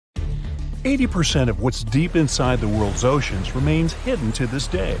80% of what's deep inside the world's oceans remains hidden to this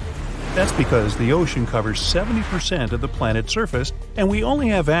day. That's because the ocean covers 70% of the planet's surface, and we only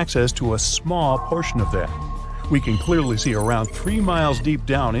have access to a small portion of that. We can clearly see around 3 miles deep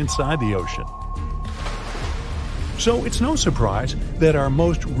down inside the ocean. So it's no surprise that our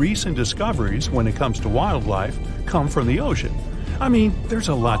most recent discoveries when it comes to wildlife come from the ocean. I mean, there's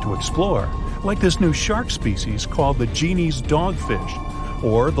a lot to explore, like this new shark species called the Genie's dogfish,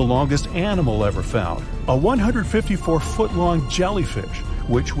 or the longest animal ever found, a 154-foot-long jellyfish,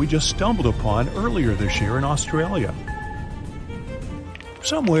 which we just stumbled upon earlier this year in Australia.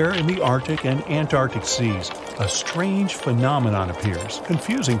 Somewhere in the Arctic and Antarctic seas, a strange phenomenon appears,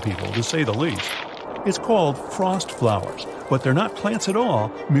 confusing people to say the least. It's called frost flowers, but they're not plants at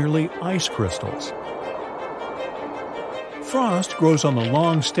all, merely ice crystals. Frost grows on the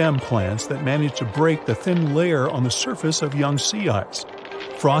long stem plants that manage to break the thin layer on the surface of young sea ice.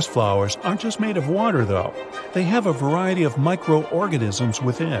 Frost flowers aren't just made of water, though. They have a variety of microorganisms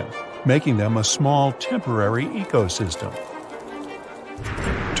within, making them a small temporary ecosystem.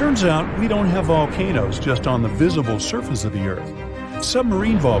 Turns out we don't have volcanoes just on the visible surface of the Earth.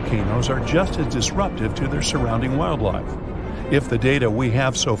 Submarine volcanoes are just as disruptive to their surrounding wildlife. If the data we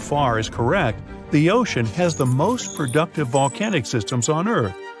have so far is correct, the ocean has the most productive volcanic systems on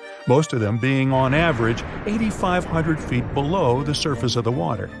Earth, most of them being on average 8,500 feet below the surface of the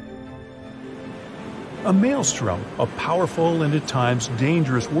water. A maelstrom, a powerful and at times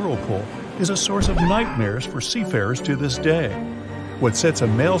dangerous whirlpool, is a source of nightmares for seafarers to this day. What sets a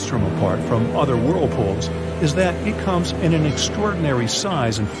maelstrom apart from other whirlpools is that it comes in an extraordinary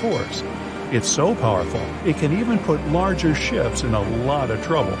size and force. It's so powerful, it can even put larger ships in a lot of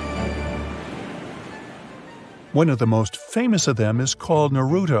trouble. One of the most famous of them is called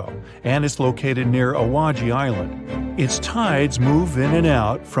Naruto, and it's located near Awaji Island. Its tides move in and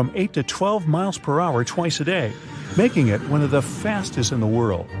out from 8 to 12 miles per hour twice a day, making it one of the fastest in the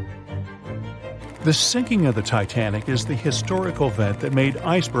world. The sinking of the Titanic is the historical event that made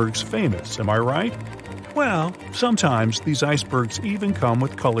icebergs famous, am I right? Well, sometimes these icebergs even come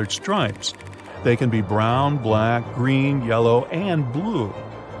with colored stripes. They can be brown, black, green, yellow, and blue.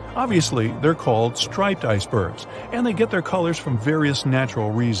 Obviously, they're called striped icebergs, and they get their colors from various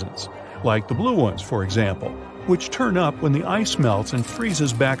natural reasons, like the blue ones, for example, which turn up when the ice melts and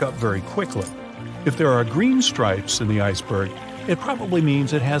freezes back up very quickly. If there are green stripes in the iceberg, it probably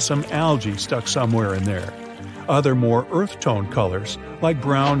means it has some algae stuck somewhere in there. Other more earth-tone colors, like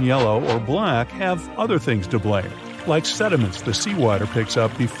brown, yellow, or black, have other things to blame, like sediments the seawater picks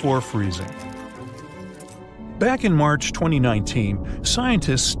up before freezing. Back in March 2019,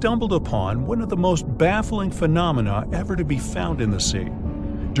 scientists stumbled upon one of the most baffling phenomena ever to be found in the sea.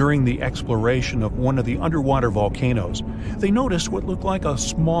 During the exploration of one of the underwater volcanoes, they noticed what looked like a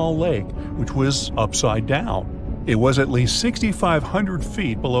small lake, which was upside down. It was at least 6,500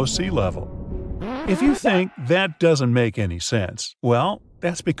 feet below sea level. If you think that doesn't make any sense, well,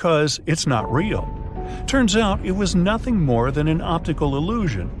 that's because it's not real. Turns out it was nothing more than an optical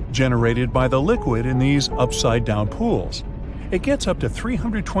illusion generated by the liquid in these upside-down pools. It gets up to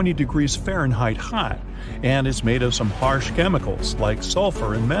 320 degrees Fahrenheit hot, and it's made of some harsh chemicals like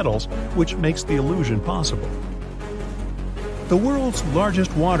sulfur and metals, which makes the illusion possible. The world's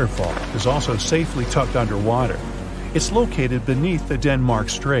largest waterfall is also safely tucked underwater. It's located beneath the Denmark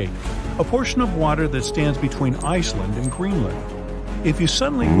Strait, a portion of water that stands between Iceland and Greenland. If you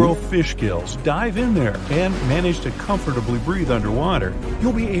suddenly grow fish gills, dive in there, and manage to comfortably breathe underwater,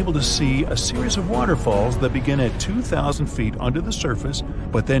 you'll be able to see a series of waterfalls that begin at 2,000 feet under the surface,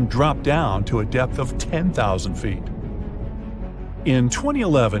 but then drop down to a depth of 10,000 feet. In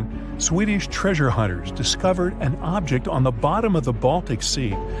 2011, Swedish treasure hunters discovered an object on the bottom of the Baltic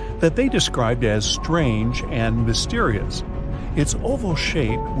Sea that they described as strange and mysterious. It's oval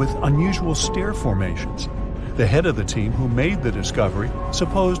shaped with unusual stair formations. The head of the team who made the discovery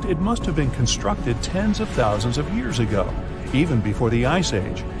supposed it must have been constructed tens of thousands of years ago, even before the Ice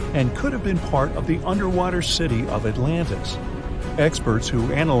Age, and could have been part of the underwater city of Atlantis. Experts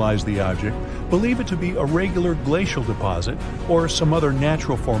who analyze the object believe it to be a regular glacial deposit or some other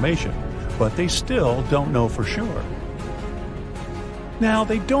natural formation, but they still don't know for sure. Now,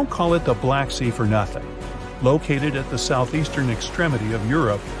 they don't call it the Black Sea for nothing. Located at the southeastern extremity of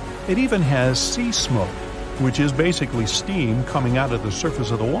Europe, it even has sea smoke, which is basically steam coming out of the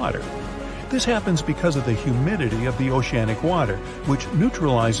surface of the water. This happens because of the humidity of the oceanic water, which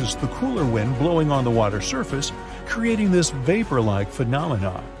neutralizes the cooler wind blowing on the water surface, creating this vapor-like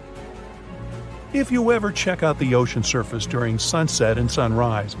phenomenon. If you ever check out the ocean surface during sunset and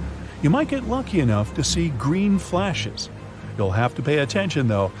sunrise, you might get lucky enough to see green flashes. You'll have to pay attention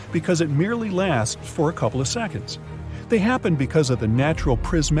though, because it merely lasts for a couple of seconds. They happen because of the natural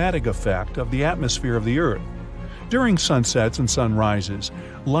prismatic effect of the atmosphere of the Earth. During sunsets and sunrises,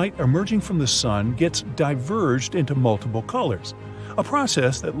 light emerging from the sun gets diverged into multiple colors, a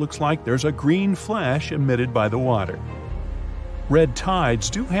process that looks like there's a green flash emitted by the water. Red tides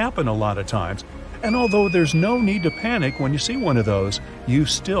do happen a lot of times, and although there's no need to panic when you see one of those, you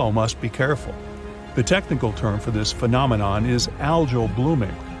still must be careful. The technical term for this phenomenon is algal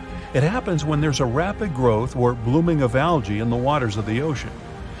blooming. It happens when there's a rapid growth or blooming of algae in the waters of the ocean.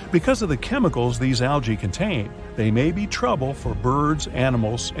 Because of the chemicals these algae contain, they may be trouble for birds,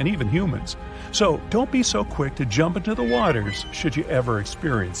 animals, and even humans. So don't be so quick to jump into the waters should you ever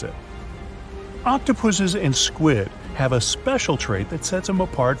experience it. Octopuses and squid have a special trait that sets them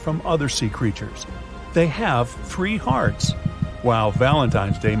apart from other sea creatures. They have 3 hearts. Wow,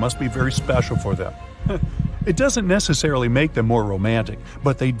 Valentine's Day must be very special for them. It doesn't necessarily make them more romantic,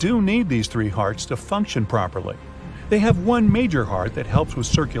 but they do need these 3 hearts to function properly. They have one major heart that helps with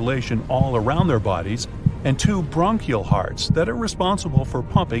circulation all around their bodies, and 2 bronchial hearts that are responsible for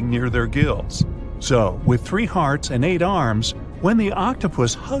pumping near their gills. So, with 3 hearts and 8 arms, when the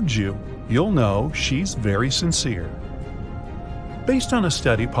octopus hugs you, you'll know she's very sincere. Based on a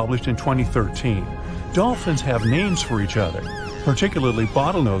study published in 2013, dolphins have names for each other, particularly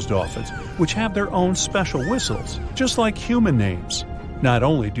bottlenose dolphins, which have their own special whistles, just like human names. Not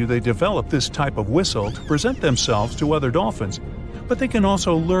only do they develop this type of whistle to present themselves to other dolphins, but they can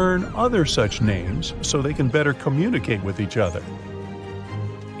also learn other such names so they can better communicate with each other.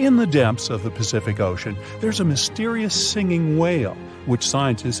 In the depths of the Pacific Ocean, there's a mysterious singing whale, which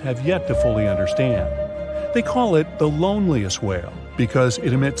scientists have yet to fully understand. They call it the loneliest whale because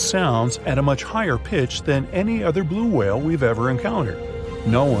it emits sounds at a much higher pitch than any other blue whale we've ever encountered.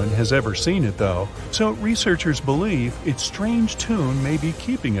 No one has ever seen it though, so researchers believe its strange tune may be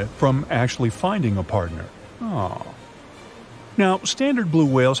keeping it from actually finding a partner. Aww. Now, standard blue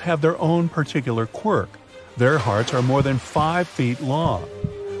whales have their own particular quirk. Their hearts are more than 5 feet long.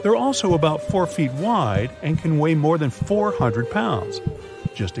 They're also about 4 feet wide and can weigh more than 400 pounds.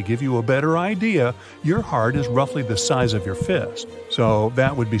 Just to give you a better idea, your heart is roughly the size of your fist, so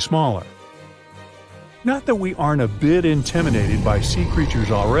that would be smaller. Not that we aren't a bit intimidated by sea creatures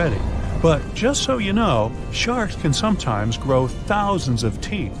already, but just so you know, sharks can sometimes grow thousands of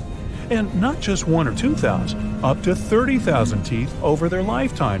teeth. And not just 1 or 2,000, up to 30,000 teeth over their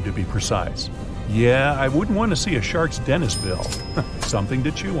lifetime to be precise. Yeah, I wouldn't want to see a shark's dentist bill. Something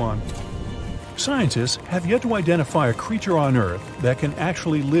to chew on. Scientists have yet to identify a creature on Earth that can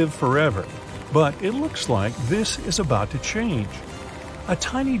actually live forever, but it looks like this is about to change. A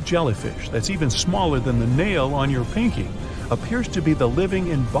tiny jellyfish that's even smaller than the nail on your pinky appears to be the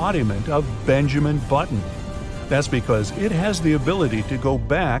living embodiment of Benjamin Button. That's because it has the ability to go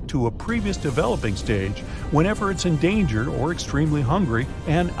back to a previous developing stage whenever it's endangered or extremely hungry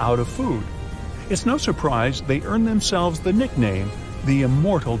and out of food. It's no surprise they earned themselves the nickname the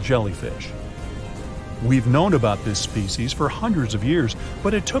immortal jellyfish. We've known about this species for hundreds of years,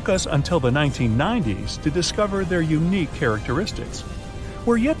 but it took us until the 1990s to discover their unique characteristics.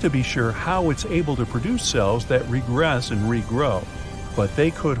 We're yet to be sure how it's able to produce cells that regress and regrow, but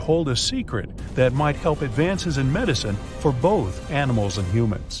they could hold a secret that might help advances in medicine for both animals and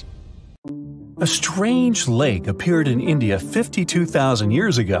humans. A strange lake appeared in India 52,000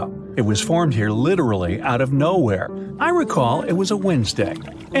 years ago. It was formed here literally out of nowhere. I recall it was a Wednesday.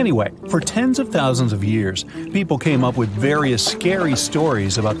 Anyway, for tens of thousands of years, people came up with various scary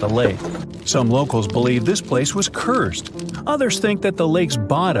stories about the lake. Some locals believe this place was cursed. Others think that the lake's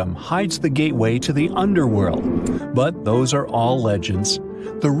bottom hides the gateway to the underworld. But those are all legends.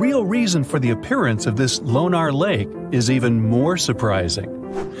 The real reason for the appearance of this Lonar Lake is even more surprising.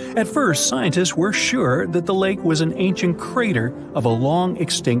 At first, scientists were sure that the lake was an ancient crater of a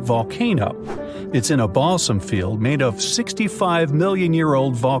long-extinct volcano. It's in a balsam field made of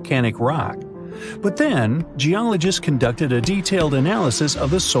 65-million-year-old volcanic rock. But then, geologists conducted a detailed analysis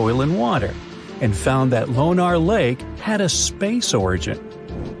of the soil and water and found that Lonar Lake had a space origin.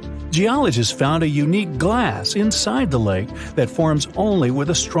 Geologists found a unique glass inside the lake that forms only with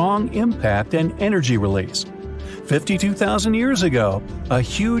a strong impact and energy release. 52,000 years ago, a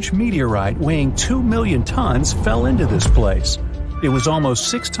huge meteorite weighing 2 million tons fell into this place. It was almost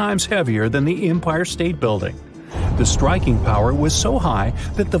 6 times heavier than the Empire State Building. The striking power was so high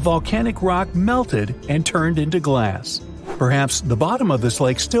that the volcanic rock melted and turned into glass. Perhaps the bottom of this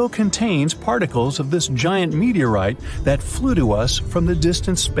lake still contains particles of this giant meteorite that flew to us from the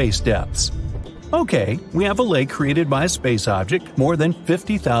distant space depths. Okay, we have a lake created by a space object more than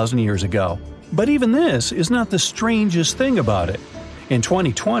 50,000 years ago. But even this is not the strangest thing about it. In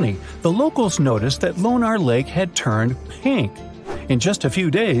 2020, the locals noticed that Lonar Lake had turned pink. In just a few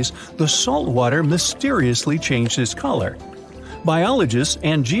days, the salt water mysteriously changed its color. Biologists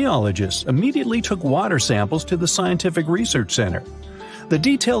and geologists immediately took water samples to the Scientific Research Center. The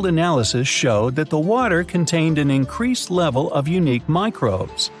detailed analysis showed that the water contained an increased level of unique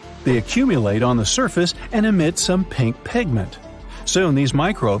microbes. They accumulate on the surface and emit some pink pigment. Soon these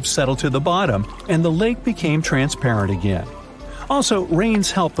microbes settled to the bottom, and the lake became transparent again. Also,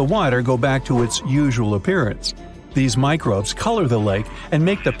 rains help the water go back to its usual appearance. These microbes color the lake and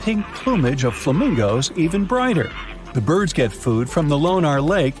make the pink plumage of flamingos even brighter. The birds get food from the Lonar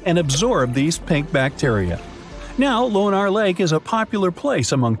Lake and absorb these pink bacteria. Now, Lonar Lake is a popular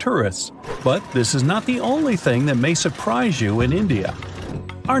place among tourists, but this is not the only thing that may surprise you in India.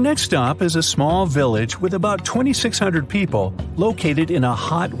 Our next stop is a small village with about 2,600 people located in a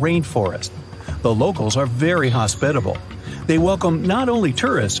hot rainforest. The locals are very hospitable. They welcome not only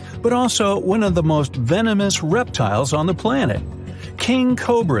tourists, but also one of the most venomous reptiles on the planet. King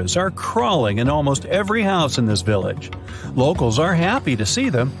cobras are crawling in almost every house in this village. Locals are happy to see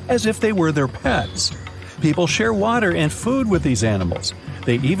them as if they were their pets. People share water and food with these animals.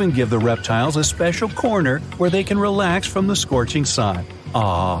 They even give the reptiles a special corner where they can relax from the scorching sun.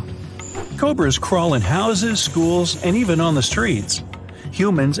 Ah! Cobras crawl in houses, schools, and even on the streets.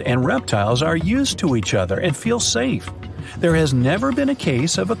 Humans and reptiles are used to each other and feel safe. There has never been a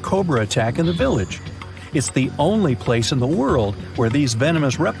case of a cobra attack in the village. It's the only place in the world where these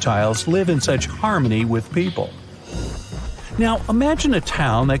venomous reptiles live in such harmony with people. Now, imagine a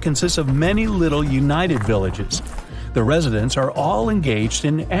town that consists of many little united villages. The residents are all engaged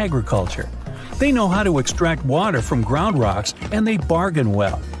in agriculture. They know how to extract water from ground rocks, and they bargain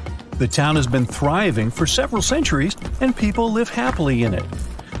well. The town has been thriving for several centuries, and people live happily in it.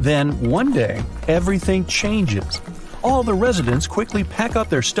 Then, one day, everything changes. All the residents quickly pack up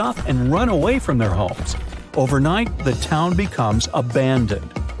their stuff and run away from their homes. Overnight, the town becomes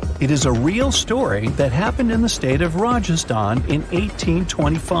abandoned. It is a real story that happened in the state of Rajasthan in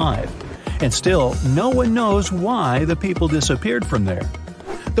 1825. And still, no one knows why the people disappeared from there.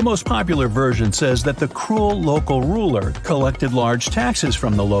 The most popular version says that the cruel local ruler collected large taxes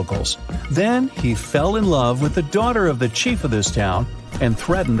from the locals. Then he fell in love with the daughter of the chief of this town and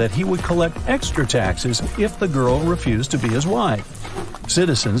threatened that he would collect extra taxes if the girl refused to be his wife.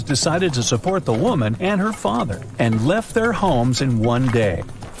 Citizens decided to support the woman and her father and left their homes in one day.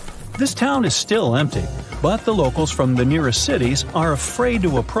 This town is still empty, but the locals from the nearest cities are afraid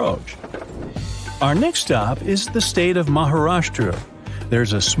to approach. Our next stop is the state of Maharashtra.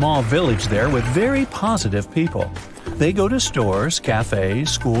 There's a small village there with very positive people. They go to stores,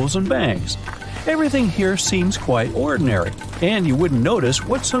 cafes, schools, and banks. Everything here seems quite ordinary, and you wouldn't notice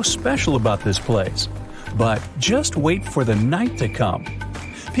what's so special about this place. But just wait for the night to come.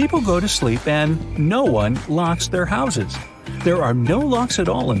 People go to sleep and no one locks their houses. There are no locks at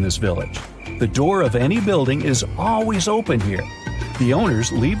all in this village. The door of any building is always open here. The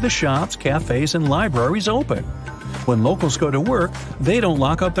owners leave the shops, cafes, and libraries open. When locals go to work, they don't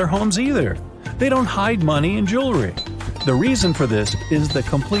lock up their homes either. They don't hide money and jewelry. The reason for this is the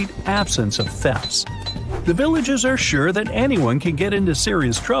complete absence of thefts. The villagers are sure that anyone can get into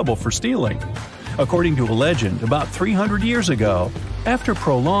serious trouble for stealing. According to a legend, about 300 years ago, after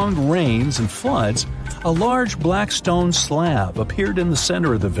prolonged rains and floods, a large black stone slab appeared in the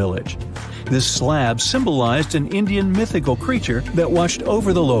center of the village. This slab symbolized an Indian mythical creature that watched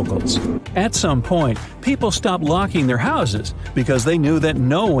over the locals. At some point, people stopped locking their houses because they knew that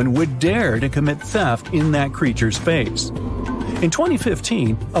no one would dare to commit theft in that creature's face. In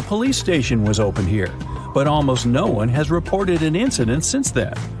 2015, a police station was opened here, but almost no one has reported an incident since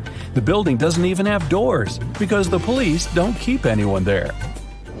then. The building doesn't even have doors because the police don't keep anyone there.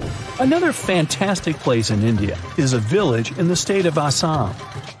 Another fantastic place in India is a village in the state of Assam.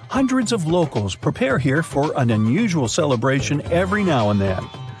 Hundreds of locals prepare here for an unusual celebration every now and then.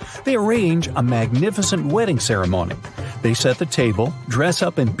 They arrange a magnificent wedding ceremony. They set the table, dress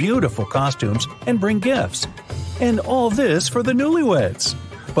up in beautiful costumes, and bring gifts. And all this for the newlyweds.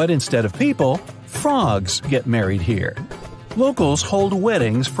 But instead of people, frogs get married here. Locals hold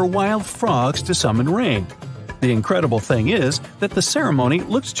weddings for wild frogs to summon rain. The incredible thing is that the ceremony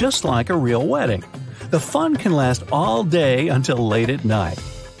looks just like a real wedding. The fun can last all day until late at night.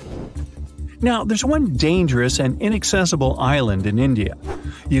 Now, there's one dangerous and inaccessible island in India.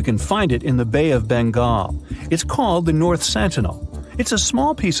 You can find it in the Bay of Bengal. It's called the North Sentinel. It's a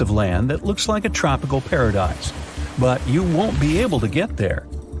small piece of land that looks like a tropical paradise. But you won't be able to get there.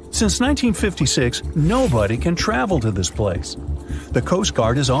 Since 1956, nobody can travel to this place. The Coast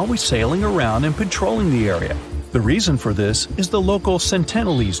Guard is always sailing around and patrolling the area. The reason for this is the local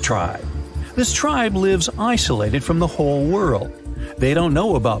Sentinelese tribe. This tribe lives isolated from the whole world. They don't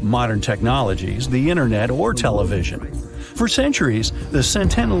know about modern technologies, the internet, or television. For centuries, the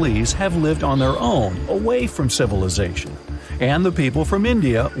Sentinelese have lived on their own, away from civilization. And the people from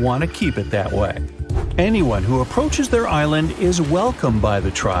India want to keep it that way. Anyone who approaches their island is welcomed by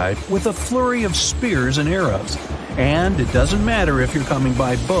the tribe with a flurry of spears and arrows. And it doesn't matter if you're coming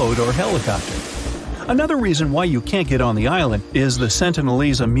by boat or helicopter. Another reason why you can't get on the island is the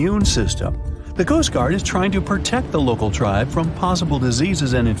Sentinelese immune system. The Coast Guard is trying to protect the local tribe from possible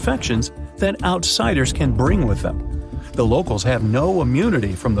diseases and infections that outsiders can bring with them. The locals have no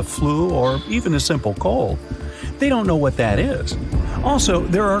immunity from the flu or even a simple cold. They don't know what that is. Also,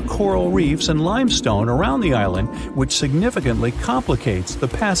 there are coral reefs and limestone around the island, which significantly complicates the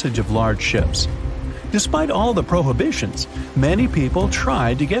passage of large ships. Despite all the prohibitions, many people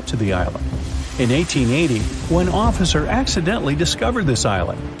tried to get to the island. In 1880, one officer accidentally discovered this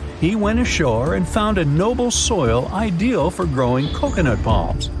island. He went ashore and found a noble soil ideal for growing coconut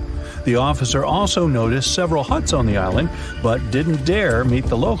palms. The officer also noticed several huts on the island, but didn't dare meet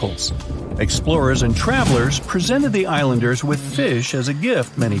the locals. Explorers and travelers presented the islanders with fish as a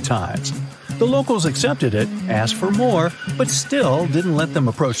gift many times. The locals accepted it, asked for more, but still didn't let them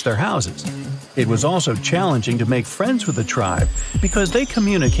approach their houses. It was also challenging to make friends with the tribe because they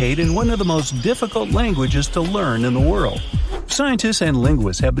communicate in one of the most difficult languages to learn in the world. Scientists and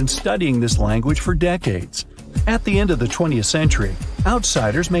linguists have been studying this language for decades. At the end of the 20th century,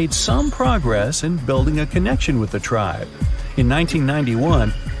 outsiders made some progress in building a connection with the tribe. In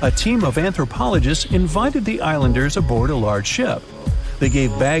 1991, a team of anthropologists invited the islanders aboard a large ship. They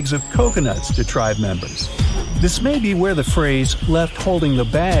gave bags of coconuts to tribe members. This may be where the phrase "left holding the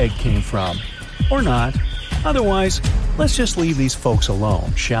bag" came from. Or not. Otherwise, let's just leave these folks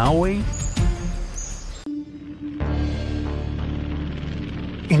alone, shall we?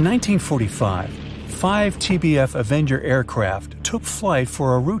 In 1945, 5 TBF Avenger aircraft took flight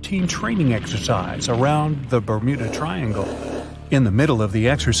for a routine training exercise around the Bermuda Triangle. In the middle of the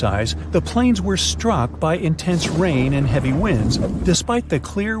exercise, the planes were struck by intense rain and heavy winds, despite the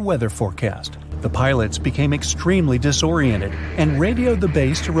clear weather forecast. The pilots became extremely disoriented and radioed the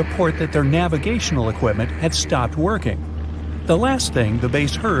base to report that their navigational equipment had stopped working. The last thing the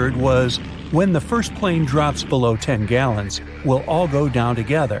base heard was, "When the first plane drops below 10 gallons, we'll all go down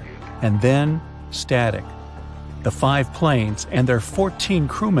together," and then static. The 5 planes and their 14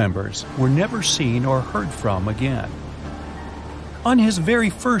 crew members were never seen or heard from again. On his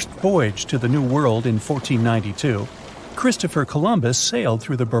very first voyage to the New World in 1492, Christopher Columbus sailed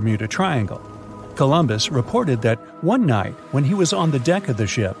through the Bermuda Triangle. Columbus reported that one night when he was on the deck of the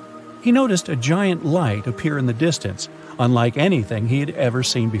ship, he noticed a giant light appear in the distance, unlike anything he had ever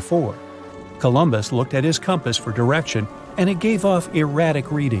seen before. Columbus looked at his compass for direction, and it gave off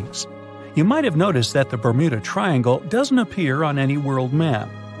erratic readings. You might have noticed that the Bermuda Triangle doesn't appear on any world map.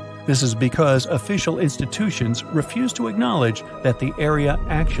 This is because official institutions refuse to acknowledge that the area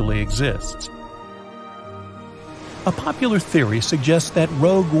actually exists. A popular theory suggests that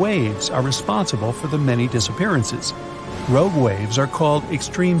rogue waves are responsible for the many disappearances. Rogue waves are called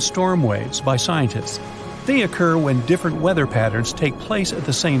extreme storm waves by scientists. They occur when different weather patterns take place at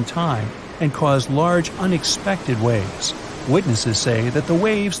the same time and cause large unexpected waves. Witnesses say that the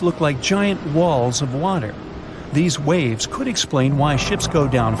waves look like giant walls of water. These waves could explain why ships go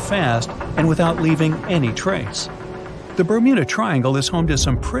down fast and without leaving any trace. The Bermuda Triangle is home to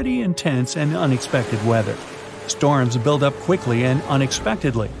some pretty intense and unexpected weather. Storms build up quickly and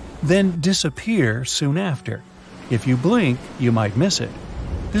unexpectedly, then disappear soon after. If you blink, you might miss it.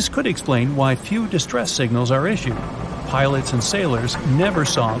 This could explain why few distress signals are issued. Pilots and sailors never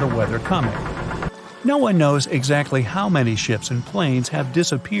saw the weather coming. No one knows exactly how many ships and planes have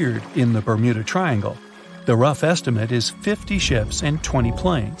disappeared in the Bermuda Triangle. The rough estimate is 50 ships and 20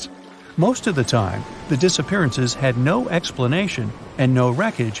 planes. Most of the time, the disappearances had no explanation and no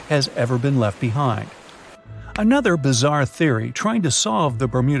wreckage has ever been left behind. Another bizarre theory trying to solve the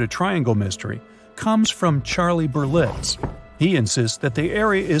Bermuda Triangle mystery comes from Charlie Berlitz. He insists that the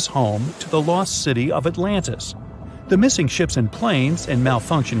area is home to the lost city of Atlantis. The missing ships and planes and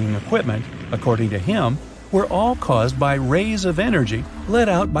malfunctioning equipment, according to him, were all caused by rays of energy let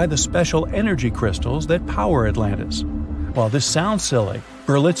out by the special energy crystals that power Atlantis. While this sounds silly,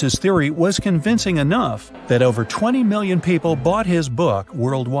 Berlitz's theory was convincing enough that over 20 million people bought his book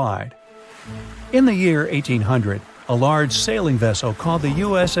worldwide. In the year 1800, a large sailing vessel called the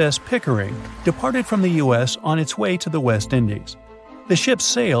USS Pickering departed from the U.S. on its way to the West Indies. The ship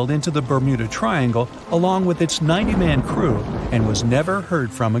sailed into the Bermuda Triangle along with its 90-man crew and was never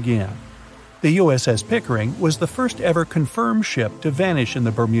heard from again. The USS Pickering was the first ever confirmed ship to vanish in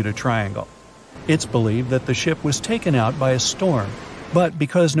the Bermuda Triangle. It's believed that the ship was taken out by a storm, but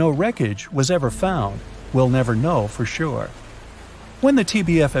because no wreckage was ever found, we'll never know for sure. When the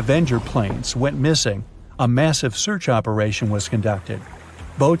TBF Avenger planes went missing, a massive search operation was conducted.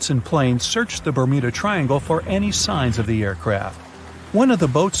 Boats and planes searched the Bermuda Triangle for any signs of the aircraft. One of the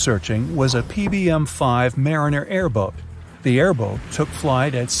boats searching was a PBM-5 Mariner airboat. The airboat took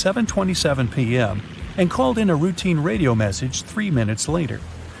flight at 7:27 p.m. and called in a routine radio message 3 minutes later.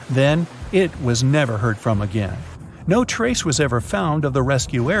 Then, it was never heard from again. No trace was ever found of the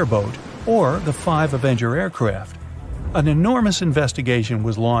rescue airboat or the 5 Avenger aircraft. An enormous investigation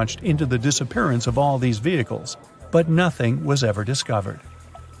was launched into the disappearance of all these vehicles, but nothing was ever discovered.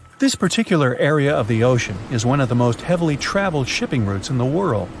 This particular area of the ocean is one of the most heavily traveled shipping routes in the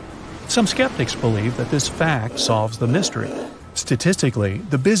world. Some skeptics believe that this fact solves the mystery. Statistically,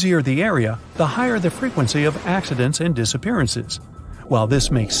 the busier the area, the higher the frequency of accidents and disappearances. While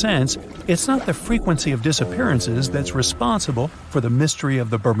this makes sense, it's not the frequency of disappearances that's responsible for the mystery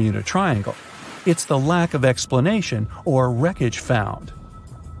of the Bermuda Triangle. It's the lack of explanation or wreckage found.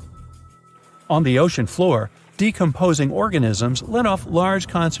 On the ocean floor, decomposing organisms let off large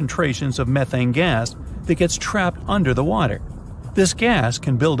concentrations of methane gas that gets trapped under the water. This gas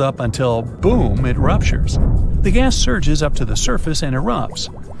can build up until, boom, it ruptures. The gas surges up to the surface and erupts.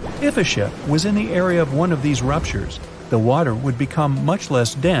 If a ship was in the area of one of these ruptures, the water would become much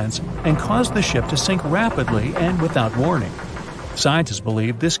less dense and cause the ship to sink rapidly and without warning. Scientists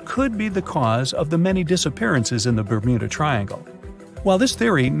believe this could be the cause of the many disappearances in the Bermuda Triangle. While this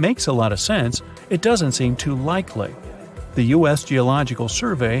theory makes a lot of sense, it doesn't seem too likely. The U.S. Geological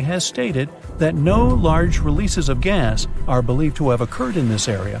Survey has stated that no large releases of gas are believed to have occurred in this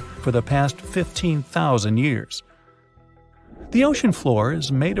area for the past 15,000 years. The ocean floor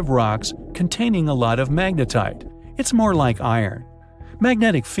is made of rocks containing a lot of magnetite. It's more like iron.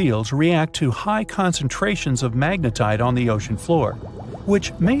 Magnetic fields react to high concentrations of magnetite on the ocean floor,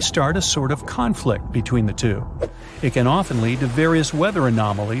 which may start a sort of conflict between the two. It can often lead to various weather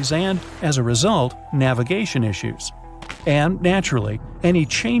anomalies and, as a result, navigation issues. And, naturally, any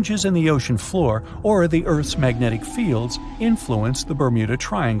changes in the ocean floor or the Earth's magnetic fields influence the Bermuda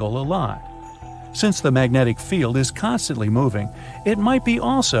Triangle a lot. Since the magnetic field is constantly moving, it might be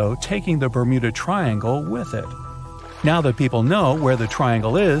also taking the Bermuda Triangle with it. Now that people know where the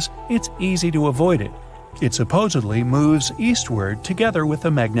triangle is, it's easy to avoid it. It supposedly moves eastward together with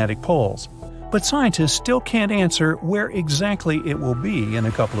the magnetic poles, but scientists still can't answer where exactly it will be in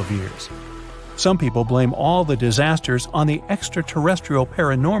a couple of years. Some people blame all the disasters on the extraterrestrial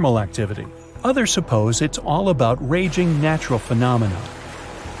paranormal activity. Others suppose it's all about raging natural phenomena.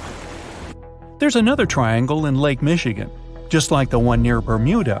 There's another triangle in Lake Michigan. Just like the one near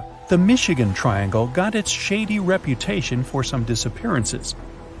Bermuda, the Michigan Triangle got its shady reputation for some disappearances.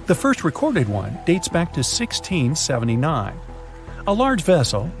 The first recorded one dates back to 1679. A large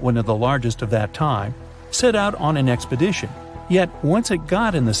vessel, one of the largest of that time, set out on an expedition, yet once it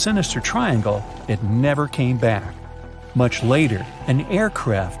got in the sinister triangle, it never came back. Much later, an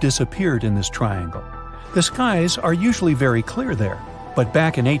aircraft disappeared in this triangle. The skies are usually very clear there, but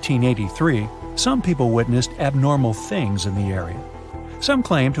back in 1883, some people witnessed abnormal things in the area. Some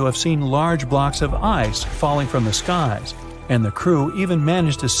claim to have seen large blocks of ice falling from the skies, and the crew even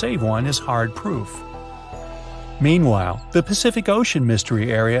managed to save one as hard proof. Meanwhile, the Pacific Ocean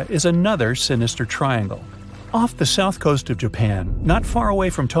Mystery Area is another sinister triangle. Off the south coast of Japan, not far away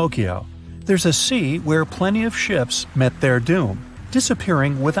from Tokyo, there's a sea where plenty of ships met their doom,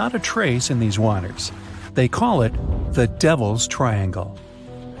 disappearing without a trace in these waters. They call it the Devil's Triangle.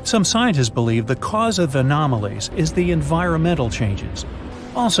 Some scientists believe the cause of anomalies is the environmental changes.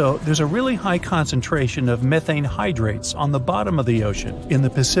 Also, there's a really high concentration of methane hydrates on the bottom of the ocean in the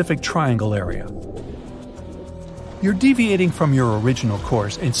Pacific Triangle area. You're deviating from your original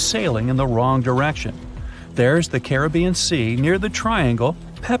course and sailing in the wrong direction. There's the Caribbean Sea near the triangle,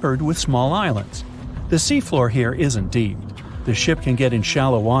 peppered with small islands. The seafloor here isn't deep. The ship can get in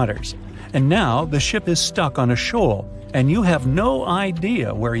shallow waters. And now the ship is stuck on a shoal, and you have no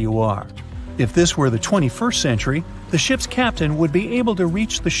idea where you are. If this were the 21st century, the ship's captain would be able to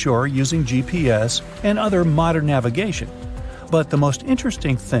reach the shore using GPS and other modern navigation. But the most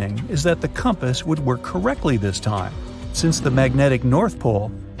interesting thing is that the compass would work correctly this time, since the magnetic North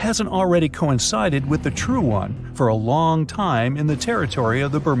Pole hasn't already coincided with the true one for a long time in the territory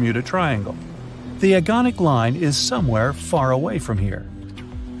of the Bermuda Triangle. The agonic line is somewhere far away from here.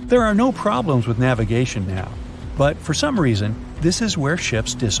 There are no problems with navigation now, but for some reason, this is where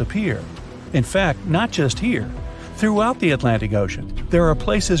ships disappear. In fact, not just here. Throughout the Atlantic Ocean, there are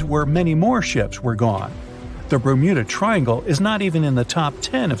places where many more ships were gone. The Bermuda Triangle is not even in the top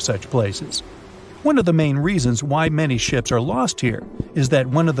 10 of such places. One of the main reasons why many ships are lost here is that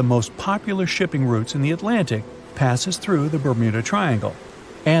one of the most popular shipping routes in the Atlantic passes through the Bermuda Triangle.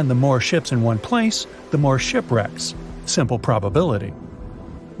 And the more ships in one place, the more shipwrecks. Simple probability.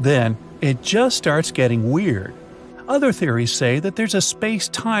 Then, it just starts getting weird. Other theories say that there's a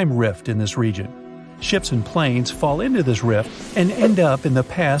space-time rift in this region. Ships and planes fall into this rift and end up in the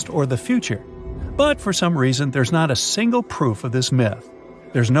past or the future. But for some reason, there's not a single proof of this myth.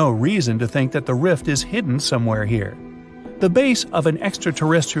 There's no reason to think that the rift is hidden somewhere here. The base of an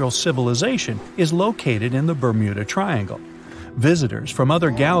extraterrestrial civilization is located in the Bermuda Triangle. Visitors from other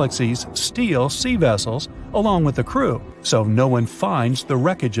galaxies steal sea vessels along with the crew, so no one finds the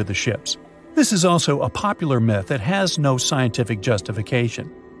wreckage of the ships. This is also a popular myth that has no scientific justification.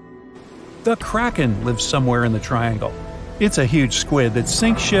 The Kraken lives somewhere in the triangle. It's a huge squid that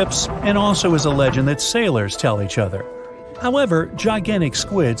sinks ships and also is a legend that sailors tell each other. However, gigantic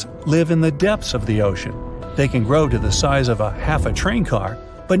squids live in the depths of the ocean. They can grow to the size of half a train car,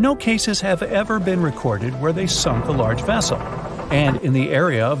 but no cases have ever been recorded where they sunk a large vessel. And in the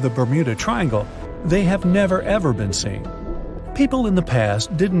area of the Bermuda Triangle, they have never ever been seen. People in the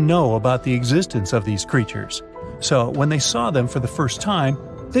past didn't know about the existence of these creatures, so when they saw them for the first time,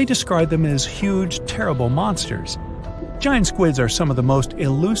 they described them as huge, terrible monsters. Giant squids are some of the most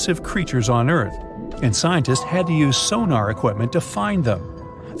elusive creatures on Earth, and scientists had to use sonar equipment to find them.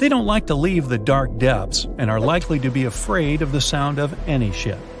 They don't like to leave the dark depths and are likely to be afraid of the sound of any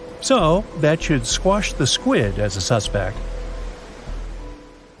ship. So, that should squash the squid as a suspect.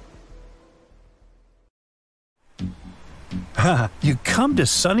 You come to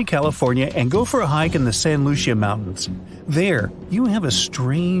sunny California and go for a hike in the San Lucia Mountains. There, you have a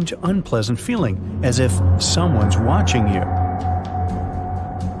strange, unpleasant feeling, as if someone's watching you.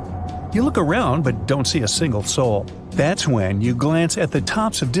 You look around but don't see a single soul. That's when you glance at the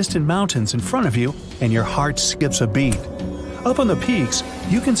tops of distant mountains in front of you and your heart skips a beat. Up on the peaks,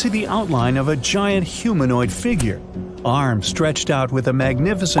 you can see the outline of a giant humanoid figure, arms stretched out with a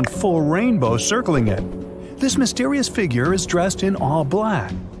magnificent full rainbow circling it. This mysterious figure is dressed in all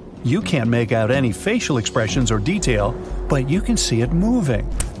black. You can't make out any facial expressions or detail, but you can see it moving.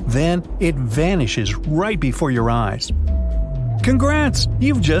 Then it vanishes right before your eyes. Congrats!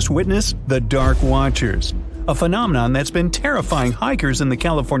 You've just witnessed the Dark Watchers, a phenomenon that's been terrifying hikers in the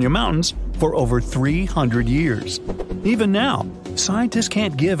California mountains for over 300 years. Even now, scientists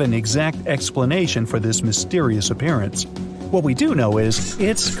can't give an exact explanation for this mysterious appearance. What we do know is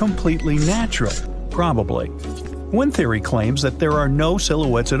it's completely natural. Probably. One theory claims that there are no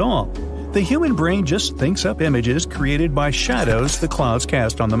silhouettes at all. The human brain just thinks up images created by shadows the clouds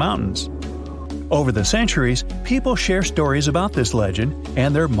cast on the mountains. Over the centuries, people share stories about this legend,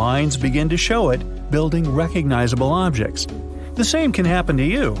 and their minds begin to show it, building recognizable objects. The same can happen to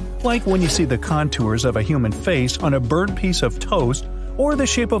you, like when you see the contours of a human face on a burnt piece of toast or the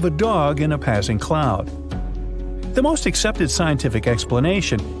shape of a dog in a passing cloud. The most accepted scientific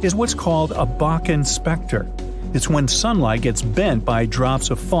explanation is what's called a Bakken specter. It's when sunlight gets bent by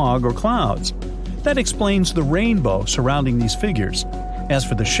drops of fog or clouds. That explains the rainbow surrounding these figures. As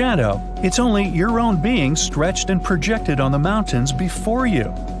for the shadow, it's only your own being stretched and projected on the mountains before you.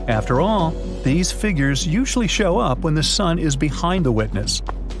 After all, these figures usually show up when the sun is behind the witness.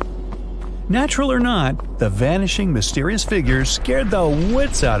 Natural or not, the vanishing mysterious figures scared the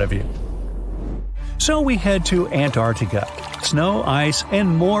wits out of you. So we head to Antarctica. Snow, ice, and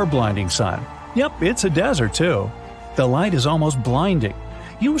more blinding sun. Yep, it's a desert too. The light is almost blinding.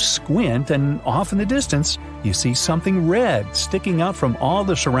 You squint and off in the distance, you see something red sticking out from all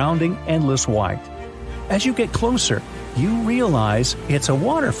the surrounding endless white. As you get closer, you realize it's a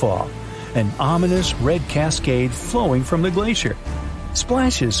waterfall, an ominous red cascade flowing from the glacier.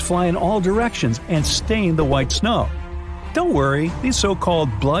 Splashes fly in all directions and stain the white snow. Don't worry, these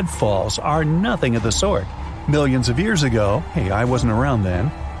so-called blood falls are nothing of the sort. Millions of years ago, hey, I wasn't around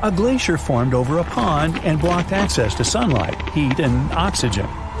then, a glacier formed over a pond and blocked access to sunlight, heat, and oxygen.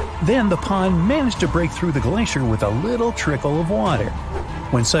 Then the pond managed to break through the glacier with a little trickle of water.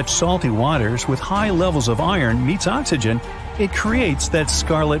 When such salty waters with high levels of iron meets oxygen, it creates that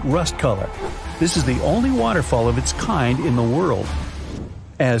scarlet rust color. This is the only waterfall of its kind in the world.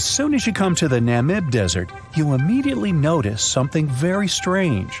 As soon as you come to the Namib Desert, you immediately notice something very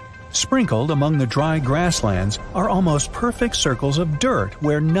strange. Sprinkled among the dry grasslands are almost perfect circles of dirt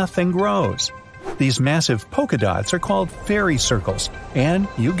where nothing grows. These massive polka dots are called fairy circles, and,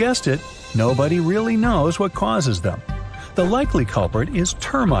 you guessed it, nobody really knows what causes them. The likely culprit is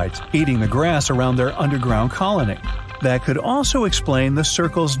termites eating the grass around their underground colony. That could also explain the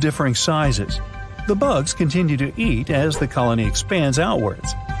circle's differing sizes. The bugs continue to eat as the colony expands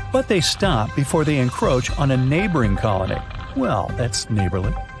outwards, but they stop before they encroach on a neighboring colony. Well, that's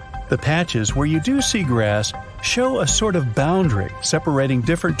neighborly. The patches where you do see grass show a sort of boundary separating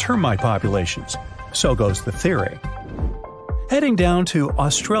different termite populations. So goes the theory. Heading down to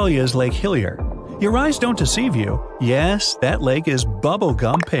Australia's Lake Hillier. Your eyes don't deceive you. Yes, that lake is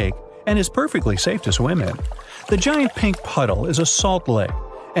bubblegum pink and is perfectly safe to swim in. The giant pink puddle is a salt lake,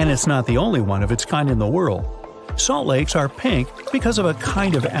 and it's not the only one of its kind in the world. Salt lakes are pink because of a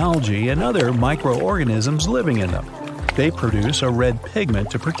kind of algae and other microorganisms living in them. They produce a red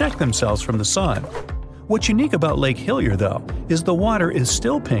pigment to protect themselves from the sun. What's unique about Lake Hillier, though, is the water is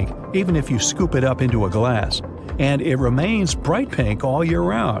still pink even if you scoop it up into a glass, and it remains bright pink all year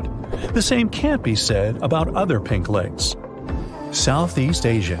round. The same can't be said about other pink lakes. Southeast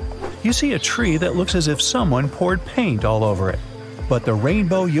Asia. You see a tree that looks as if someone poured paint all over it. But the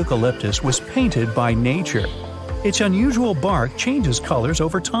rainbow eucalyptus was painted by nature. Its unusual bark changes colors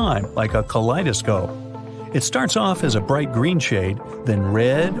over time, like a kaleidoscope. It starts off as a bright green shade, then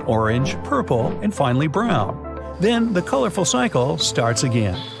red, orange, purple, and finally brown. Then the colorful cycle starts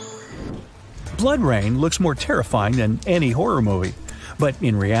again. Blood rain looks more terrifying than any horror movie, but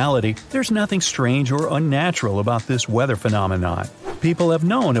in reality, there's nothing strange or unnatural about this weather phenomenon. People have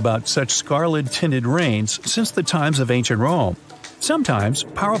known about such scarlet-tinted rains since the times of ancient Rome. Sometimes,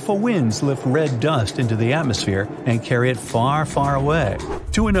 powerful winds lift red dust into the atmosphere and carry it far, far away,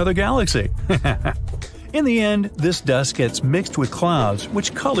 to another galaxy. In the end, this dust gets mixed with clouds,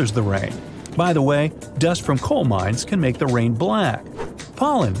 which colors the rain. By the way, dust from coal mines can make the rain black.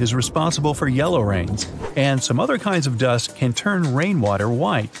 Pollen is responsible for yellow rains, and some other kinds of dust can turn rainwater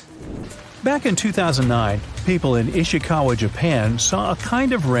white. Back in 2009, people in Ishikawa, Japan saw a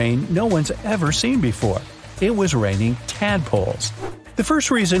kind of rain no one's ever seen before. It was raining tadpoles. The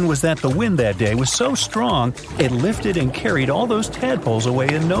first reason was that the wind that day was so strong it lifted and carried all those tadpoles away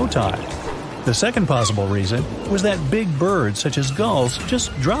in no time. The second possible reason was that big birds such as gulls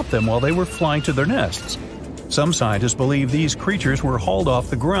just dropped them while they were flying to their nests. Some scientists believe these creatures were hauled off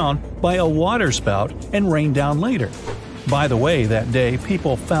the ground by a water spout and rained down later. By the way, that day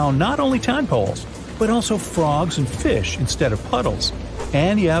people found not only tadpoles, but also frogs and fish instead of puddles.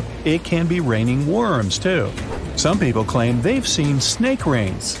 And yep, it can be raining worms too. Some people claim they've seen snake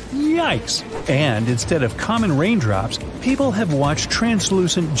rains. Yikes! And instead of common raindrops, people have watched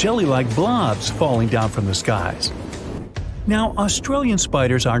translucent jelly-like blobs falling down from the skies. Now, Australian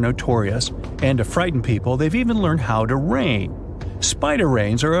spiders are notorious, and to frighten people, they've even learned how to rain. Spider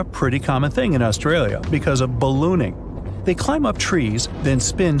rains are a pretty common thing in Australia because of ballooning. They climb up trees, then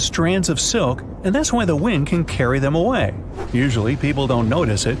spin strands of silk, and that's why the wind can carry them away. Usually people don't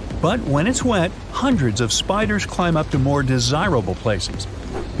notice it, but when it's wet, hundreds of spiders climb up to more desirable places.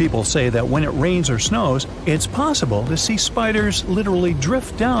 People say that when it rains or snows, it's possible to see spiders literally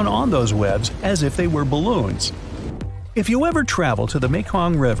drift down on those webs as if they were balloons. If you ever travel to the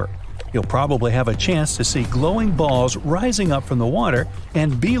Mekong River, you'll probably have a chance to see glowing balls rising up from the water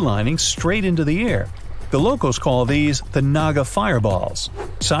and beelining straight into the air. The locals call these the Naga fireballs.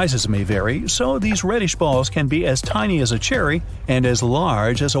 Sizes may vary, so these reddish balls can be as tiny as a cherry and as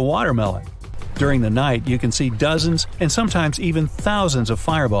large as a watermelon. During the night, you can see dozens and sometimes even thousands of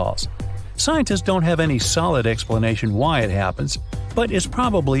fireballs. Scientists don't have any solid explanation why it happens, but it's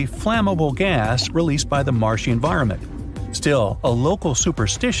probably flammable gas released by the marshy environment. Still, a local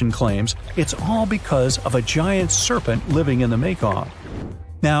superstition claims it's all because of a giant serpent living in the Mekong.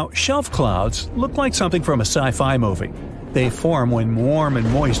 Now, shelf clouds look like something from a sci-fi movie. They form when warm and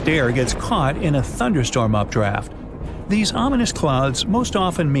moist air gets caught in a thunderstorm updraft. These ominous clouds most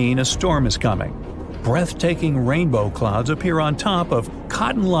often mean a storm is coming. Breathtaking rainbow clouds appear on top of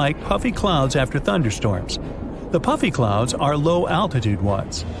cotton-like puffy clouds after thunderstorms. The puffy clouds are low-altitude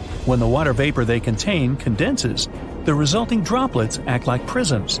ones. When the water vapor they contain condenses, the resulting droplets act like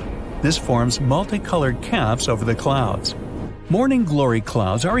prisms. This forms multicolored caps over the clouds. Morning glory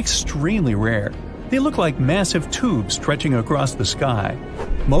clouds are extremely rare. They look like massive tubes stretching across the sky.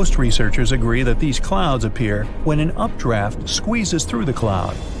 Most researchers agree that these clouds appear when an updraft squeezes through the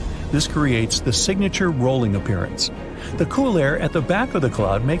cloud. This creates the signature rolling appearance. The cool air at the back of the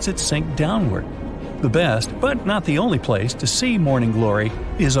cloud makes it sink downward. The best, but not the only place to see morning glory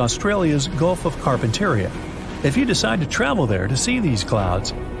is Australia's Gulf of Carpentaria. If you decide to travel there to see these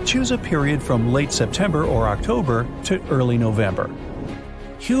clouds, choose a period from late September or October to early November.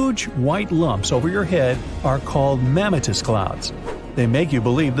 Huge white lumps over your head are called mammatus clouds. They make you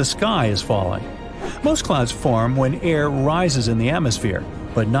believe the sky is falling. Most clouds form when air rises in the atmosphere,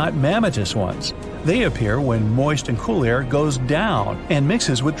 but not mammatus ones. They appear when moist and cool air goes down and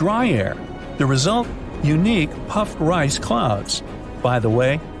mixes with dry air. The result? Unique puffed rice clouds. By the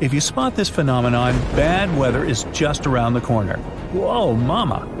way, if you spot this phenomenon, bad weather is just around the corner. Whoa,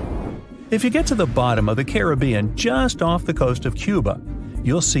 mama! If you get to the bottom of the Caribbean just off the coast of Cuba,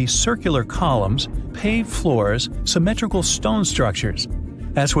 you'll see circular columns, paved floors, symmetrical stone structures.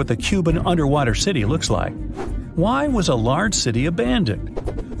 That's what the Cuban underwater city looks like. Why was a large city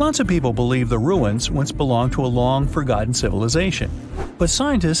abandoned? Lots of people believe the ruins once belonged to a long-forgotten civilization. But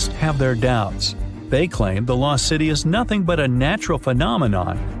scientists have their doubts. They claim the lost city is nothing but a natural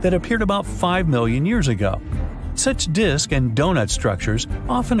phenomenon that appeared about 5 million years ago. Such disc and donut structures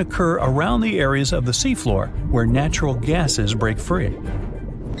often occur around the areas of the seafloor where natural gases break free.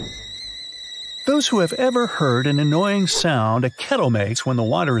 Those who have ever heard an annoying sound a kettle makes when the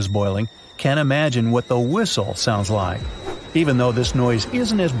water is boiling can imagine what the whistle sounds like. Even though this noise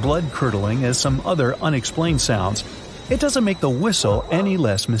isn't as blood-curdling as some other unexplained sounds, it doesn't make the whistle any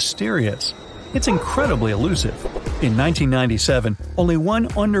less mysterious. It's incredibly elusive. In 1997, only one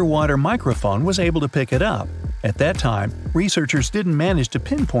underwater microphone was able to pick it up. At that time, researchers didn't manage to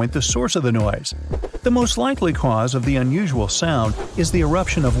pinpoint the source of the noise. The most likely cause of the unusual sound is the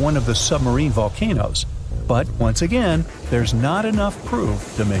eruption of one of the submarine volcanoes. But once again, there's not enough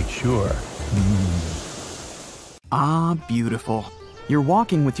proof to make sure. Ah, beautiful. You're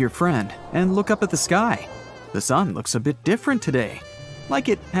walking with your friend and look up at the sky. The sun looks a bit different today. Like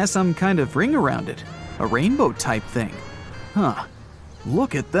it has some kind of ring around it. A rainbow type thing. Huh.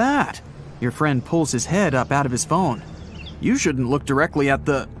 Look at that. Your friend pulls his head up out of his phone. You shouldn't look directly at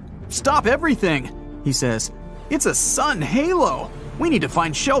the... Stop everything, he says. It's a sun halo. We need to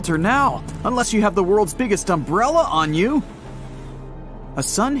find shelter now, unless you have the world's biggest umbrella on you. A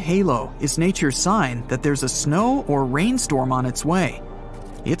sun halo is nature's sign that there's a snow or rainstorm on its way.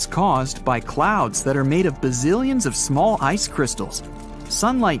 It's caused by clouds that are made of bazillions of small ice crystals.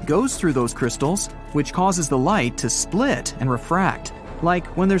 Sunlight goes through those crystals, which causes the light to split and refract, like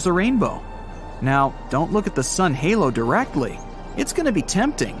when there's a rainbow. Now, don't look at the sun halo directly. It's going to be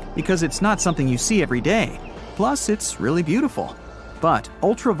tempting because it's not something you see every day. Plus, it's really beautiful. But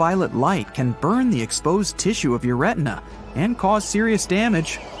ultraviolet light can burn the exposed tissue of your retina and cause serious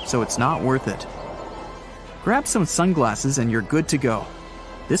damage, so it's not worth it. Grab some sunglasses and you're good to go.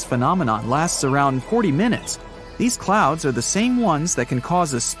 This phenomenon lasts around 40 minutes. These clouds are the same ones that can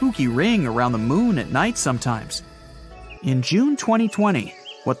cause a spooky ring around the moon at night sometimes. In June 2020,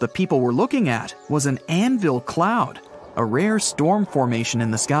 what the people were looking at was an anvil cloud, a rare storm formation in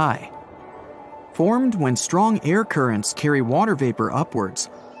the sky. Formed when strong air currents carry water vapor upwards,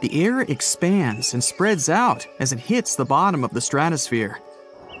 the air expands and spreads out as it hits the bottom of the stratosphere.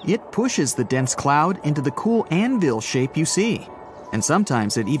 It pushes the dense cloud into the cool anvil shape you see, and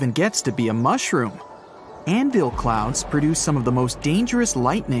sometimes it even gets to be a mushroom. Anvil clouds produce some of the most dangerous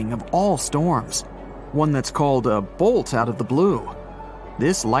lightning of all storms, one that's called a bolt out of the blue.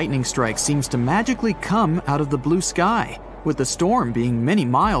 This lightning strike seems to magically come out of the blue sky, with the storm being many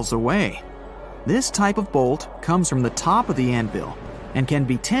miles away. This type of bolt comes from the top of the anvil and can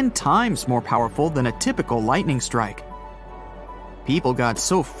be 10 times more powerful than a typical lightning strike. People got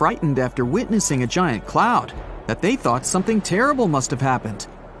so frightened after witnessing a giant cloud that they thought something terrible must have happened.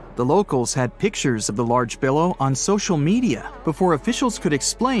 The locals had pictures of the large billow on social media before officials could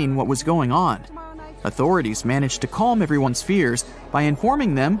explain what was going on. Authorities managed to calm everyone's fears by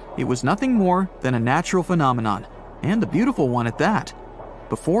informing them it was nothing more than a natural phenomenon, and a beautiful one at that.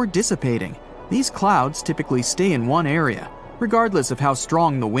 Before dissipating, these clouds typically stay in one area, regardless of how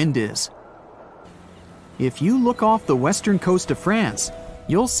strong the wind is. If you look off the western coast of France,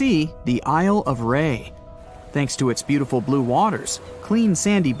 you'll see the Isle of Ré. Thanks to its beautiful blue waters, clean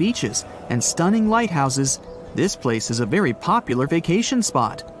sandy beaches, and stunning lighthouses, this place is a very popular vacation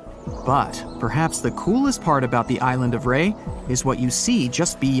spot. But perhaps the coolest part about the island of Ré is what you see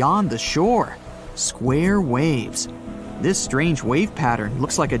just beyond the shore: square waves. This strange wave pattern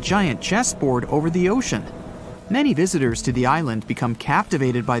looks like a giant chessboard over the ocean. Many visitors to the island become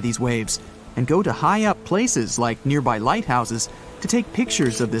captivated by these waves and go to high-up places like nearby lighthouses to take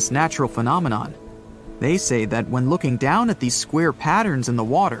pictures of this natural phenomenon. They say that when looking down at these square patterns in the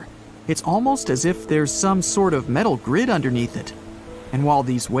water, it's almost as if there's some sort of metal grid underneath it. And while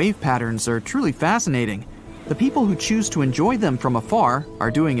these wave patterns are truly fascinating, the people who choose to enjoy them from afar are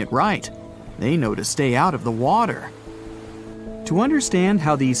doing it right. They know to stay out of the water. To understand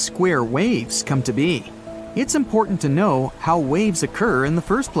how these square waves come to be, it's important to know how waves occur in the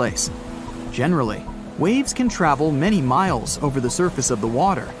first place. Generally, waves can travel many miles over the surface of the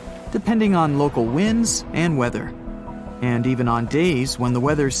water, depending on local winds and weather. And even on days when the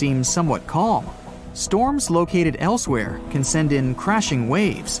weather seems somewhat calm, storms located elsewhere can send in crashing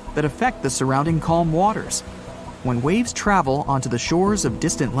waves that affect the surrounding calm waters. When waves travel onto the shores of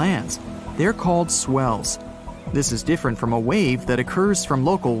distant lands, they're called swells. This is different from a wave that occurs from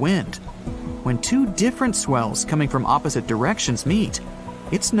local wind. When two different swells coming from opposite directions meet,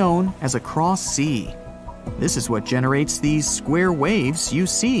 it's known as a cross sea. This is what generates these square waves you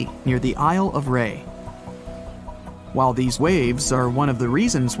see near the Isle of Ré. While these waves are one of the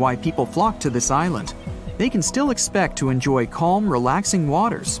reasons why people flock to this island, they can still expect to enjoy calm, relaxing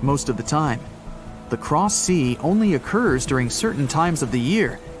waters most of the time. The cross sea only occurs during certain times of the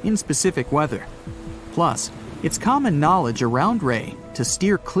year in specific weather. Plus, it's common knowledge around Ré to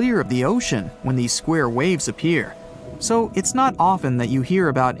steer clear of the ocean when these square waves appear. So it's not often that you hear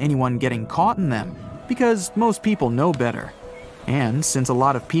about anyone getting caught in them, because most people know better. And since a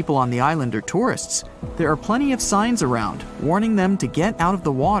lot of people on the island are tourists, there are plenty of signs around warning them to get out of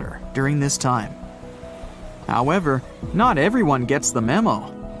the water during this time. However, not everyone gets the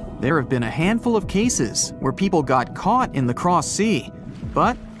memo. There have been a handful of cases where people got caught in the cross sea,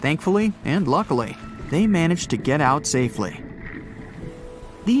 but thankfully and luckily, they managed to get out safely.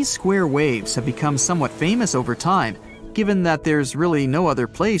 These square waves have become somewhat famous over time, given that there's really no other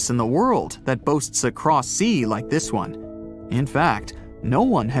place in the world that boasts a cross sea like this one. In fact, no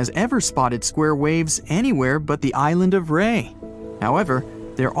one has ever spotted square waves anywhere but the island of Ré. However,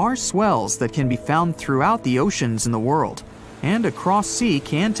 there are swells that can be found throughout the oceans in the world, and a cross sea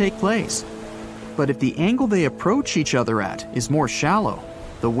can take place. But if the angle they approach each other at is more shallow,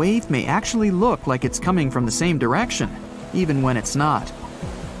 the wave may actually look like it's coming from the same direction, even when it's not.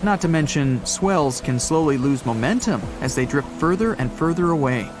 Not to mention, swells can slowly lose momentum as they drift further and further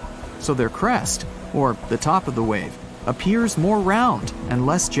away, so their crest, or the top of the wave, appears more round and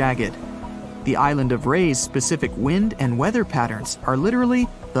less jagged. The island of Ré's specific wind and weather patterns are literally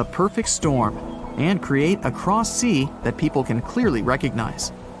the perfect storm and create a cross sea that people can clearly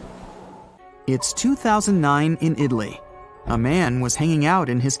recognize. It's 2009 in Italy. A man was hanging out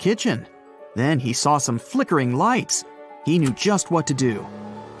in his kitchen. Then he saw some flickering lights. He knew just what to do.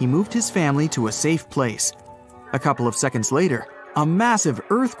 He moved his family to a safe place. A couple of seconds later, a massive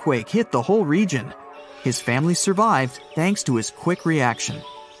earthquake hit the whole region. His family survived thanks to his quick reaction.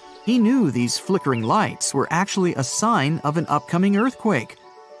 He knew these flickering lights were actually a sign of an upcoming earthquake.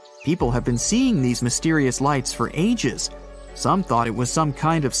 People have been seeing these mysterious lights for ages. Some thought it was some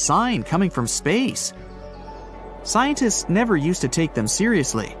kind of sign coming from space. Scientists never used to take them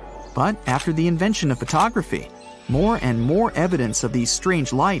seriously, but after the invention of photography, more and more evidence of these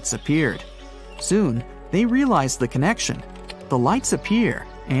strange lights appeared. Soon, they realized the connection. The lights appear,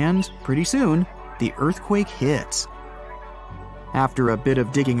 and pretty soon, the earthquake hits. After a bit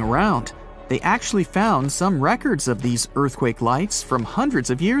of digging around, they actually found some records of these earthquake lights from hundreds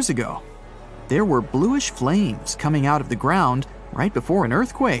of years ago. There were bluish flames coming out of the ground right before an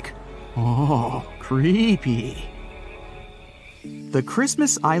earthquake. Oh, creepy. The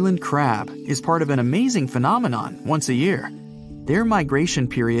Christmas Island crab is part of an amazing phenomenon once a year. Their migration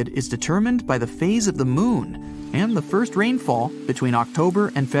period is determined by the phase of the moon and the first rainfall between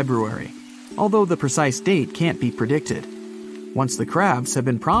October and February, although the precise date can't be predicted. Once the crabs have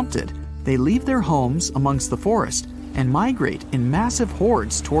been prompted, they leave their homes amongst the forest and migrate in massive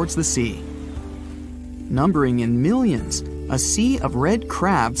hordes towards the sea. Numbering in millions, a sea of red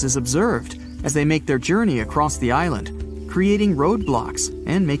crabs is observed as they make their journey across the island, creating roadblocks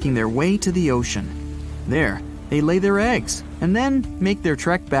and making their way to the ocean. There, they lay their eggs and then make their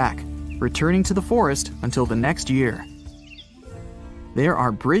trek back, returning to the forest until the next year. There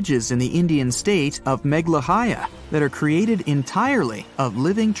are bridges in the Indian state of Meghalaya that are created entirely of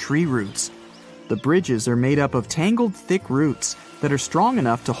living tree roots. The bridges are made up of tangled, thick roots that are strong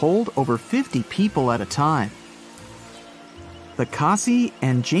enough to hold over 50 people at a time. The Khasi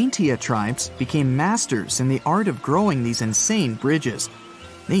and Jaintia tribes became masters in the art of growing these insane bridges.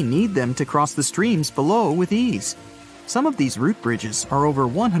 They need them to cross the streams below with ease. Some of these root bridges are over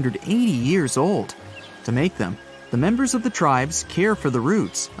 180 years old. To make them, the members of the tribes care for the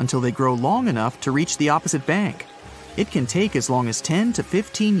roots until they grow long enough to reach the opposite bank. It can take as long as 10 to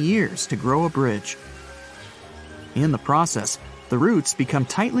 15 years to grow a bridge. In the process, the roots become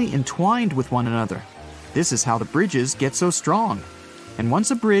tightly entwined with one another. This is how the bridges get so strong. And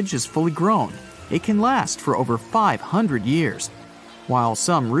once a bridge is fully grown, it can last for over 500 years. While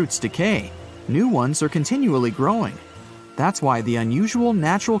some roots decay, new ones are continually growing. That's why the unusual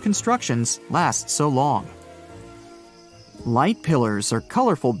natural constructions last so long. Light pillars are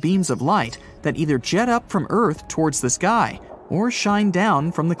colorful beams of light that either jet up from Earth towards the sky or shine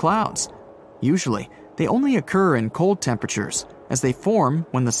down from the clouds. Usually, they only occur in cold temperatures, as they form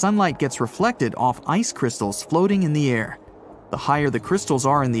when the sunlight gets reflected off ice crystals floating in the air. The higher the crystals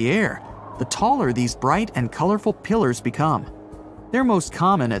are in the air, the taller these bright and colorful pillars become. They're most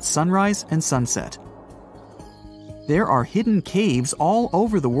common at sunrise and sunset. There are hidden caves all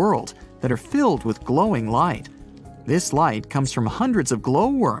over the world that are filled with glowing light. This light comes from hundreds of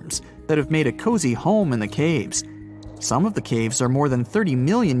glowworms that have made a cozy home in the caves. Some of the caves are more than 30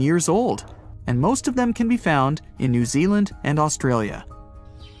 million years old, and most of them can be found in New Zealand and Australia.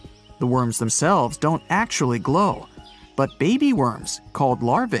 The worms themselves don't actually glow, but baby worms, called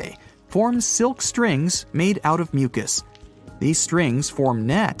larvae, form silk strings made out of mucus. These strings form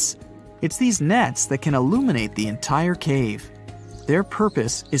nets. It's these nets that can illuminate the entire cave. Their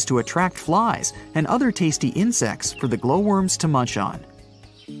purpose is to attract flies and other tasty insects for the glowworms to munch on.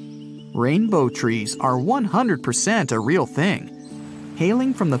 Rainbow trees are 100% a real thing.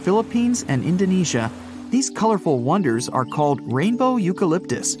 Hailing from the Philippines and Indonesia, these colorful wonders are called rainbow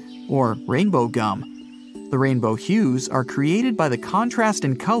eucalyptus, or rainbow gum. The rainbow hues are created by the contrast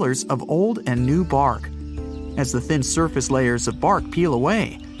in colors of old and new bark. As the thin surface layers of bark peel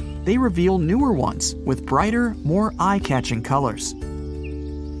away, they reveal newer ones with brighter, more eye-catching colors.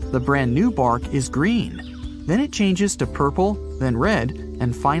 The brand new bark is green. Then it changes to purple, then red,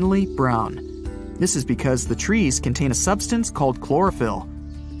 and finally brown. This is because the trees contain a substance called chlorophyll.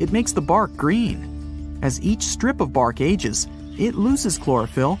 It makes the bark green. As each strip of bark ages, it loses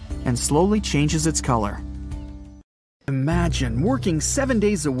chlorophyll and slowly changes its color. Imagine working 7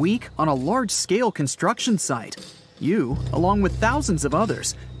 days a week on a large-scale construction site. You, along with thousands of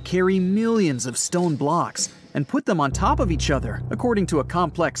others, carry millions of stone blocks and put them on top of each other according to a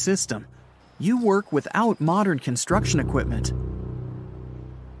complex system. You work without modern construction equipment.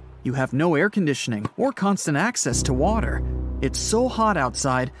 You have no air conditioning or constant access to water. It's so hot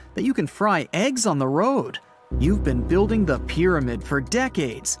outside that you can fry eggs on the road. You've been building the pyramid for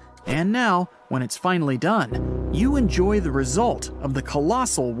decades, and now, when it's finally done, you enjoy the result of the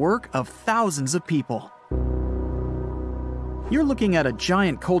colossal work of thousands of people. You're looking at a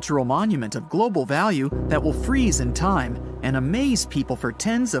giant cultural monument of global value that will freeze in time and amaze people for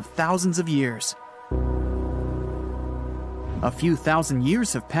tens of thousands of years. A few thousand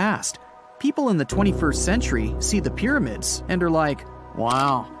years have passed. People in the 21st century see the pyramids and are like,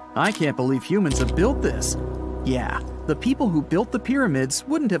 "Wow, I can't believe humans have built this." Yeah, the people who built the pyramids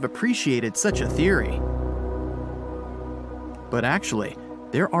wouldn't have appreciated such a theory. But actually,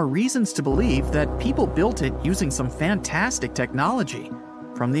 there are reasons to believe that people built it using some fantastic technology.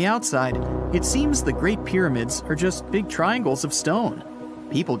 From the outside, it seems the Great Pyramids are just big triangles of stone.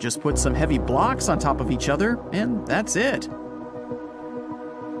 People just put some heavy blocks on top of each other, and that's it.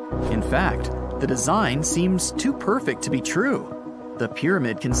 In fact, the design seems too perfect to be true. The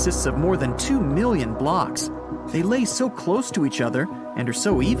pyramid consists of more than 2 million blocks. They lay so close to each other and are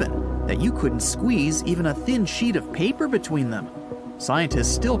so even that you couldn't squeeze even a thin sheet of paper between them.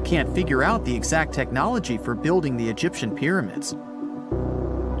 Scientists still can't figure out the exact technology for building the Egyptian pyramids.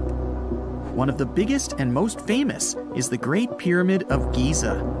 One of the biggest and most famous is the Great Pyramid of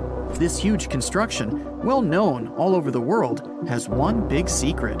Giza. This huge construction, well known all over the world, has one big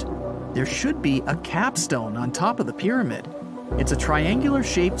secret. There should be a capstone on top of the pyramid. It's a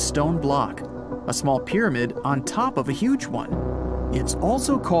triangular-shaped stone block, a small pyramid on top of a huge one. It's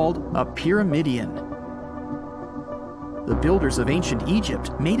also called a pyramidion. The builders of ancient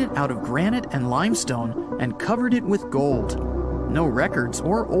Egypt made it out of granite and limestone and covered it with gold. No records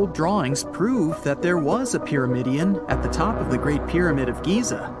or old drawings prove that there was a pyramidion at the top of the Great Pyramid of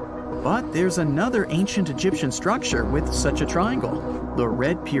Giza. But there's another ancient Egyptian structure with such a triangle, the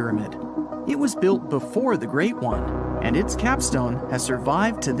Red Pyramid. It was built before the Great One, and its capstone has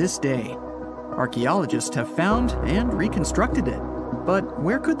survived to this day. Archaeologists have found and reconstructed it. But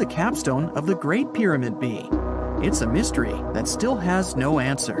where could the capstone of the Great Pyramid be? It's a mystery that still has no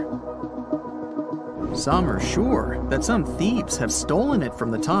answer. Some are sure that some thieves have stolen it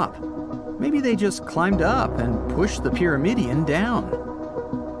from the top. Maybe they just climbed up and pushed the pyramidion down.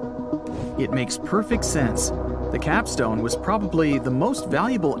 It makes perfect sense. The capstone was probably the most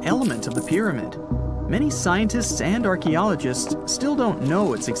valuable element of the pyramid. Many scientists and archaeologists still don't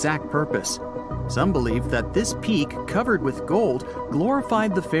know its exact purpose. Some believe that this peak covered with gold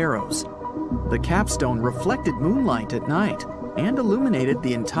glorified the pharaohs. The capstone reflected moonlight at night and illuminated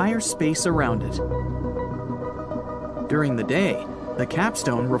the entire space around it. During the day, the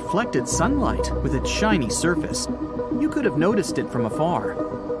capstone reflected sunlight with its shiny surface. You could have noticed it from afar.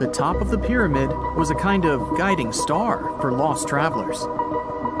 The top of the pyramid was a kind of guiding star for lost travelers.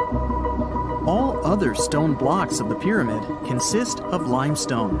 All other stone blocks of the pyramid consist of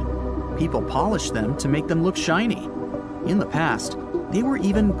limestone. People polished them to make them look shiny. In the past, they were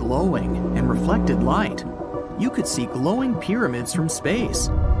even glowing and reflected light. You could see glowing pyramids from space,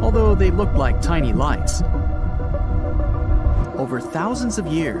 although they looked like tiny lights. Over thousands of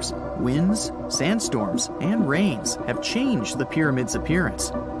years, winds, sandstorms, and rains have changed the pyramid's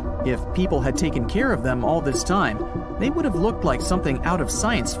appearance. If people had taken care of them all this time, they would have looked like something out of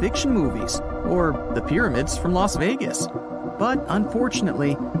science fiction movies, or the pyramids from Las Vegas. But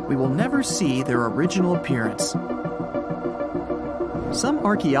unfortunately, we will never see their original appearance. Some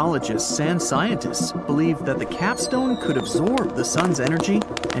archaeologists and scientists believe that the capstone could absorb the sun's energy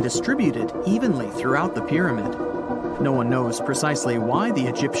and distribute it evenly throughout the pyramid. No one knows precisely why the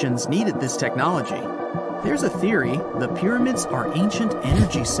Egyptians needed this technology. There's a theory the pyramids are ancient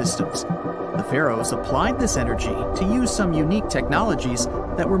energy systems. The pharaohs applied this energy to use some unique technologies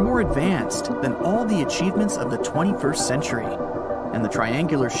that were more advanced than all the achievements of the 21st century. And the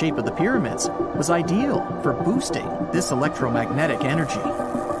triangular shape of the pyramids was ideal for boosting this electromagnetic energy.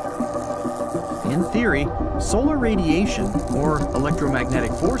 In theory, solar radiation, or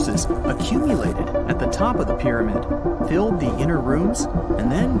electromagnetic forces, accumulated at the top of the pyramid, filled the inner rooms,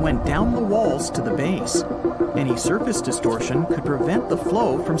 and then went down the walls to the base. Any surface distortion could prevent the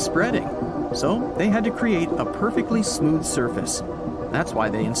flow from spreading, so they had to create a perfectly smooth surface. That's why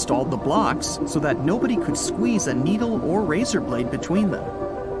they installed the blocks so that nobody could squeeze a needle or razor blade between them.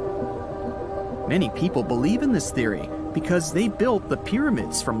 Many people believe in this theory because they built the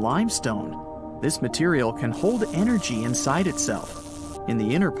pyramids from limestone. This material can hold energy inside itself. In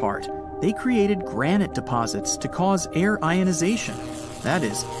the inner part, they created granite deposits to cause air ionization, that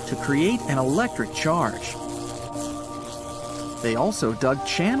is, to create an electric charge. They also dug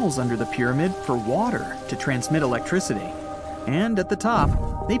channels under the pyramid for water to transmit electricity. And at the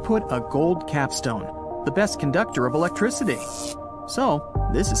top, they put a gold capstone, the best conductor of electricity. So,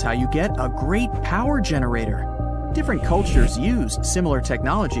 this is how you get a great power generator. Different cultures used similar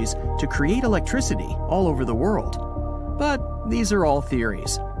technologies to create electricity all over the world. But these are all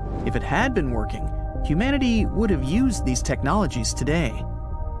theories. If it had been working, humanity would have used these technologies today.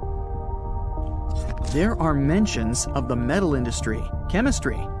 There are mentions of the metal industry,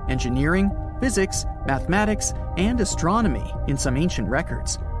 chemistry, engineering, physics, mathematics, and astronomy in some ancient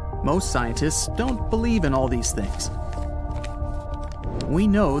records. Most scientists don't believe in all these things. We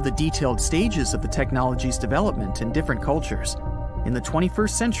know the detailed stages of the technology's development in different cultures. In the 21st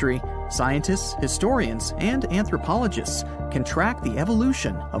century, scientists, historians, and anthropologists can track the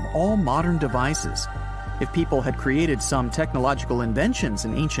evolution of all modern devices. If people had created some technological inventions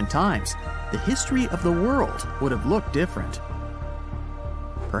in ancient times, the history of the world would have looked different.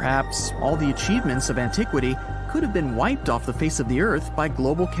 Perhaps all the achievements of antiquity could have been wiped off the face of the earth by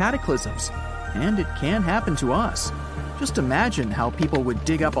global cataclysms, and it can happen to us. Just imagine how people would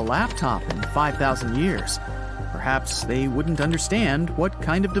dig up a laptop in 5,000 years. Perhaps they wouldn't understand what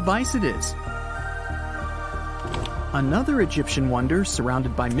kind of device it is. Another Egyptian wonder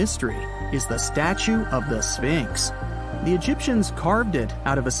surrounded by mystery is the statue of the Sphinx. The Egyptians carved it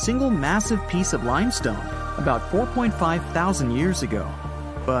out of a single massive piece of limestone about 4.5 thousand years ago.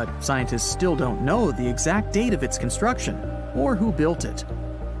 But scientists still don't know the exact date of its construction or who built it.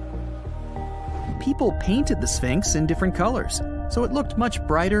 People painted the Sphinx in different colors, so it looked much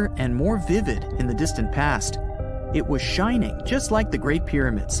brighter and more vivid in the distant past. It was shining just like the Great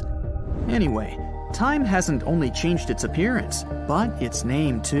Pyramids. Anyway, time hasn't only changed its appearance, but its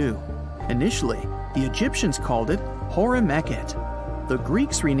name too. Initially, the Egyptians called it Horemheb. The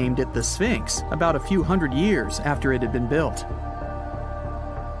Greeks renamed it the Sphinx about a few hundred years after it had been built.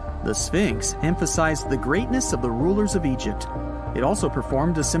 The Sphinx emphasized the greatness of the rulers of Egypt. It also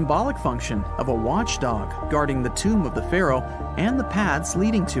performed a symbolic function of a watchdog guarding the tomb of the pharaoh and the paths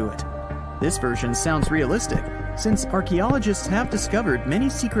leading to it. This version sounds realistic, since archaeologists have discovered many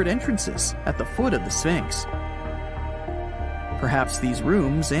secret entrances at the foot of the Sphinx. Perhaps these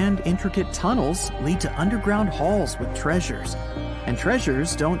rooms and intricate tunnels lead to underground halls with treasures. And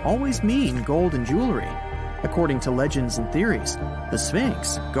treasures don't always mean gold and jewelry. According to legends and theories, the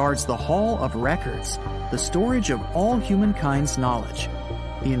Sphinx guards the Hall of Records, the storage of all humankind's knowledge.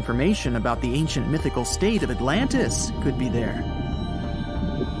 The information about the ancient mythical state of Atlantis could be there.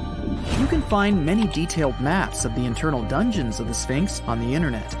 You can find many detailed maps of the internal dungeons of the Sphinx on the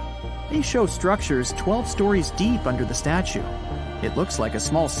internet. They show structures 12 stories deep under the statue. It looks like a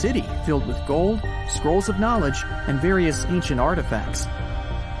small city filled with gold, scrolls of knowledge, and various ancient artifacts.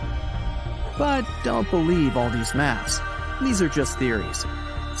 But don't believe all these maps. These are just theories.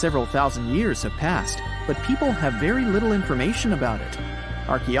 Several thousand years have passed, but people have very little information about it.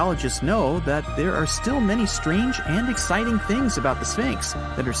 Archaeologists know that there are still many strange and exciting things about the Sphinx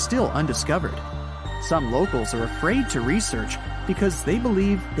that are still undiscovered. Some locals are afraid to research because they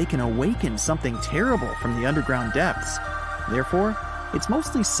believe they can awaken something terrible from the underground depths. Therefore, it's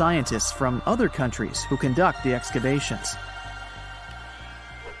mostly scientists from other countries who conduct the excavations.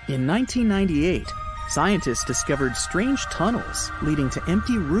 In 1998, scientists discovered strange tunnels leading to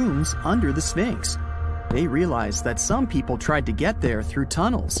empty rooms under the Sphinx. They realized that some people tried to get there through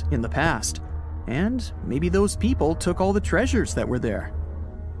tunnels in the past, and maybe those people took all the treasures that were there.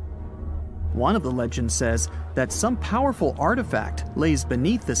 One of the legends says that some powerful artifact lays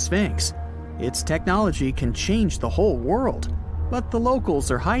beneath the Sphinx. Its technology can change the whole world, but the locals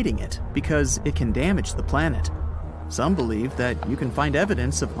are hiding it because it can damage the planet. Some believe that you can find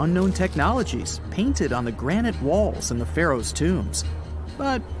evidence of unknown technologies painted on the granite walls in the pharaoh's tombs.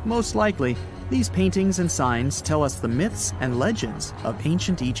 But most likely, these paintings and signs tell us the myths and legends of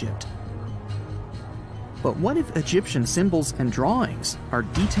ancient Egypt. But what if Egyptian symbols and drawings are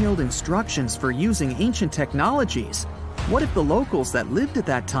detailed instructions for using ancient technologies? What if the locals that lived at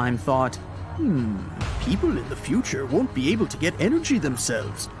that time thought, people in the future won't be able to get energy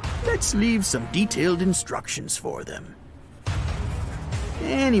themselves. Let's leave some detailed instructions for them.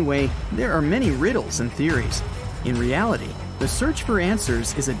 Anyway, there are many riddles and theories. In reality, the search for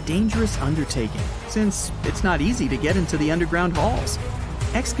answers is a dangerous undertaking, since it's not easy to get into the underground halls.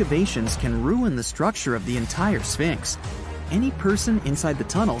 Excavations can ruin the structure of the entire Sphinx. Any person inside the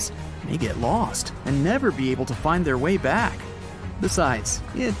tunnels may get lost and never be able to find their way back. Besides,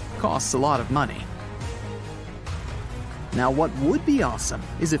 it costs a lot of money. Now, what would be awesome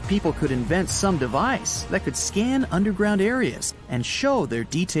is if people could invent some device that could scan underground areas and show their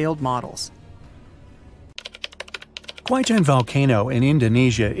detailed models. Huaytan Volcano in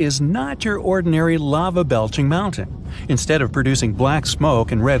Indonesia is not your ordinary lava-belching mountain. Instead of producing black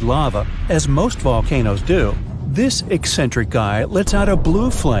smoke and red lava, as most volcanoes do, this eccentric guy lets out a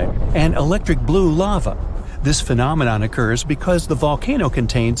blue flame and electric blue lava. This phenomenon occurs because the volcano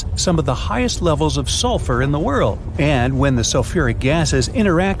contains some of the highest levels of sulfur in the world, and when the sulfuric gases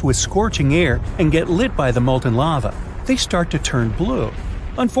interact with scorching air and get lit by the molten lava, they start to turn blue.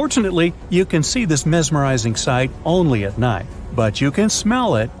 Unfortunately, you can see this mesmerizing sight only at night, but you can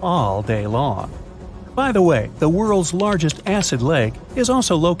smell it all day long. By the way, the world's largest acid lake is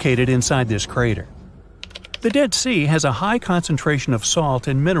also located inside this crater. The Dead Sea has a high concentration of salt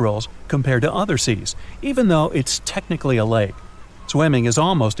and minerals compared to other seas, even though it's technically a lake. Swimming is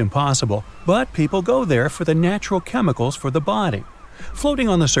almost impossible, but people go there for the natural chemicals for the body. Floating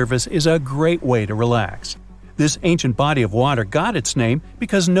on the surface is a great way to relax. This ancient body of water got its name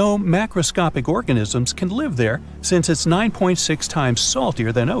because no macroscopic organisms can live there since it's 9.6 times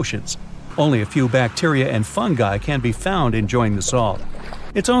saltier than oceans. Only a few bacteria and fungi can be found enjoying the salt.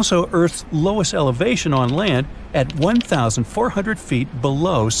 It's also Earth's lowest elevation on land at 1,400 feet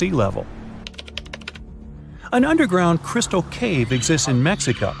below sea level. An underground crystal cave exists in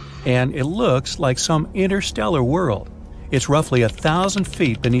Mexico, and it looks like some interstellar world. It's roughly 1,000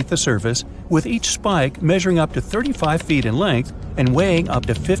 feet beneath the surface, with each spike measuring up to 35 feet in length and weighing up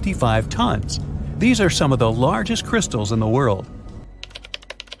to 55 tons. These are some of the largest crystals in the world.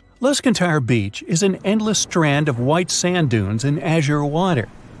 Luscantyre Beach is an endless strand of white sand dunes and azure water.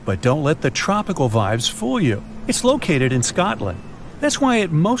 But don't let the tropical vibes fool you. It's located in Scotland. That's why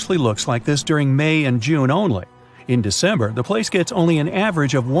it mostly looks like this during May and June only. In December, the place gets only an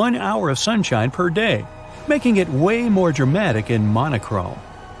average of 1 hour of sunshine per day, making it way more dramatic and monochrome.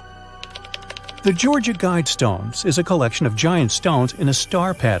 The Georgia Guidestones is a collection of giant stones in a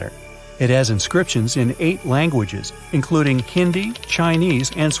star pattern. It has inscriptions in 8 languages, including Hindi,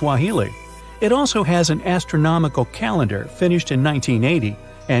 Chinese, and Swahili. It also has an astronomical calendar finished in 1980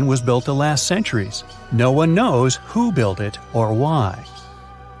 and was built to last centuries. No one knows who built it or why.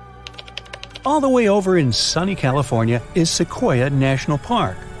 All the way over in sunny California is Sequoia National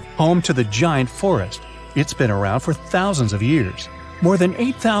Park, home to the giant forest. It's been around for thousands of years. More than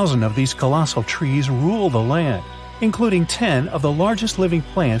 8,000 of these colossal trees rule the land, including 10 of the largest living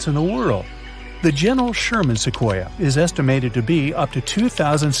plants in the world. The General Sherman sequoia is estimated to be up to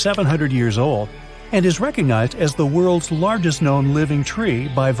 2,700 years old and is recognized as the world's largest known living tree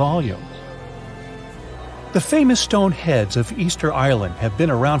by volume. The famous stone heads of Easter Island have been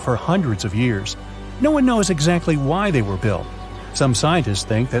around for hundreds of years. No one knows exactly why they were built. Some scientists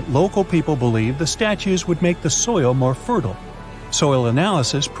think that local people believe the statues would make the soil more fertile. Soil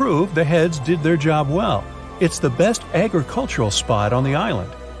analysis proved the heads did their job well. It's the best agricultural spot on the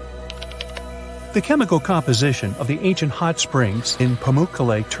island. The chemical composition of the ancient hot springs in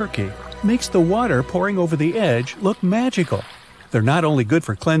Pamukkale, Turkey, makes the water pouring over the edge look magical. They're not only good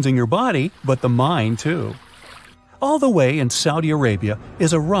for cleansing your body, but the mind too. All the way in Saudi Arabia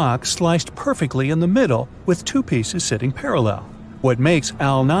is a rock sliced perfectly in the middle with two pieces sitting parallel. What makes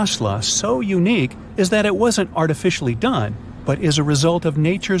Al Nasla so unique is that it wasn't artificially done, but is a result of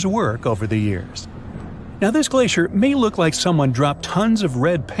nature's work over the years. Now, this glacier may look like someone dropped tons of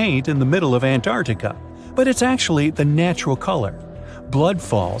red paint in the middle of Antarctica, but it's actually the natural color. Blood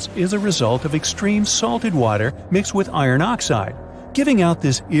Falls is a result of extreme salted water mixed with iron oxide, giving out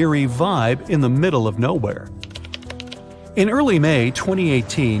this eerie vibe in the middle of nowhere. In early May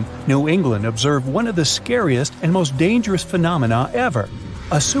 2018, New England observed one of the scariest and most dangerous phenomena ever,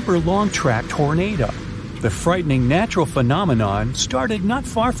 a super long-track tornado. The frightening natural phenomenon started not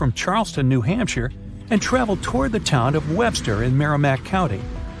far from Charleston, New Hampshire, and traveled toward the town of Webster in Merrimack County.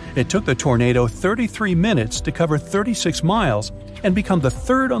 It took the tornado 33 minutes to cover 36 miles and become the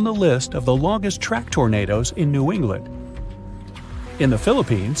third on the list of the longest track tornadoes in New England. In the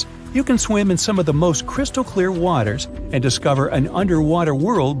Philippines, you can swim in some of the most crystal-clear waters and discover an underwater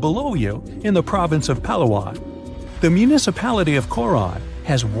world below you in the province of Palawan. The municipality of Coron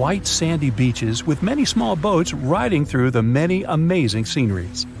has white sandy beaches with many small boats riding through the many amazing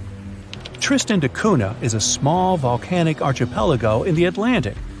sceneries. Tristan da Cunha is a small volcanic archipelago in the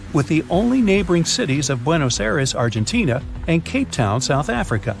Atlantic, with the only neighboring cities of Buenos Aires, Argentina, and Cape Town, South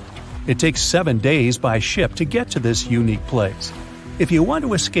Africa. It takes 7 days by ship to get to this unique place. If you want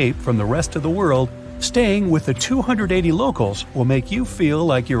to escape from the rest of the world, staying with the 280 locals will make you feel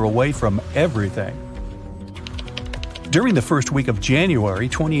like you're away from everything. During the first week of January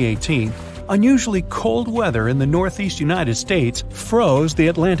 2018, unusually cold weather in the northeast United States froze the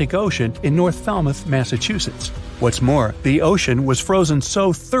Atlantic Ocean in North Falmouth, Massachusetts. What's more, the ocean was frozen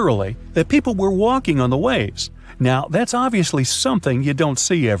so thoroughly that people were walking on the waves. Now, that's obviously something you don't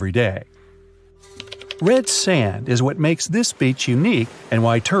see every day. Red sand is what makes this beach unique and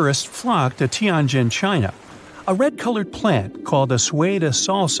why tourists flock to Tianjin, China. A red-colored plant called a Sueda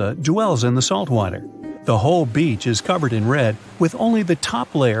salsa dwells in the saltwater. The whole beach is covered in red, with only the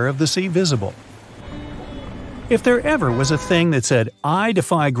top layer of the sea visible. If there ever was a thing that said, "I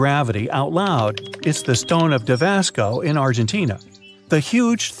defy gravity" out loud, it's the Stone of Damasco in Argentina. The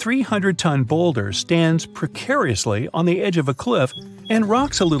huge 300-ton boulder stands precariously on the edge of a cliff and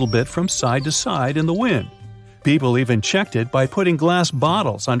rocks a little bit from side to side in the wind. People even checked it by putting glass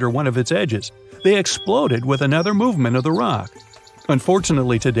bottles under one of its edges. They exploded with another movement of the rock.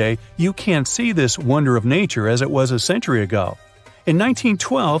 Unfortunately today, you can't see this wonder of nature as it was a century ago. In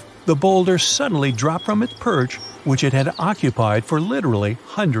 1912, the boulder suddenly dropped from its perch, which it had occupied for literally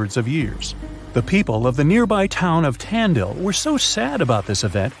hundreds of years. The people of the nearby town of Tandil were so sad about this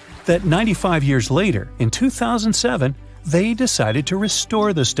event that 95 years later, in 2007, they decided to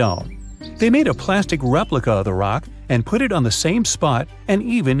restore the stone. They made a plastic replica of the rock and put it on the same spot and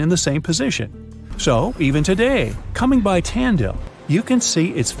even in the same position. So, even today, coming by Tandil, you can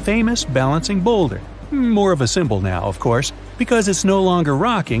see its famous balancing boulder. More of a symbol now, of course, because it's no longer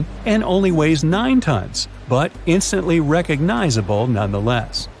rocking and only weighs 9 tons, but instantly recognizable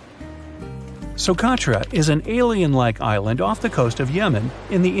nonetheless. Socotra is an alien-like island off the coast of Yemen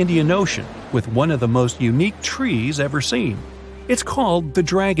in the Indian Ocean with one of the most unique trees ever seen. It's called the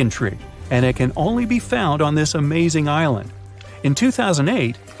Dragon Tree, and it can only be found on this amazing island. In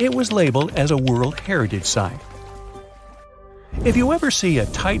 2008, it was labeled as a World Heritage Site. If you ever see a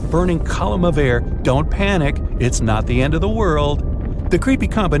tight burning column of air, don't panic, it's not the end of the world. The creepy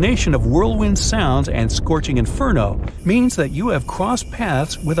combination of whirlwind sounds and scorching inferno means that you have crossed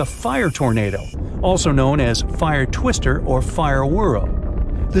paths with a fire tornado, also known as fire twister or fire whirl.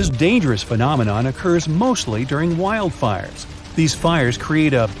 This dangerous phenomenon occurs mostly during wildfires. These fires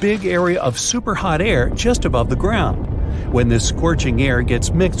create a big area of super hot air just above the ground. When this scorching air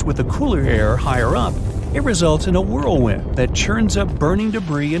gets mixed with the cooler air higher up, it results in a whirlwind that churns up burning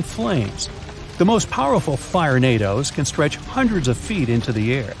debris and flames. The most powerful firenadoes can stretch hundreds of feet into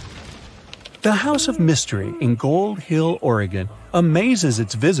the air. The House of Mystery in Gold Hill, Oregon, amazes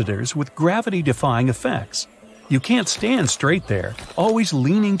its visitors with gravity-defying effects. You can't stand straight there, always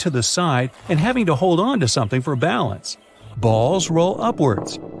leaning to the side and having to hold on to something for balance. Balls roll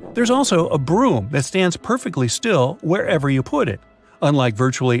upwards. There's also a broom that stands perfectly still wherever you put it, unlike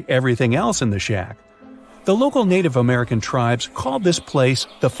virtually everything else in the shack. The local Native American tribes called this place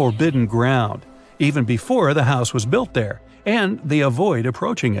the Forbidden Ground, even before the house was built there, and they avoid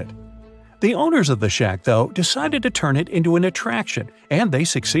approaching it. The owners of the shack, though, decided to turn it into an attraction, and they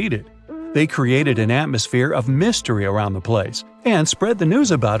succeeded. They created an atmosphere of mystery around the place, and spread the news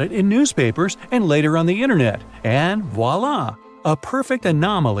about it in newspapers and later on the internet, and voila! A perfect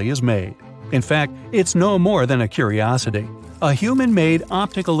anomaly is made. In fact, it's no more than a curiosity. a human-made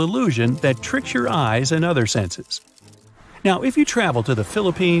optical illusion that tricks your eyes and other senses. Now, if you travel to the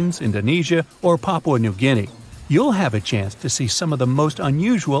Philippines, Indonesia, or Papua New Guinea, you'll have a chance to see some of the most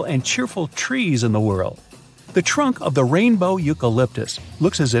unusual and cheerful trees in the world. The trunk of the rainbow eucalyptus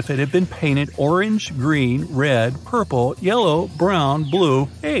looks as if it had been painted orange, green, red, purple, yellow, brown, blue,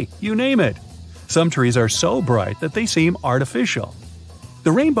 hey, you name it. Some trees are so bright that they seem artificial.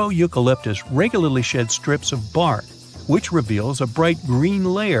 The rainbow eucalyptus regularly sheds strips of bark, which reveals a bright green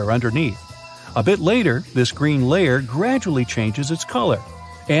layer underneath. A bit later, this green layer gradually changes its color,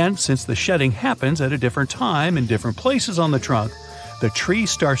 and since the shedding happens at a different time in different places on the trunk, the tree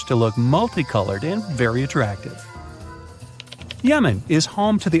starts to look multicolored and very attractive. Yemen is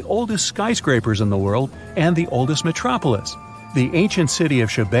home to the oldest skyscrapers in the world and the oldest metropolis. The ancient city of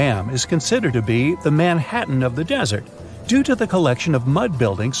Shibam is considered to be the Manhattan of the desert, due to the collection of mud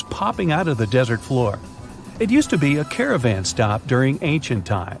buildings popping out of the desert floor. It used to be a caravan stop during ancient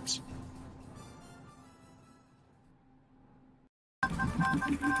times.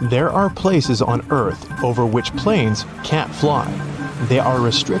 There are places on Earth over which planes can't fly. They are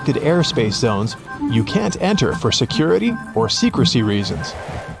restricted airspace zones you can't enter for security or secrecy reasons.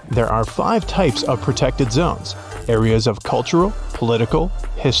 There are 5 types of protected zones: areas of cultural, political,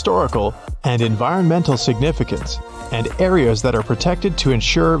 historical, and environmental significance, and areas that are protected to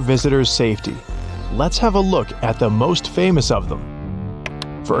ensure visitors' safety. Let's have a look at the most famous of them.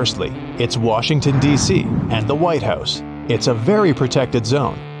 Firstly, it's Washington, D.C. and the White House. It's a very protected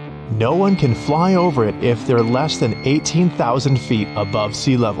zone. No one can fly over it if they're less than 18,000 feet above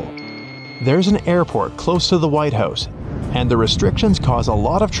sea level. There's an airport close to the White House, and the restrictions cause a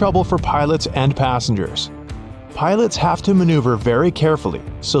lot of trouble for pilots and passengers. Pilots have to maneuver very carefully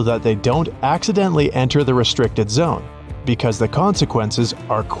so that they don't accidentally enter the restricted zone, because the consequences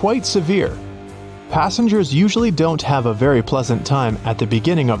are quite severe. Passengers usually don't have a very pleasant time at the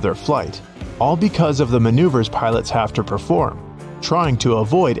beginning of their flight, all because of the maneuvers pilots have to perform, trying to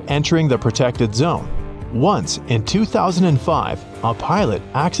avoid entering the protected zone. Once, in 2005, a pilot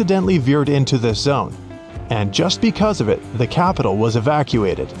accidentally veered into this zone, and just because of it, the capital was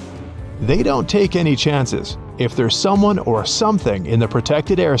evacuated. They don't take any chances. If there's someone or something in the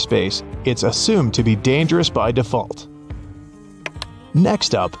protected airspace, it's assumed to be dangerous by default.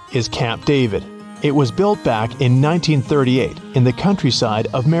 Next up is Camp David. It was built back in 1938 in the countryside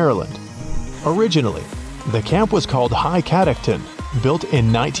of Maryland. Originally, the camp was called High Catoctin. Built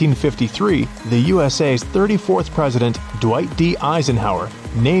in 1953, the USA's 34th President, Dwight D. Eisenhower,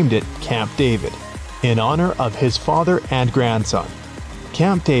 named it Camp David, in honor of his father and grandson.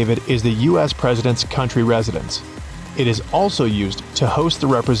 Camp David is the U.S. President's country residence. It is also used to host the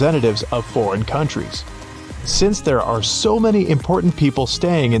representatives of foreign countries. Since there are so many important people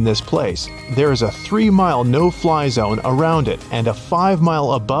staying in this place, there is a 3-mile no-fly zone around it and a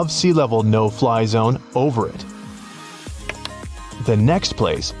 5-mile above sea level no-fly zone over it. The next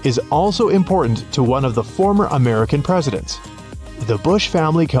place is also important to one of the former American presidents. The Bush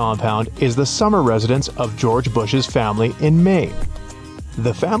family compound is the summer residence of George Bush's family in Maine.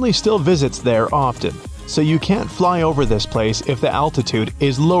 The family still visits there often, so you can't fly over this place if the altitude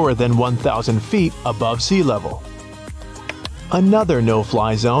is lower than 1,000 feet above sea level. Another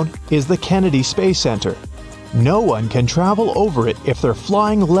no-fly zone is the Kennedy Space Center. No one can travel over it if they're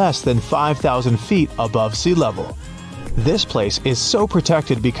flying less than 5,000 feet above sea level. This place is so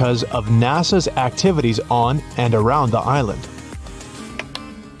protected because of NASA's activities on and around the island.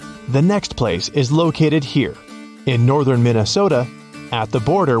 The next place is located here, in northern Minnesota, at the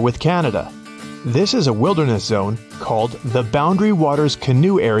border with Canada. This is a wilderness zone called the Boundary Waters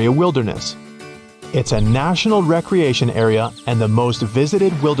Canoe Area Wilderness. It's a national recreation area and the most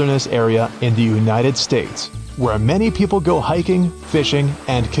visited wilderness area in the United States, where many people go hiking, fishing,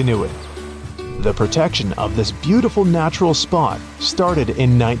 and canoeing. The protection of this beautiful natural spot started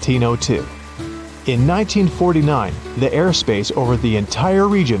in 1902. In 1949, the airspace over the entire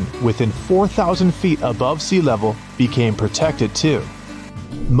region within 4,000 feet above sea level became protected too.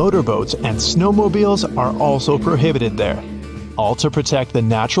 Motorboats and snowmobiles are also prohibited there, all to protect the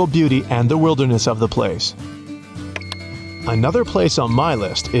natural beauty and the wilderness of the place. Another place on my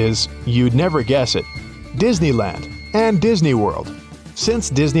list is, you'd never guess it, Disneyland and Disney World.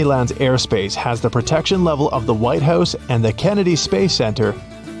 Since Disneyland's airspace has the protection level of the White House and the Kennedy Space Center,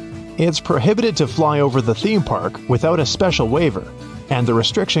 it's prohibited to fly over the theme park without a special waiver, and the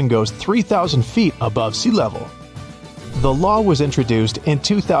restriction goes 3,000 feet above sea level. The law was introduced in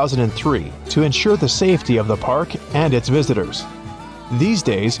 2003 to ensure the safety of the park and its visitors. These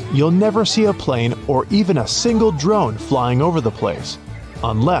days, you'll never see a plane or even a single drone flying over the place,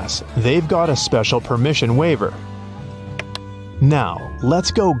 unless they've got a special permission waiver. Now, let's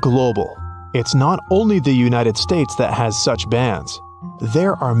go global. It's not only the United States that has such bans.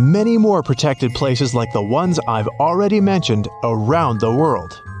 There are many more protected places like the ones I've already mentioned around the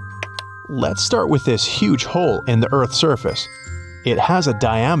world. Let's start with this huge hole in the Earth's surface. It has a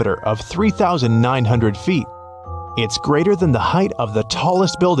diameter of 3,900 feet. It's greater than the height of the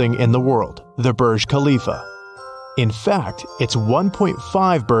tallest building in the world, the Burj Khalifa. In fact, it's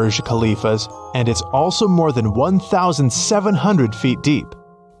 1.5 Burj Khalifas, and it's also more than 1,700 feet deep,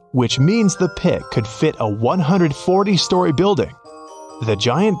 which means the pit could fit a 140-story building. The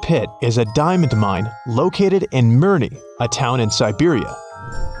giant pit is a diamond mine located in Mirny, a town in Siberia.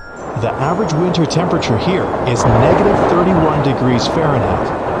 The average winter temperature here is negative 31 degrees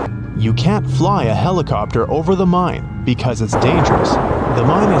Fahrenheit. You can't fly a helicopter over the mine because it's dangerous. The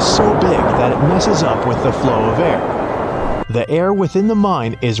mine is so big that it messes up with the flow of air. The air within the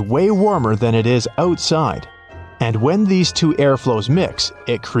mine is way warmer than it is outside. And when these two airflows mix,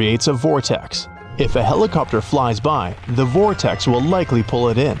 it creates a vortex. If a helicopter flies by, the vortex will likely pull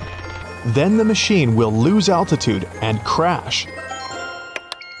it in. Then the machine will lose altitude and crash.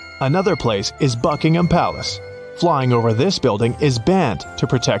 Another place is Buckingham Palace. Flying over this building is banned to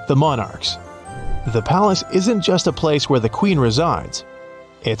protect the monarchs. The palace isn't just a place where the Queen resides.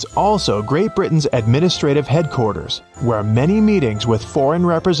 It's also Great Britain's administrative headquarters, where many meetings with foreign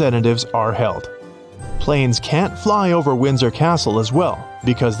representatives are held. Planes can't fly over Windsor Castle as well,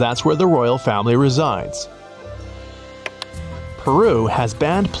 because that's where the royal family resides. Peru has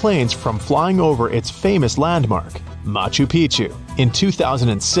banned planes from flying over its famous landmark, Machu Picchu, in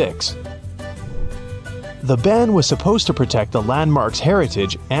 2006. The ban was supposed to protect the landmark's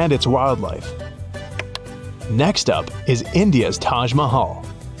heritage and its wildlife. Next up is India's Taj Mahal.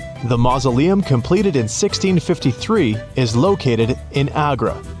 The mausoleum, completed in 1653, is located in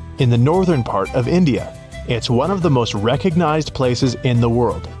Agra, in the northern part of India. It's one of the most recognized places in the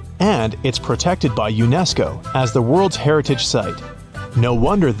world, and it's protected by UNESCO as the World Heritage Site. No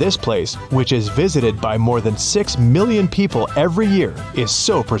wonder this place, which is visited by more than 6 million people every year, is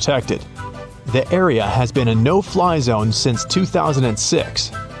so protected. The area has been a no-fly zone since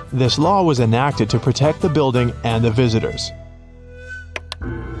 2006. This law was enacted to protect the building and the visitors.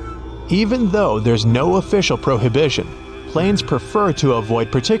 Even though there's no official prohibition, planes prefer to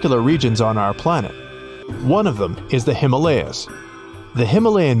avoid particular regions on our planet. One of them is the Himalayas. The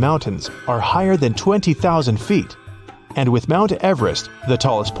Himalayan mountains are higher than 20,000 feet, and with Mount Everest, the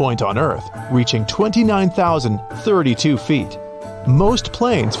tallest point on Earth, reaching 29,032 feet. Most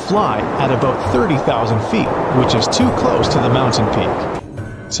planes fly at about 30,000 feet, which is too close to the mountain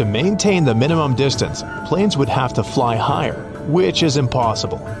peak. To maintain the minimum distance, planes would have to fly higher, which is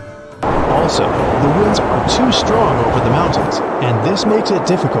impossible. Also, the winds are too strong over the mountains, and this makes it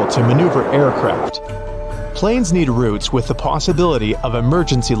difficult to maneuver aircraft. Planes need routes with the possibility of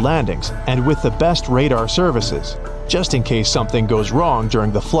emergency landings and with the best radar services, just in case something goes wrong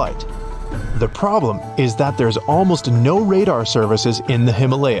during the flight. The problem is that there's almost no radar services in the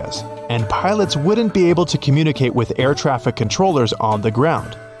Himalayas, and pilots wouldn't be able to communicate with air traffic controllers on the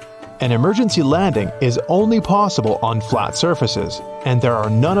ground. An emergency landing is only possible on flat surfaces, and there are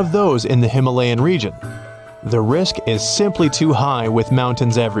none of those in the Himalayan region. The risk is simply too high with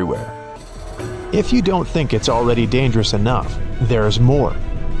mountains everywhere. If you don't think it's already dangerous enough, there's more.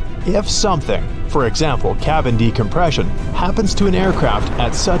 If something, for example cabin decompression, happens to an aircraft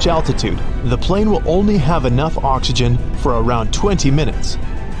at such altitude, the plane will only have enough oxygen for around 20 minutes.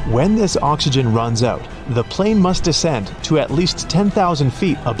 When this oxygen runs out, the plane must descend to at least 10,000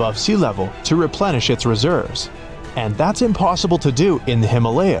 feet above sea level to replenish its reserves. And that's impossible to do in the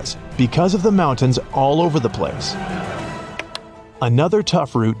Himalayas because of the mountains all over the place. Another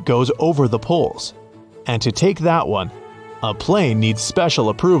tough route goes over the poles. And to take that one, a plane needs special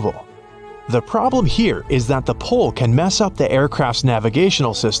approval. The problem here is that the pole can mess up the aircraft's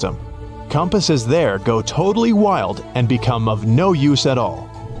navigational system. Compasses there go totally wild and become of no use at all.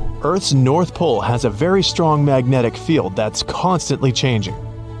 Earth's North Pole has a very strong magnetic field that's constantly changing.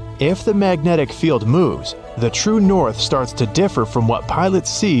 If the magnetic field moves, the true north starts to differ from what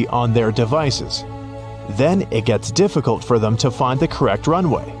pilots see on their devices. Then it gets difficult for them to find the correct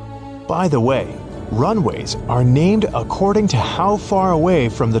runway. By the way, runways are named according to how far away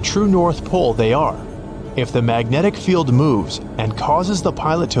from the true North Pole they are. If the magnetic field moves and causes the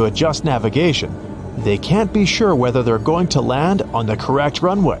pilot to adjust navigation, they can't be sure whether they're going to land on the correct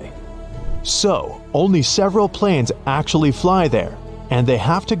runway. So, only several planes actually fly there, and they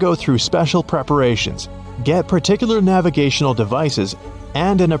have to go through special preparations, get particular navigational devices,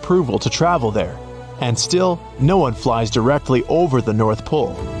 and an approval to travel there. And still, no one flies directly over the North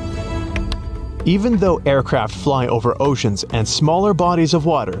Pole. Even though aircraft fly over oceans and smaller bodies of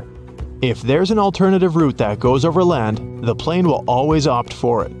water, if there's an alternative route that goes over land, the plane will always opt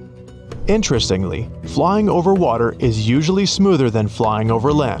for it. Interestingly, flying over water is usually smoother than flying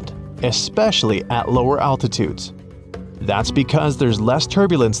over land, especially at lower altitudes. That's because there's less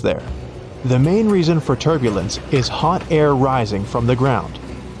turbulence there. The main reason for turbulence is hot air rising from the ground.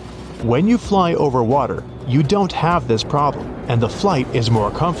 When you fly over water, you don't have this problem, and the flight is more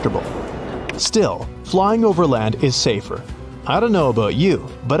comfortable. Still, flying over land is safer. I don't know about you,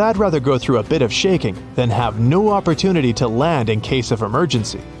 but I'd rather go through a bit of shaking than have no opportunity to land in case of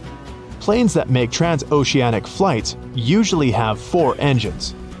emergency. Planes that make transoceanic flights usually have 4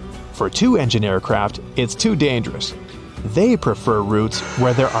 engines. For 2-engine aircraft, it's too dangerous. They prefer routes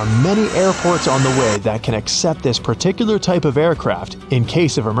where there are many airports on the way that can accept this particular type of aircraft in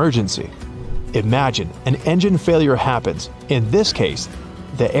case of emergency. Imagine an engine failure happens. In this case,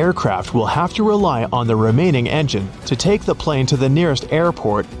 the aircraft will have to rely on the remaining engine to take the plane to the nearest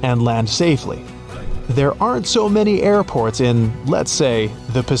airport and land safely. There aren't so many airports in, let's say,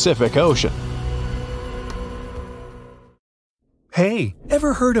 the Pacific Ocean. Hey,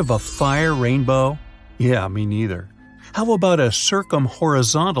 ever heard of a fire rainbow? Yeah, me neither. How about a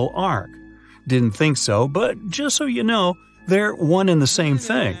circumhorizontal arc? Didn't think so, but just so you know, they're one and the same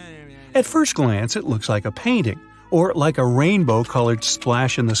thing. At first glance, it looks like a painting, or like a rainbow-colored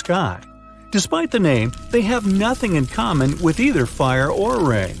splash in the sky. Despite the name, they have nothing in common with either fire or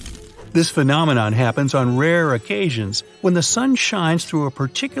rain. This phenomenon happens on rare occasions when the sun shines through a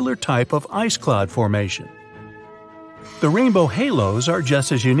particular type of ice cloud formation. The rainbow halos are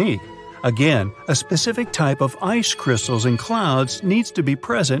just as unique. Again, a specific type of ice crystals in clouds needs to be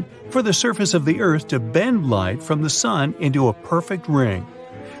present for the surface of the Earth to bend light from the sun into a perfect ring.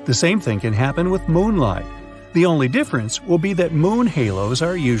 The same thing can happen with moonlight. The only difference will be that moon halos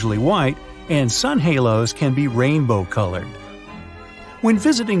are usually white and sun halos can be rainbow-colored. When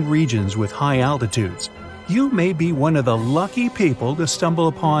visiting regions with high altitudes, you may be one of the lucky people to stumble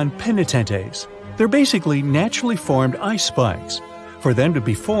upon penitentes. They're basically naturally formed ice spikes. For them to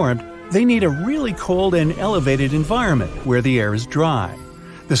be formed, they need a really cold and elevated environment where the air is dry.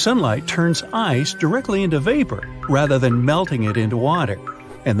 The sunlight turns ice directly into vapor rather than melting it into water.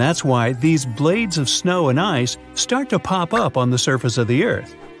 And that's why these blades of snow and ice start to pop up on the surface of the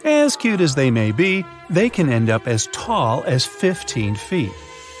Earth. As cute as they may be, they can end up as tall as 15 feet.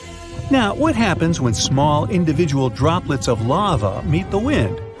 Now, what happens when small individual droplets of lava meet the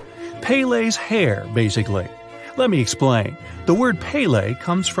wind? Pele's hair, basically. Let me explain. The word Pele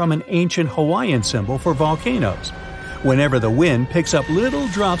comes from an ancient Hawaiian symbol for volcanoes. Whenever the wind picks up little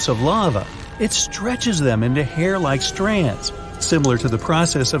drops of lava, it stretches them into hair-like strands, similar to the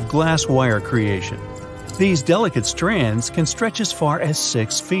process of glass wire creation. These delicate strands can stretch as far as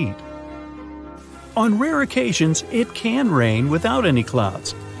 6 feet. On rare occasions, it can rain without any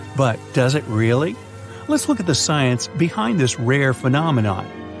clouds. But does it really? Let's look at the science behind this rare phenomenon.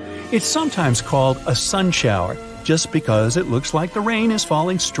 It's sometimes called a sun shower, just because it looks like the rain is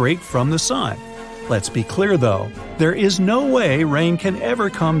falling straight from the sun. Let's be clear though, there is no way rain can ever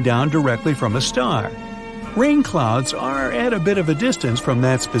come down directly from a star. Rain clouds are at a bit of a distance from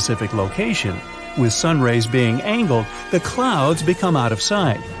that specific location. With sun rays being angled, the clouds become out of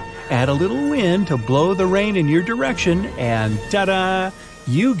sight. Add a little wind to blow the rain in your direction and ta-da!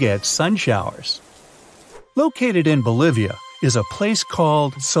 You get sun showers. Located in Bolivia is a place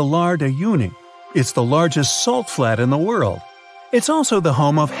called Salar de Uyuni. It's the largest salt flat in the world. It's also the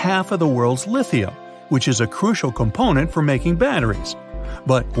home of half of the world's lithium, which is a crucial component for making batteries.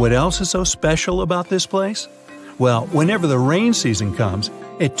 But what else is so special about this place? Well, whenever the rain season comes,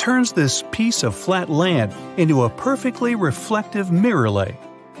 it turns this piece of flat land into a perfectly reflective mirror lake.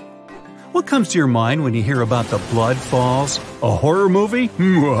 What comes to your mind when you hear about the Blood Falls? A horror movie?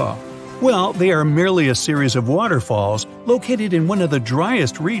 Well, they are merely a series of waterfalls located in one of the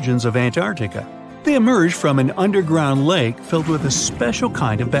driest regions of Antarctica. They emerge from an underground lake filled with a special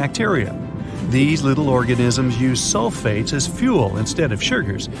kind of bacteria. These little organisms use sulfates as fuel instead of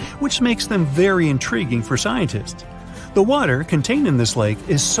sugars, which makes them very intriguing for scientists. The water contained in this lake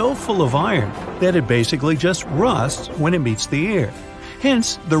is so full of iron that it basically just rusts when it meets the air.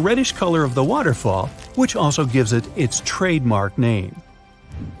 Hence, the reddish color of the waterfall, which also gives it its trademark name.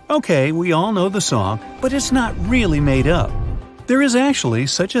 Okay, we all know the song, but it's not really made up. There is actually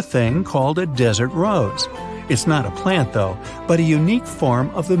such a thing called a desert rose. It's not a plant though, but a unique form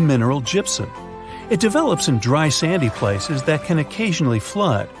of the mineral gypsum. It develops in dry sandy places that can occasionally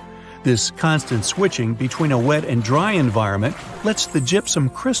flood. This constant switching between a wet and dry environment lets the gypsum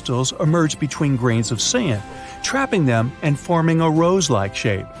crystals emerge between grains of sand, trapping them and forming a rose-like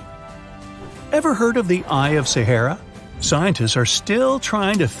shape. Ever heard of the Eye of Sahara? Scientists are still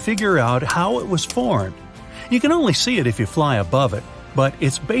trying to figure out how it was formed. You can only see it if you fly above it, but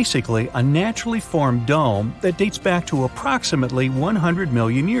it's basically a naturally formed dome that dates back to approximately 100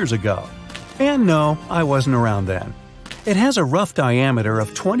 million years ago. And no, I wasn't around then. It has a rough diameter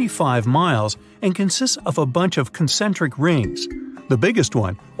of 25 miles and consists of a bunch of concentric rings. The biggest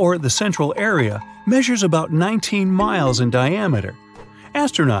one, or the central area, measures about 19 miles in diameter.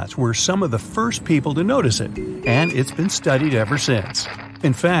 Astronauts were some of the first people to notice it, and it's been studied ever since.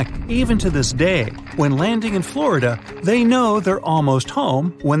 In fact, even to this day, when landing in Florida, they know they're almost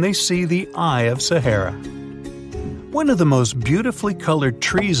home when they see the Eye of Sahara. One of the most beautifully colored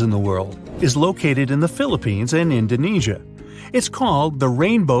trees in the world is located in the Philippines and Indonesia. It's called the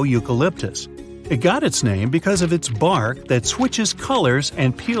rainbow eucalyptus. It got its name because of its bark that switches colors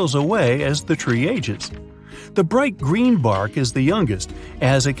and peels away as the tree ages. The bright green bark is the youngest,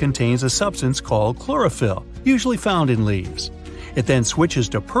 as it contains a substance called chlorophyll, usually found in leaves. It then switches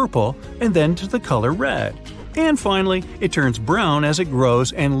to purple and then to the color red. And finally, it turns brown as it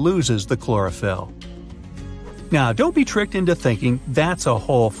grows and loses the chlorophyll. Now, don't be tricked into thinking that's a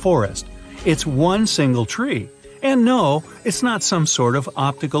whole forest. It's one single tree. And no, it's not some sort of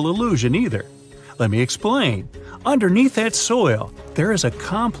optical illusion either. Let me explain. Underneath that soil, there is a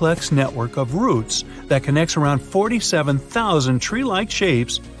complex network of roots that connects around 47,000 tree-like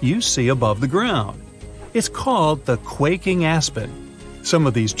shapes you see above the ground. It's called the quaking aspen. Some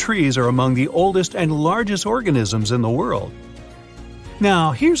of these trees are among the oldest and largest organisms in the world.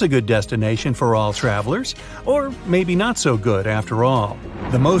 Now, here's a good destination for all travelers, or maybe not so good after all.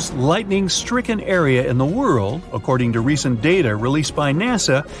 The most lightning-stricken area in the world, according to recent data released by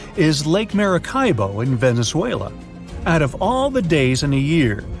NASA, is Lake Maracaibo in Venezuela. Out of all the days in a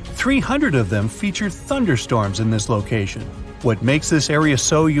year, 300 of them feature thunderstorms in this location. What makes this area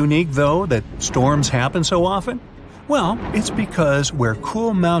so unique, though, that storms happen so often? Well, it's because where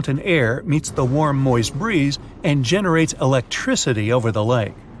cool mountain air meets the warm, moist breeze and generates electricity over the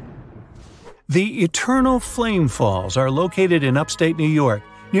lake. The Eternal Flame Falls are located in upstate New York,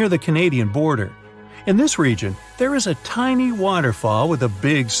 near the Canadian border. In this region, there is a tiny waterfall with a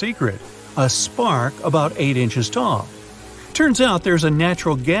big secret, a spark about 8 inches tall. Turns out there's a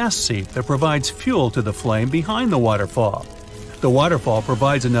natural gas seep that provides fuel to the flame behind the waterfall. The waterfall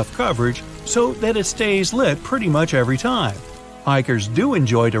provides enough coverage so that it stays lit pretty much every time. Hikers do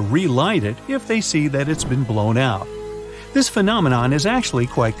enjoy to relight it if they see that it's been blown out. This phenomenon is actually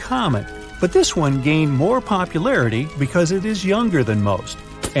quite common, but this one gained more popularity because it is younger than most.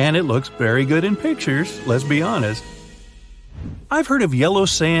 And it looks very good in pictures, let's be honest. I've heard of yellow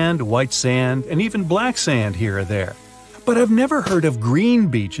sand, white sand, and even black sand here or there. But I've never heard of green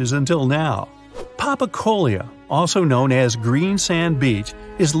beaches until now. Papacolia, also known as Green Sand Beach,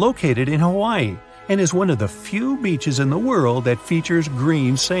 is located in Hawaii and is one of the few beaches in the world that features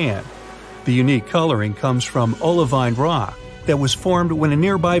green sand. The unique coloring comes from olivine rock that was formed when a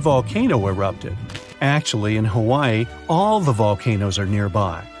nearby volcano erupted. Actually, in Hawaii, all the volcanoes are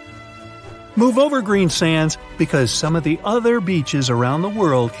nearby. Move over green sands because some of the other beaches around the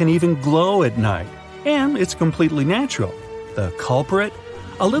world can even glow at night, and it's completely natural. The culprit?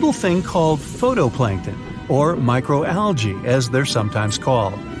 A little thing called photoplankton, or microalgae as they're sometimes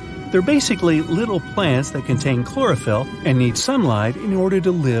called. They're basically little plants that contain chlorophyll and need sunlight in order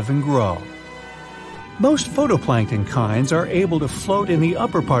to live and grow. Most photoplankton kinds are able to float in the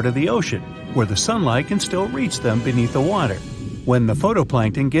upper part of the ocean, where the sunlight can still reach them beneath the water. When the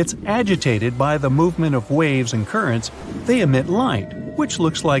photoplankton gets agitated by the movement of waves and currents, they emit light, which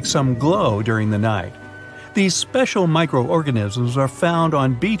looks like some glow during the night. These special microorganisms are found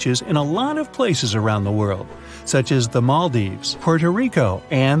on beaches in a lot of places around the world, such as the Maldives, Puerto Rico,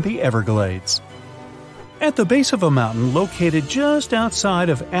 and the Everglades. At the base of a mountain located just outside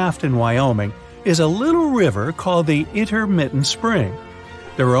of Afton, Wyoming, is a little river called the Intermittent Spring.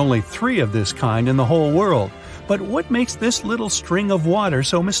 There are only 3 of this kind in the whole world, but what makes this little string of water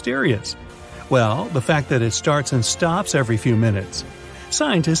so mysterious? Well, the fact that it starts and stops every few minutes.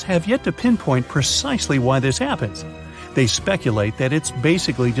 Scientists have yet to pinpoint precisely why this happens. They speculate that it's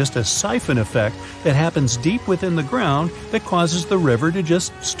basically just a siphon effect that happens deep within the ground that causes the river to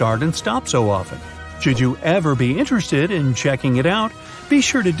just start and stop so often. Should you ever be interested in checking it out, be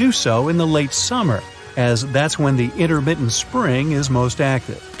sure to do so in the late summer, as that's when the intermittent spring is most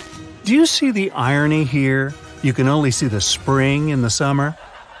active. Do you see the irony here? You can only see the spring in the summer?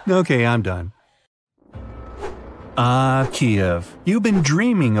 Okay, I'm done. Ah, Kiev, you've been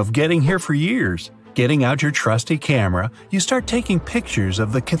dreaming of getting here for years. Getting out your trusty camera, you start taking pictures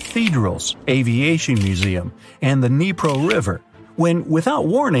of the cathedrals, aviation museum, and the Dnipro River, when, without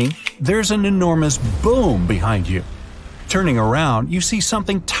warning, there's an enormous boom behind you. Turning around, you see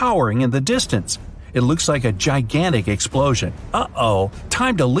something towering in the distance. It looks like a gigantic explosion. Uh-oh,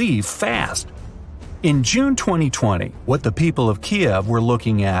 time to leave fast. In June 2020, what the people of Kiev were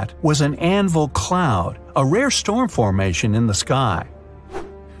looking at was an anvil cloud, a rare storm formation in the sky.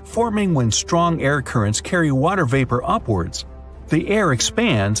 Forming when strong air currents carry water vapor upwards, the air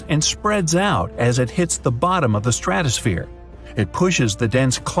expands and spreads out as it hits the bottom of the stratosphere. It pushes the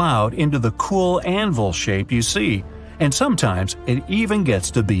dense cloud into the cool anvil shape you see, and sometimes it even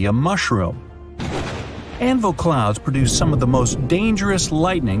gets to be a mushroom. Anvil clouds produce some of the most dangerous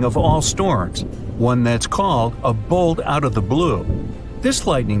lightning of all storms, one that's called a bolt out of the blue. This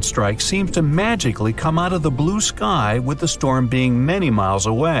lightning strike seems to magically come out of the blue sky with the storm being many miles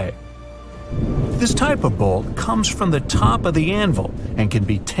away. This type of bolt comes from the top of the anvil and can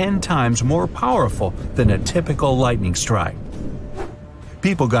be 10 times more powerful than a typical lightning strike.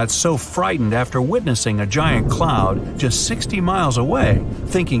 People got so frightened after witnessing a giant cloud just 60 miles away,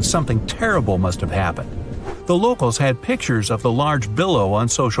 thinking something terrible must have happened. The locals had pictures of the large billow on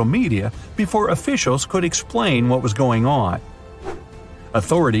social media before officials could explain what was going on.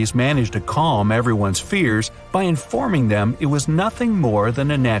 Authorities managed to calm everyone's fears by informing them it was nothing more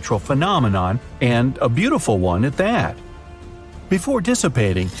than a natural phenomenon, and a beautiful one at that. Before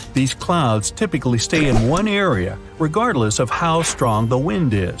dissipating, these clouds typically stay in one area, regardless of how strong the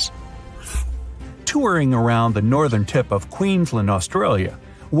wind is. Touring around the northern tip of Queensland, Australia,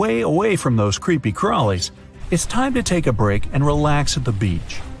 way away from those creepy crawlies, it's time to take a break and relax at the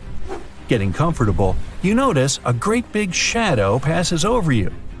beach. Getting comfortable, you notice a great big shadow passes over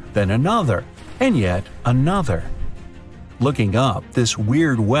you, then another, and yet another. Looking up, this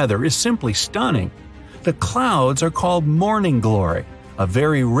weird weather is simply stunning. The clouds are called morning glory, a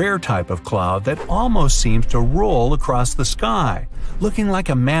very rare type of cloud that almost seems to roll across the sky, looking like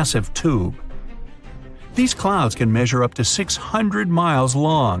a massive tube. These clouds can measure up to 600 miles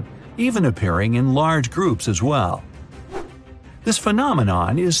long, even appearing in large groups as well. This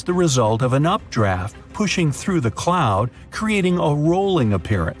phenomenon is the result of an updraft pushing through the cloud, creating a rolling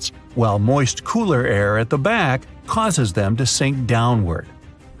appearance, while moist cooler air at the back causes them to sink downward.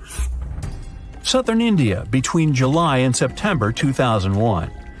 Southern India, between July and September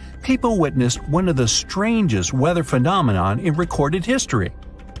 2001, people witnessed one of the strangest weather phenomenon in recorded history.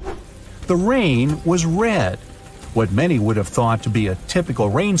 The rain was red. What many would have thought to be a typical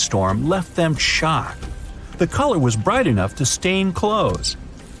rainstorm left them shocked. The color was bright enough to stain clothes.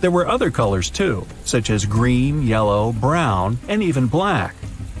 There were other colors too, such as green, yellow, brown, and even black.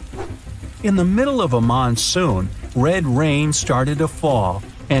 In the middle of a monsoon, red rain started to fall,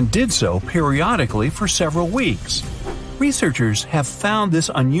 and did so periodically for several weeks. Researchers have found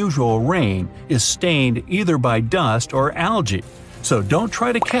this unusual rain is stained either by dust or algae, so don't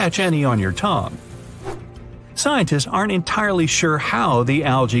try to catch any on your tongue. Scientists aren't entirely sure how the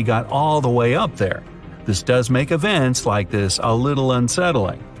algae got all the way up there. This does make events like this a little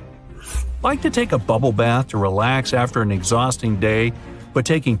unsettling. Like to take a bubble bath to relax after an exhausting day, but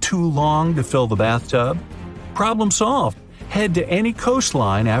taking too long to fill the bathtub? Problem solved. Head to any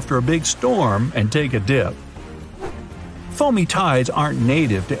coastline after a big storm and take a dip. Foamy tides aren't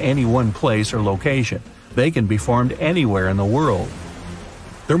native to any one place or location. They can be formed anywhere in the world.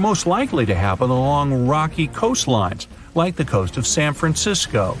 They're most likely to happen along rocky coastlines, like the coast of San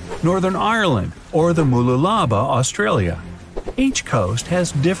Francisco, Northern Ireland, or the Mooloolaba, Australia. Each coast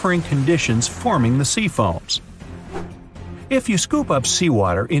has differing conditions forming the sea foams. If you scoop up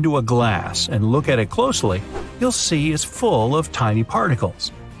seawater into a glass and look at it closely, you'll see it's full of tiny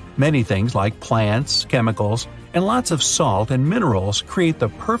particles. Many things like plants, chemicals, and lots of salt and minerals create the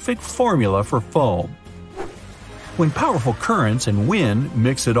perfect formula for foam. When powerful currents and wind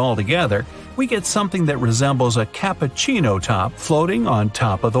mix it all together, we get something that resembles a cappuccino top floating on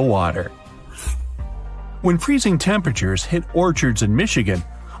top of the water. When freezing temperatures hit orchards in Michigan,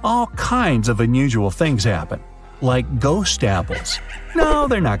 all kinds of unusual things happen, like ghost apples. No,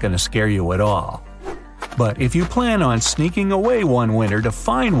 they're not going to scare you at all. But if you plan on sneaking away one winter to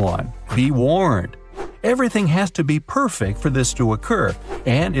find one, be warned. Everything has to be perfect for this to occur,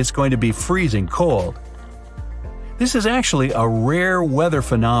 and it's going to be freezing cold. This is actually a rare weather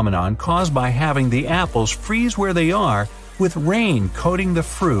phenomenon caused by having the apples freeze where they are with rain coating the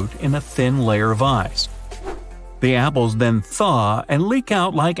fruit in a thin layer of ice. The apples then thaw and leak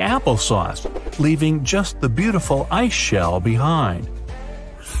out like applesauce, leaving just the beautiful ice shell behind.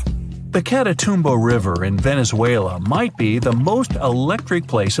 The Catatumbo River in Venezuela might be the most electric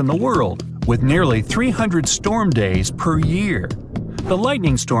place in the world, with nearly 300 storm days per year. The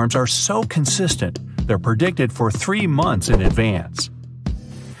lightning storms are so consistent, They're predicted for 3 months in advance.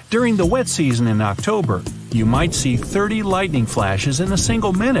 During the wet season in October, you might see 30 lightning flashes in a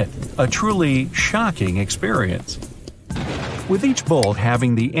single minute, a truly shocking experience. With each bolt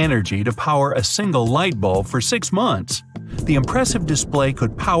having the energy to power a single light bulb for 6 months, the impressive display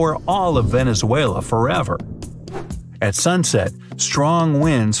could power all of Venezuela forever. At sunset, strong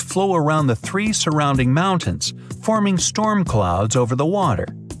winds flow around the 3 surrounding mountains, forming storm clouds over the water.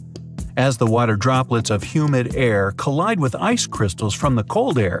 As the water droplets of humid air collide with ice crystals from the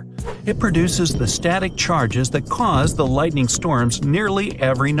cold air, it produces the static charges that cause the lightning storms nearly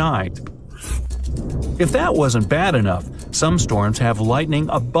every night. If that wasn't bad enough, some storms have lightning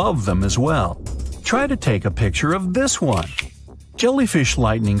above them as well. Try to take a picture of this one. Jellyfish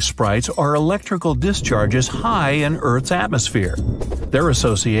lightning sprites are electrical discharges high in Earth's atmosphere. They're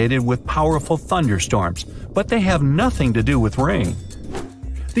associated with powerful thunderstorms, but they have nothing to do with rain.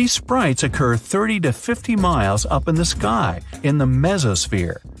 These sprites occur 30 to 50 miles up in the sky, in the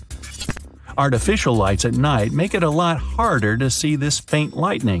mesosphere. Artificial lights at night make it a lot harder to see this faint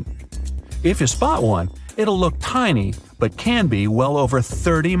lightning. If you spot one, it'll look tiny, but can be well over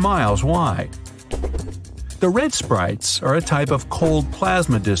 30 miles wide. The red sprites are a type of cold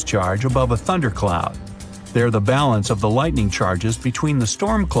plasma discharge above a thundercloud. They're the balance of the lightning charges between the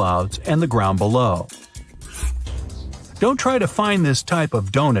storm clouds and the ground below. Don't try to find this type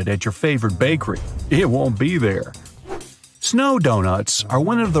of donut at your favorite bakery. It won't be there. Snow donuts are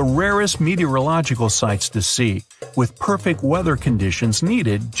one of the rarest meteorological sights to see, with perfect weather conditions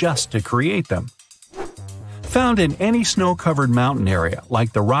needed just to create them. Found in any snow-covered mountain area,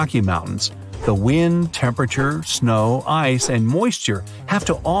 like the Rocky Mountains, the wind, temperature, snow, ice, and moisture have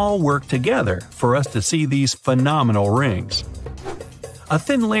to all work together for us to see these phenomenal rings. A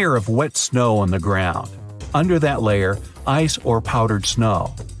thin layer of wet snow on the ground. Under that layer, ice or powdered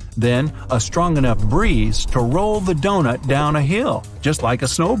snow. Then, a strong enough breeze to roll the donut down a hill, just like a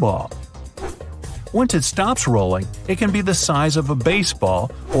snowball. Once it stops rolling, it can be the size of a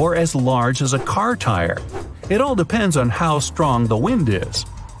baseball or as large as a car tire. It all depends on how strong the wind is.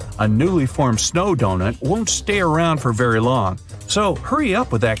 A newly formed snow donut won't stay around for very long, so hurry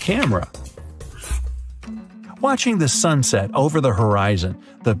up with that camera. Watching the sunset over the horizon,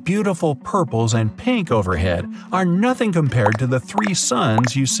 the beautiful purples and pink overhead are nothing compared to the 3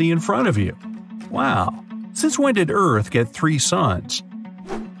 suns you see in front of you. Wow, since when did Earth get 3 suns?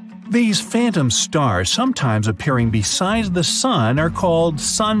 These phantom stars sometimes appearing beside the sun are called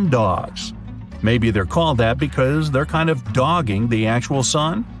sundogs. Maybe they're called that because they're kind of dogging the actual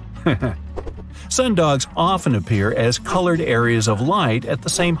sun? Sundogs often appear as colored areas of light at the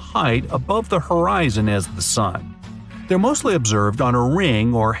same height above the horizon as the sun. They're mostly observed on a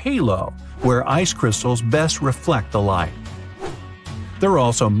ring or halo, where ice crystals best reflect the light. There are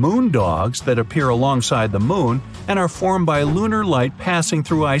also moondogs that appear alongside the moon and are formed by lunar light passing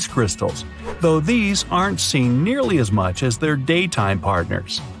through ice crystals, though these aren't seen nearly as much as their daytime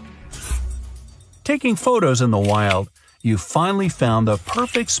partners. Taking photos in the wild, you finally found the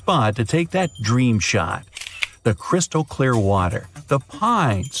perfect spot to take that dream shot. The crystal clear water, the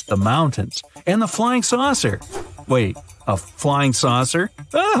pines, the mountains, and the flying saucer. Wait, a flying saucer?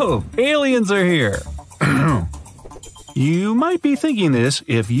 Oh, aliens are here! You might be thinking this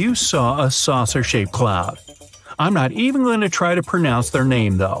if you saw a saucer-shaped cloud. I'm not even going to try to pronounce their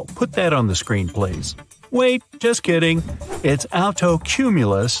name though. Put that on the screen, please. Wait, just kidding. It's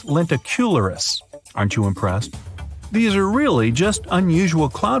Altocumulus lenticularis. Aren't you impressed? These are really just unusual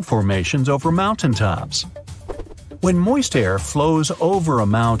cloud formations over mountaintops. When moist air flows over a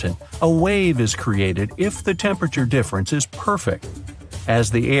mountain, a wave is created if the temperature difference is perfect.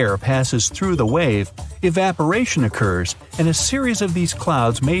 As the air passes through the wave, evaporation occurs and a series of these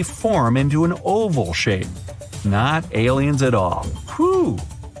clouds may form into an oval shape. Not aliens at all. Whew!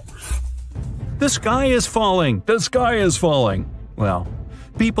 The sky is falling! The sky is falling! Well,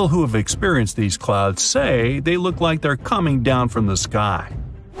 people who have experienced these clouds say they look like they're coming down from the sky.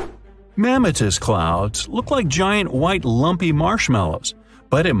 Mammatus clouds look like giant white lumpy marshmallows,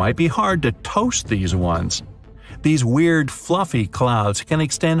 but it might be hard to toast these ones. These weird fluffy clouds can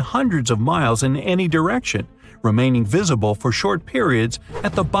extend hundreds of miles in any direction, remaining visible for short periods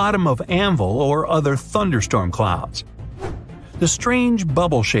at the bottom of anvil or other thunderstorm clouds. The strange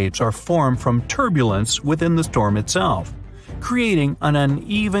bubble shapes are formed from turbulence within the storm itself, creating an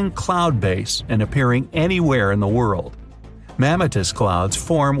uneven cloud base and appearing anywhere in the world. Mammatus clouds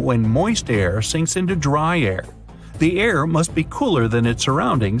form when moist air sinks into dry air. The air must be cooler than its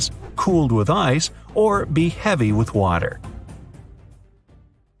surroundings, cooled with ice, or be heavy with water.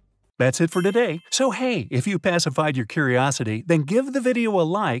 That's it for today. So hey, if you pacified your curiosity, then give the video a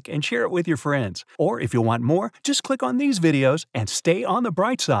like and share it with your friends. Or if you want more, just click on these videos and stay on the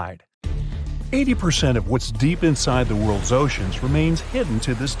bright side. 80% of what's deep inside the world's oceans remains hidden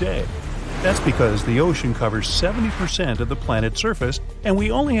to this day. That's because the ocean covers 70% of the planet's surface, and we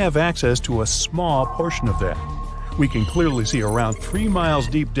only have access to a small portion of that. We can clearly see around 3 miles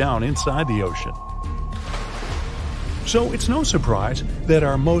deep down inside the ocean. So it's no surprise that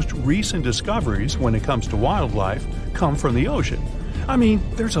our most recent discoveries when it comes to wildlife come from the ocean. I mean,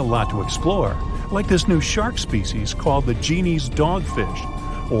 there's a lot to explore, like this new shark species called the Genie's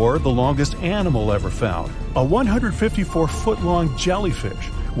dogfish, or the longest animal ever found, a 154-foot-long jellyfish,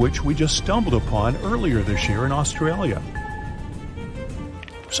 which we just stumbled upon earlier this year in Australia.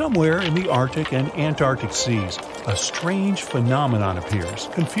 Somewhere in the Arctic and Antarctic seas, a strange phenomenon appears,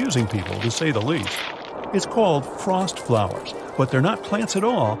 confusing people to say the least. It's called frost flowers, but they're not plants at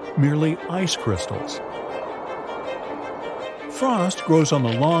all, merely ice crystals. Frost grows on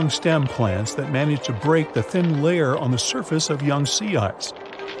the long stem plants that manage to break the thin layer on the surface of young sea ice.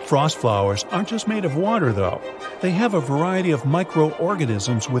 Frost flowers aren't just made of water, though. They have a variety of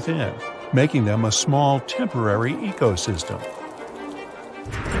microorganisms within, making them a small temporary ecosystem.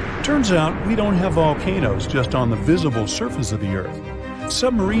 Turns out we don't have volcanoes just on the visible surface of the Earth.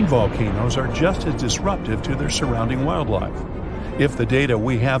 Submarine volcanoes are just as disruptive to their surrounding wildlife. If the data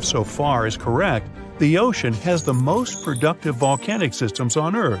we have so far is correct, the ocean has the most productive volcanic systems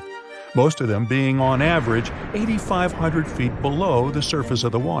on Earth, most of them being on average 8,500 feet below the surface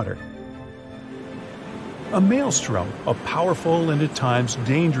of the water. A maelstrom, a powerful and at times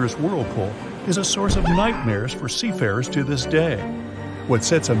dangerous whirlpool, is a source of nightmares for seafarers to this day. What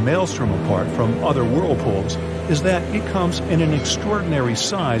sets a maelstrom apart from other whirlpools is that it comes in an extraordinary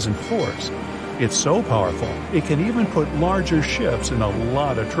size and force. It's so powerful, it can even put larger ships in a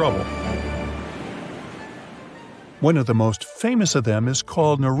lot of trouble. One of the most famous of them is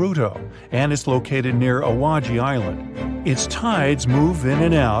called Naruto, and it's located near Awaji Island. Its tides move in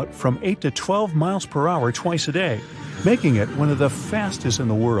and out from 8 to 12 miles per hour twice a day, making it one of the fastest in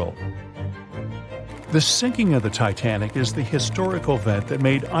the world. The sinking of the Titanic is the historical event that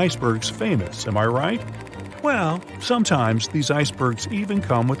made icebergs famous, am I right? Well, sometimes these icebergs even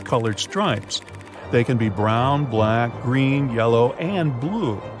come with colored stripes. They can be brown, black, green, yellow, and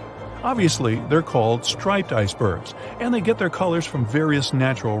blue. Obviously, they're called striped icebergs, and they get their colors from various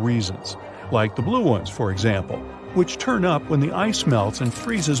natural reasons, like the blue ones, for example, which turn up when the ice melts and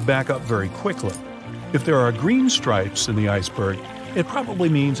freezes back up very quickly. If there are green stripes in the iceberg, it probably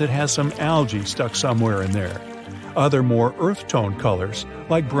means it has some algae stuck somewhere in there. Other more earth-tone colors,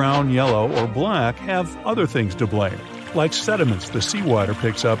 like brown, yellow, or black, have other things to blame, like sediments the seawater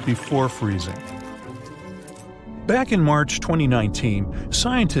picks up before freezing. Back in March 2019,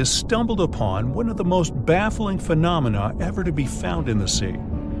 scientists stumbled upon one of the most baffling phenomena ever to be found in the sea.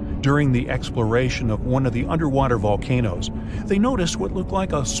 During the exploration of one of the underwater volcanoes, they noticed what looked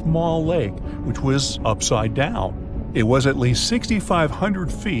like a small lake, which was upside down. It was at least 6,500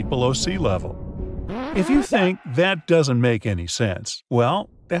 feet below sea level. If you think that doesn't make any sense, well,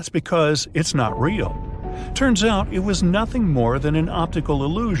 that's because it's not real. Turns out it was nothing more than an optical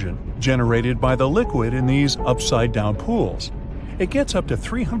illusion generated by the liquid in these upside-down pools. It gets up to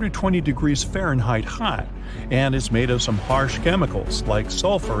 320 degrees Fahrenheit hot, and is made of some harsh chemicals like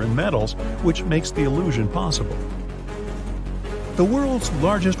sulfur and metals, which makes the illusion possible. The world's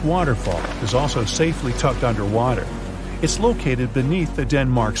largest waterfall is also safely tucked underwater. It's located beneath the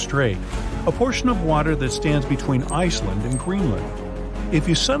Denmark Strait, a portion of water that stands between Iceland and Greenland. If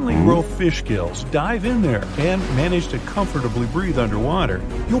you suddenly grow fish gills, dive in there, and manage to comfortably breathe underwater,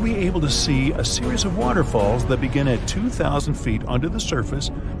 you'll be able to see a series of waterfalls that begin at 2,000 feet under the surface,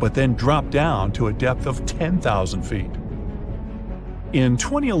 but then drop down to a depth of 10,000 feet. In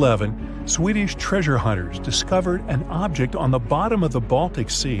 2011, Swedish treasure hunters discovered an object on the bottom of the Baltic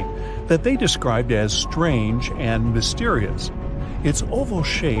Sea that they described as strange and mysterious. It's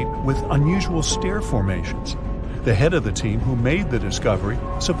oval-shaped with unusual stair formations. The head of the team who made the discovery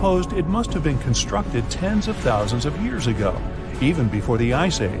supposed it must have been constructed tens of thousands of years ago, even before the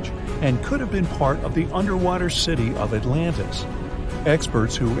Ice Age, and could have been part of the underwater city of Atlantis.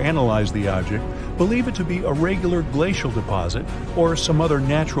 Experts who analyze the object believe it to be a regular glacial deposit or some other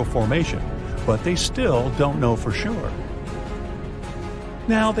natural formation, but they still don't know for sure.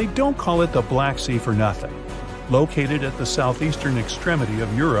 Now, they don't call it the Black Sea for nothing. Located at the southeastern extremity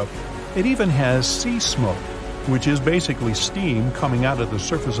of Europe, it even has sea smoke, which is basically steam coming out of the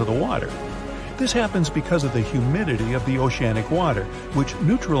surface of the water. This happens because of the humidity of the oceanic water, which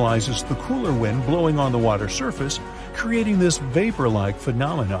neutralizes the cooler wind blowing on the water surface, creating this vapor-like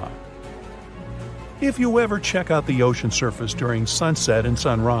phenomenon. If you ever check out the ocean surface during sunset and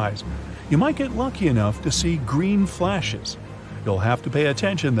sunrise, you might get lucky enough to see green flashes. You'll have to pay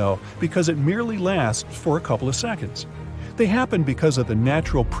attention though, because it merely lasts for a couple of seconds. They happen because of the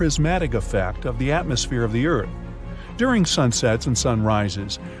natural prismatic effect of the atmosphere of the Earth. During sunsets and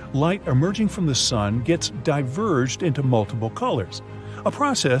sunrises, light emerging from the sun gets diverged into multiple colors, a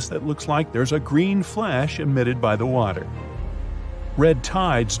process that looks like there's a green flash emitted by the water. Red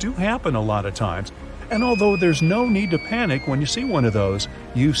tides do happen a lot of times, and although there's no need to panic when you see one of those,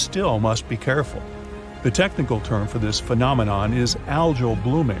 you still must be careful. The technical term for this phenomenon is algal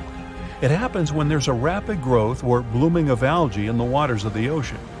blooming. It happens when there's a rapid growth or blooming of algae in the waters of the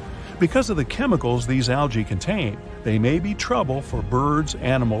ocean. Because of the chemicals these algae contain, they may be trouble for birds,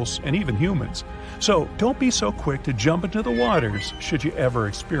 animals, and even humans. So don't be so quick to jump into the waters should you ever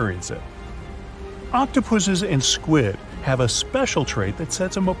experience it. Octopuses and squid have a special trait that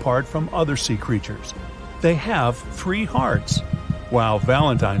sets them apart from other sea creatures. They have 3 hearts. Wow,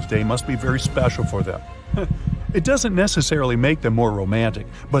 Valentine's Day must be very special for them. It doesn't necessarily make them more romantic,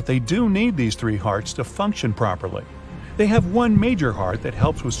 but they do need these 3 hearts to function properly. They have 1 major heart that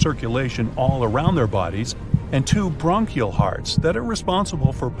helps with circulation all around their bodies, and 2 bronchial hearts that are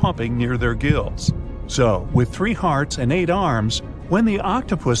responsible for pumping near their gills. So, with 3 hearts and 8 arms, when the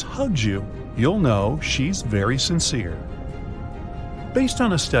octopus hugs you, you'll know she's very sincere. Based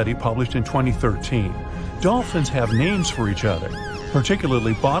on a study published in 2013, dolphins have names for each other,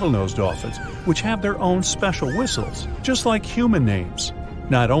 particularly bottlenose dolphins, which have their own special whistles, just like human names.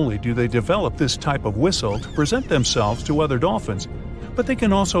 Not only do they develop this type of whistle to present themselves to other dolphins, but they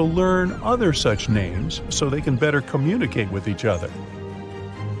can also learn other such names so they can better communicate with each other.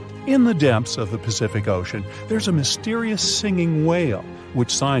 In the depths of the Pacific Ocean, there's a mysterious singing whale,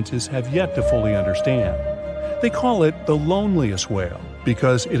 which scientists have yet to fully understand. They call it the loneliest whale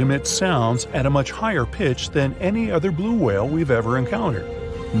because it emits sounds at a much higher pitch than any other blue whale we've ever encountered.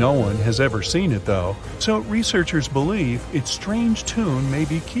 No one has ever seen it though, so researchers believe its strange tune may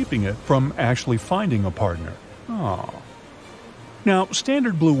be keeping it from actually finding a partner. Aww. Now,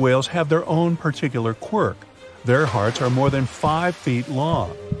 standard blue whales have their own particular quirk. Their hearts are more than 5 feet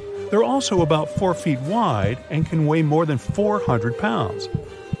long. They're also about 4 feet wide and can weigh more than 400 pounds.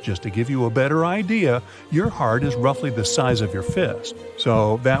 Just to give you a better idea, your heart is roughly the size of your fist,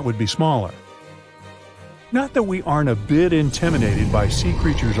 so that would be smaller. Not that we aren't a bit intimidated by sea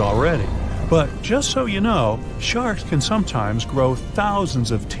creatures already, but just so you know, sharks can sometimes grow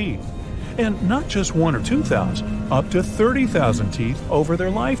thousands of teeth. And not just 1 or 2,000, up to 30,000 teeth over their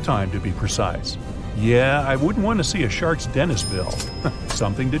lifetime to be precise. Yeah, I wouldn't want to see a shark's dentist bill.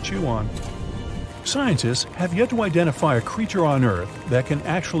 Something to chew on. Scientists have yet to identify a creature on Earth that can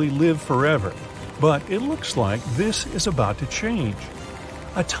actually live forever, but it looks like this is about to change.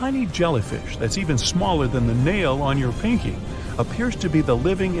 A tiny jellyfish that's even smaller than the nail on your pinky appears to be the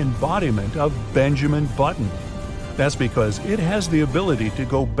living embodiment of Benjamin Button. That's because it has the ability to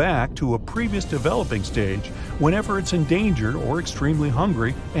go back to a previous developing stage whenever it's endangered or extremely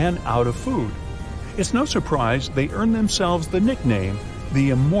hungry and out of food. It's no surprise they earned themselves the nickname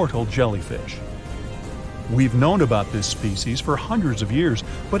the immortal jellyfish. We've known about this species for hundreds of years,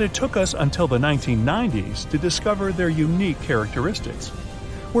 but it took us until the 1990s to discover their unique characteristics.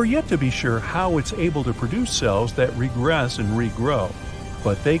 We're yet to be sure how it's able to produce cells that regress and regrow,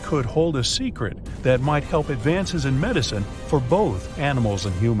 but they could hold a secret that might help advances in medicine for both animals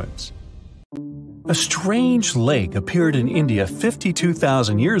and humans. A strange lake appeared in India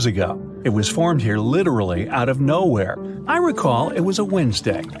 52,000 years ago. It was formed here literally out of nowhere. I recall it was a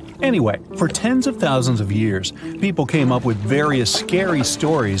Wednesday. Anyway, for tens of thousands of years, people came up with various scary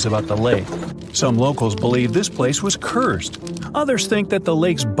stories about the lake. Some locals believe this place was cursed. Others think that the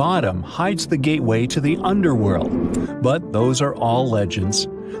lake's bottom hides the gateway to the underworld. But those are all legends.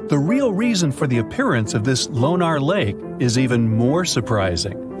 The real reason for the appearance of this Lonar Lake is even more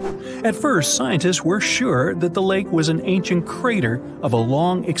surprising. At first, scientists were sure that the lake was an ancient crater of a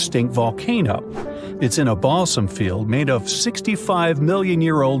long-extinct volcano. It's in a balsam field made of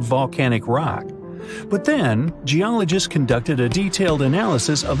 65-million-year-old volcanic rock. But then, geologists conducted a detailed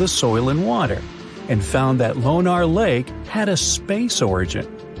analysis of the soil and water and found that Lonar Lake had a space origin.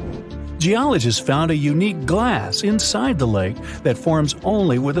 Geologists found a unique glass inside the lake that forms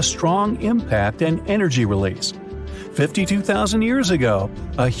only with a strong impact and energy release. 52,000 years ago,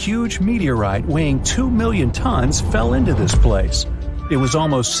 a huge meteorite weighing 2 million tons fell into this place. It was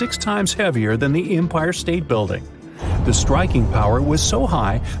almost 6 times heavier than the Empire State Building. The striking power was so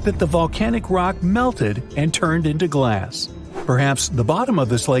high that the volcanic rock melted and turned into glass. Perhaps the bottom of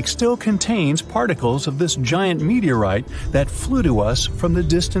this lake still contains particles of this giant meteorite that flew to us from the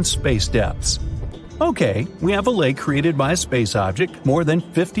distant space depths. Okay, we have a lake created by a space object more than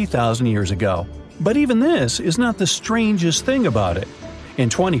 50,000 years ago. But even this is not the strangest thing about it. In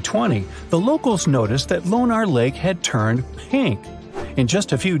 2020, the locals noticed that Lonar Lake had turned pink. In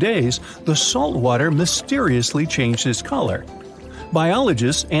just a few days, the salt water mysteriously changed its color.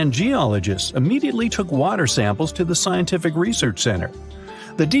 Biologists and geologists immediately took water samples to the Scientific Research Center.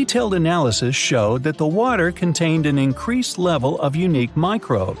 The detailed analysis showed that the water contained an increased level of unique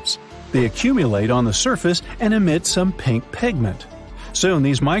microbes. They accumulate on the surface and emit some pink pigment. Soon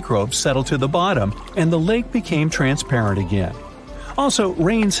these microbes settled to the bottom, and the lake became transparent again. Also,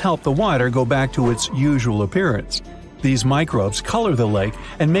 rains help the water go back to its usual appearance. These microbes color the lake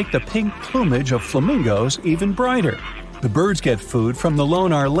and make the pink plumage of flamingos even brighter. The birds get food from the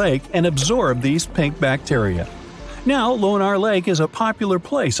Lonar Lake and absorb these pink bacteria. Now, Lonar Lake is a popular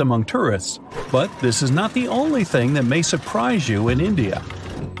place among tourists, but this is not the only thing that may surprise you in India.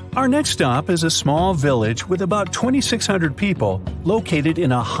 Our next stop is a small village with about 2,600 people located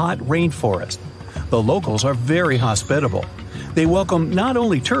in a hot rainforest. The locals are very hospitable. They welcome not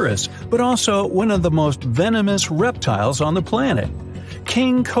only tourists, but also one of the most venomous reptiles on the planet.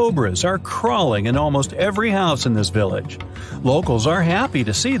 King cobras are crawling in almost every house in this village. Locals are happy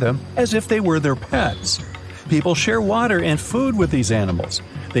to see them as if they were their pets. People share water and food with these animals.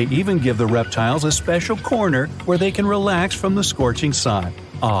 They even give the reptiles a special corner where they can relax from the scorching sun.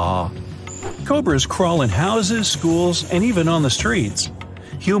 Cobras crawl in houses, schools, and even on the streets.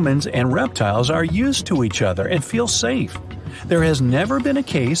 Humans and reptiles are used to each other and feel safe. There has never been a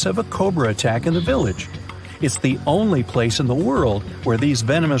case of a cobra attack in the village. It's the only place in the world where these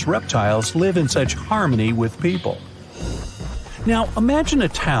venomous reptiles live in such harmony with people. Now, imagine a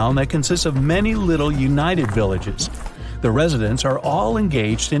town that consists of many little united villages. The residents are all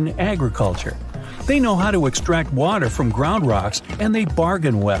engaged in agriculture. They know how to extract water from ground rocks, and they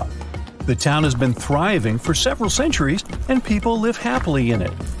bargain well. The town has been thriving for several centuries, and people live happily in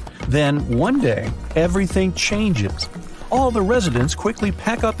it. Then, one day, everything changes. All the residents quickly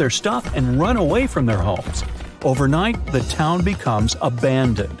pack up their stuff and run away from their homes. Overnight, the town becomes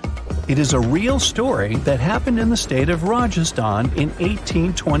abandoned. It is a real story that happened in the state of Rajasthan in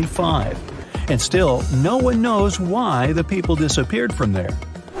 1825. And still, no one knows why the people disappeared from there.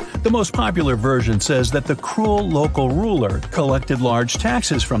 The most popular version says that the cruel local ruler collected large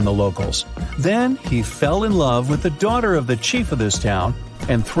taxes from the locals. Then he fell in love with the daughter of the chief of this town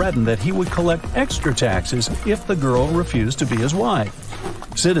and threatened that he would collect extra taxes if the girl refused to be his wife.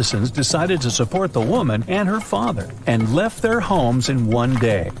 Citizens decided to support the woman and her father and left their homes in one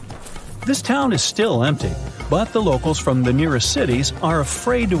day. This town is still empty, but the locals from the nearest cities are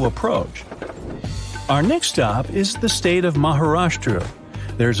afraid to approach. Our next stop is the state of Maharashtra.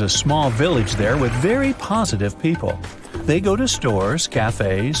 There's a small village there with very positive people. They go to stores,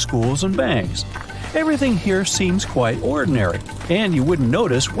 cafes, schools, and banks. Everything here seems quite ordinary, and you wouldn't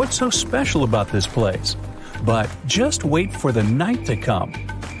notice what's so special about this place. But just wait for the night to come.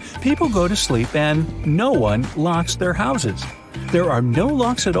 People go to sleep and no one locks their houses. There are no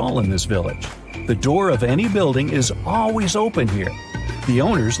locks at all in this village. The door of any building is always open here. The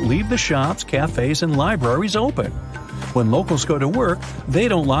owners leave the shops, cafes, and libraries open. When locals go to work, they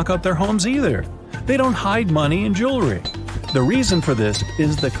don't lock up their homes either. They don't hide money and jewelry. The reason for this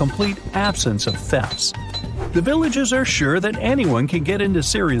is the complete absence of thefts. The villagers are sure that anyone can get into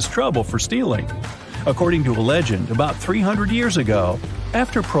serious trouble for stealing. According to a legend, about 300 years ago,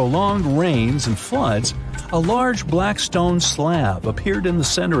 after prolonged rains and floods, a large black stone slab appeared in the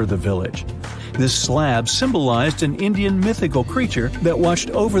center of the village. This slab symbolized an Indian mythical creature that watched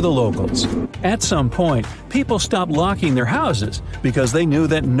over the locals. At some point, people stopped locking their houses because they knew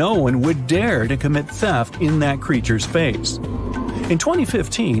that no one would dare to commit theft in that creature's face. In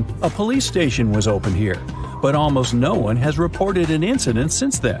 2015, a police station was opened here, but almost no one has reported an incident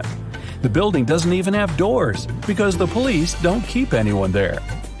since then. The building doesn't even have doors because the police don't keep anyone there.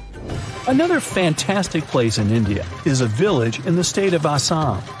 Another fantastic place in India is a village in the state of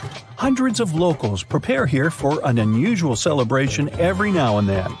Assam. Hundreds of locals prepare here for an unusual celebration every now and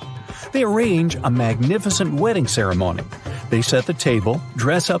then. They arrange a magnificent wedding ceremony. They set the table,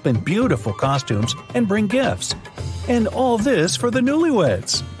 dress up in beautiful costumes, and bring gifts. And all this for the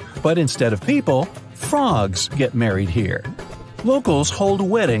newlyweds. But instead of people, frogs get married here. Locals hold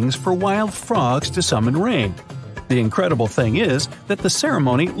weddings for wild frogs to summon rain. The incredible thing is that the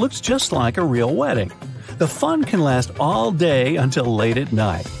ceremony looks just like a real wedding. The fun can last all day until late at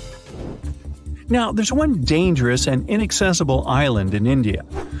night. Now, there's one dangerous and inaccessible island in India.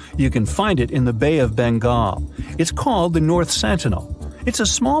 You can find it in the Bay of Bengal. It's called the North Sentinel. It's a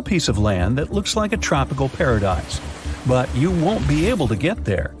small piece of land that looks like a tropical paradise. But you won't be able to get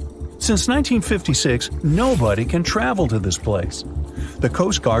there. Since 1956, nobody can travel to this place. The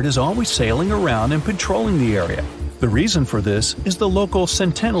Coast Guard is always sailing around and patrolling the area. The reason for this is the local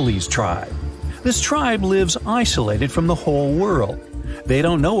Sentinelese tribe. This tribe lives isolated from the whole world. They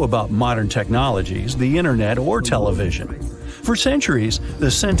don't know about modern technologies, the internet, or television. For centuries, the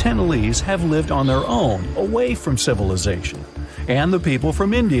Sentinelese have lived on their own, away from civilization. And the people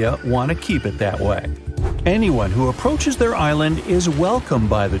from India want to keep it that way. Anyone who approaches their island is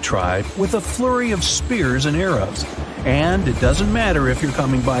welcomed by the tribe with a flurry of spears and arrows. And it doesn't matter if you're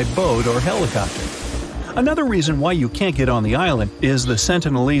coming by boat or helicopter. Another reason why you can't get on the island is the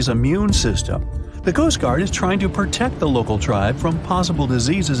Sentinelese immune system. The Coast Guard is trying to protect the local tribe from possible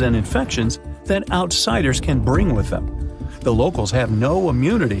diseases and infections that outsiders can bring with them. The locals have no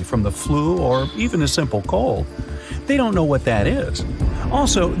immunity from the flu or even a simple cold. They don't know what that is.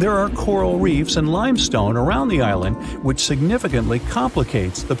 Also, there are coral reefs and limestone around the island, which significantly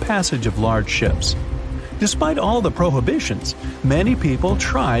complicates the passage of large ships. Despite all the prohibitions, many people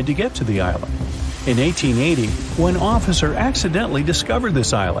tried to get to the island. In 1880, one officer accidentally discovered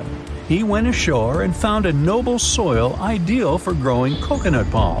this island. He went ashore and found a noble soil ideal for growing coconut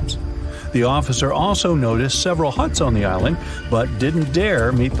palms. The officer also noticed several huts on the island, but didn't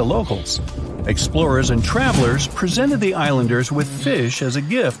dare meet the locals. Explorers and travelers presented the islanders with fish as a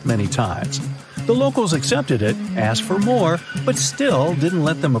gift many times. The locals accepted it, asked for more, but still didn't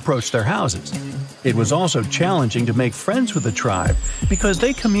let them approach their houses. It was also challenging to make friends with the tribe because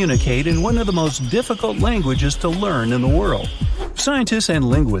they communicate in one of the most difficult languages to learn in the world. Scientists and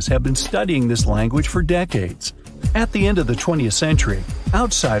linguists have been studying this language for decades. At the end of the 20th century,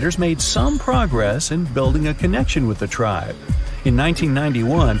 outsiders made some progress in building a connection with the tribe. In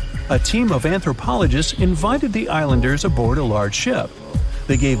 1991, a team of anthropologists invited the islanders aboard a large ship.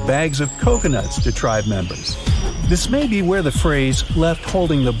 They gave bags of coconuts to tribe members. This may be where the phrase "left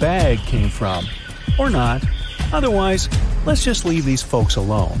holding the bag" came from. Or not. Otherwise, let's just leave these folks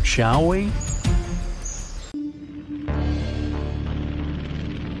alone, shall we?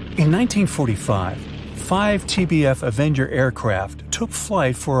 In 1945, 5 TBF Avenger aircraft took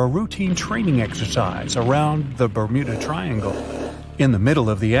flight for a routine training exercise around the Bermuda Triangle. In the middle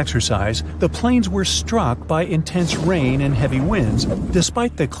of the exercise, the planes were struck by intense rain and heavy winds,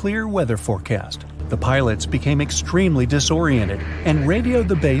 despite the clear weather forecast. The pilots became extremely disoriented and radioed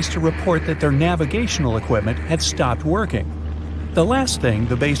the base to report that their navigational equipment had stopped working. The last thing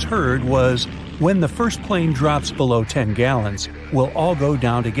the base heard was, "When the first plane drops below 10 gallons, we'll all go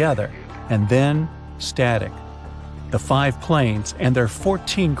down together," and then static. The 5 planes and their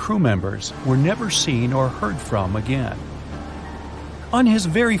 14 crew members were never seen or heard from again. On his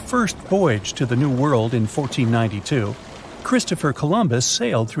very first voyage to the New World in 1492, Christopher Columbus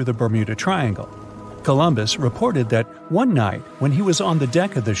sailed through the Bermuda Triangle. Columbus reported that one night, when he was on the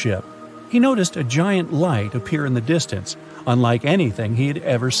deck of the ship, he noticed a giant light appear in the distance, unlike anything he had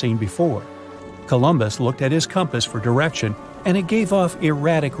ever seen before. Columbus looked at his compass for direction, and it gave off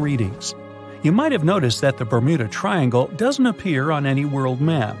erratic readings. You might have noticed that the Bermuda Triangle doesn't appear on any world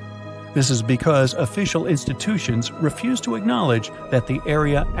map. This is because official institutions refuse to acknowledge that the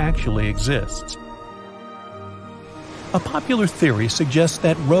area actually exists. A popular theory suggests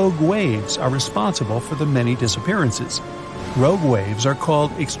that rogue waves are responsible for the many disappearances. Rogue waves are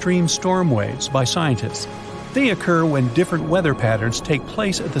called extreme storm waves by scientists. They occur when different weather patterns take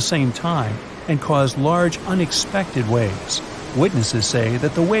place at the same time and cause large, unexpected waves. Witnesses say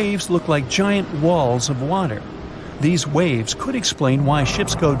that the waves look like giant walls of water. These waves could explain why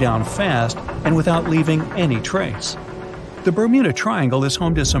ships go down fast and without leaving any trace. The Bermuda Triangle is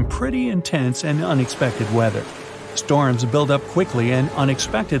home to some pretty intense and unexpected weather. Storms build up quickly and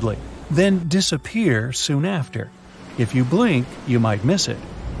unexpectedly, then disappear soon after. If you blink, you might miss it.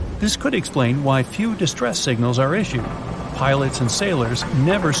 This could explain why few distress signals are issued. Pilots and sailors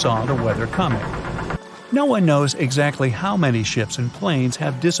never saw the weather coming. No one knows exactly how many ships and planes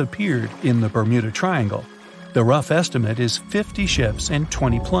have disappeared in the Bermuda Triangle. The rough estimate is 50 ships and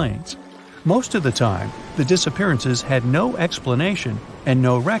 20 planes. Most of the time, the disappearances had no explanation and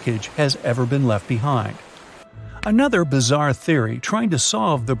no wreckage has ever been left behind. Another bizarre theory trying to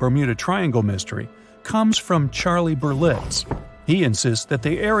solve the Bermuda Triangle mystery comes from Charlie Berlitz. He insists that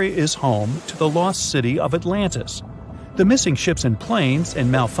the area is home to the lost city of Atlantis. The missing ships and planes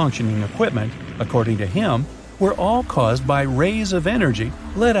and malfunctioning equipment, according to him, were all caused by rays of energy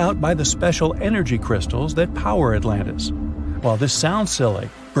let out by the special energy crystals that power Atlantis. While this sounds silly,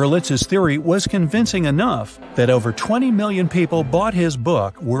 Berlitz's theory was convincing enough that over 20 million people bought his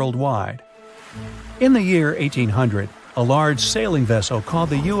book worldwide. In the year 1800, a large sailing vessel called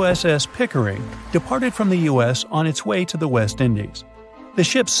the USS Pickering departed from the U.S. on its way to the West Indies. The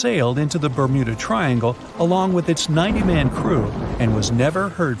ship sailed into the Bermuda Triangle along with its 90-man crew and was never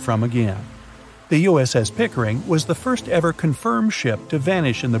heard from again. The USS Pickering was the first ever confirmed ship to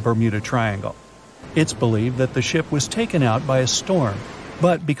vanish in the Bermuda Triangle. It's believed that the ship was taken out by a storm,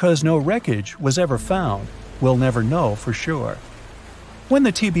 but because no wreckage was ever found, we'll never know for sure. When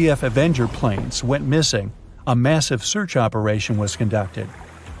the TBF Avenger planes went missing, a massive search operation was conducted.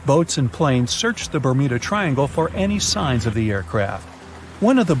 Boats and planes searched the Bermuda Triangle for any signs of the aircraft.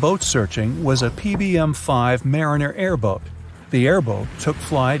 One of the boats searching was a PBM-5 Mariner airboat. The airboat took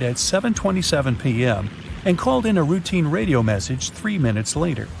flight at 7:27 p.m. and called in a routine radio message 3 minutes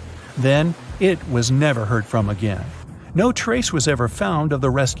later. Then, it was never heard from again. No trace was ever found of the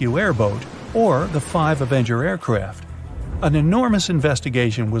rescue airboat or the 5 Avenger aircraft. An enormous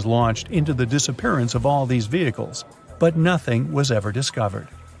investigation was launched into the disappearance of all these vehicles, but nothing was ever discovered.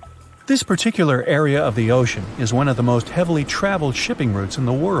 This particular area of the ocean is one of the most heavily traveled shipping routes in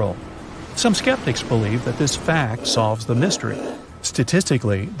the world. Some skeptics believe that this fact solves the mystery.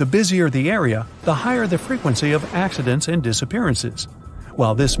 Statistically, the busier the area, the higher the frequency of accidents and disappearances.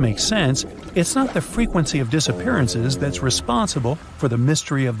 While this makes sense, it's not the frequency of disappearances that's responsible for the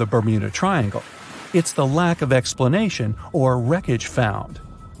mystery of the Bermuda Triangle. It's the lack of explanation or wreckage found.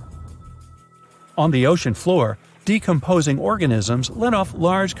 On the ocean floor, decomposing organisms let off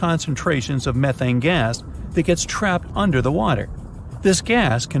large concentrations of methane gas that gets trapped under the water. This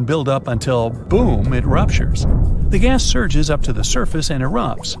gas can build up until, boom, it ruptures. The gas surges up to the surface and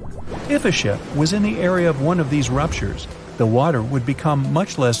erupts. If a ship was in the area of one of these ruptures, the water would become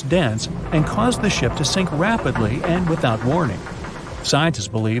much less dense and cause the ship to sink rapidly and without warning. Scientists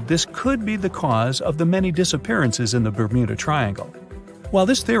believe this could be the cause of the many disappearances in the Bermuda Triangle. While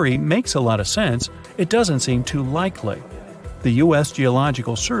this theory makes a lot of sense, it doesn't seem too likely. The U.S.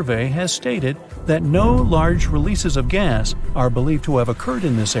 Geological Survey has stated that no large releases of gas are believed to have occurred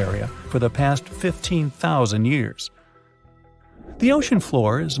in this area for the past 15,000 years. The ocean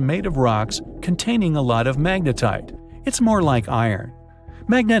floor is made of rocks containing a lot of magnetite. It's more like iron.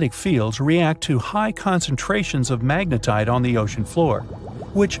 Magnetic fields react to high concentrations of magnetite on the ocean floor,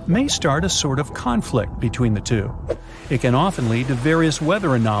 which may start a sort of conflict between the two. It can often lead to various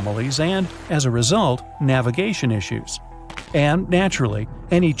weather anomalies and, as a result, navigation issues. And, naturally,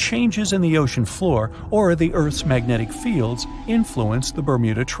 any changes in the ocean floor or the Earth's magnetic fields influence the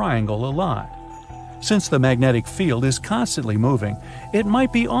Bermuda Triangle a lot. Since the magnetic field is constantly moving, it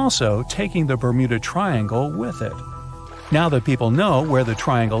might be also taking the Bermuda Triangle with it. Now that people know where the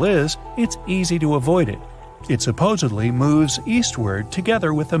triangle is, it's easy to avoid it. It supposedly moves eastward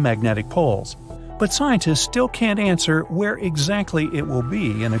together with the magnetic poles, but scientists still can't answer where exactly it will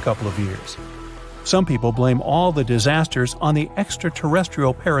be in a couple of years. Some people blame all the disasters on the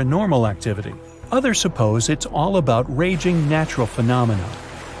extraterrestrial paranormal activity. Others suppose it's all about raging natural phenomena.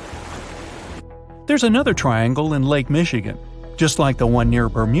 There's another triangle in Lake Michigan. Just like the one near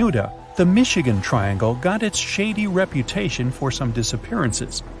Bermuda, the Michigan Triangle got its shady reputation for some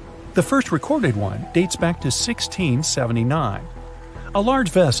disappearances. The first recorded one dates back to 1679. A large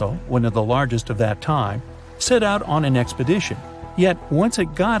vessel, one of the largest of that time, set out on an expedition, yet once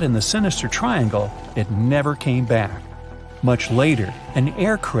it got in the sinister triangle, it never came back. Much later, an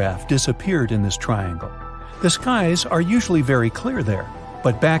aircraft disappeared in this triangle. The skies are usually very clear there,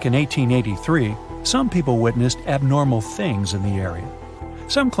 but back in 1883, some people witnessed abnormal things in the area.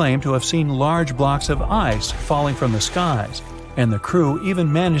 Some claim to have seen large blocks of ice falling from the skies, and the crew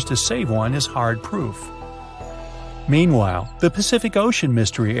even managed to save one as hard proof. Meanwhile, the Pacific Ocean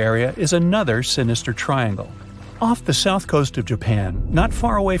Mystery Area is another sinister triangle. Off the south coast of Japan, not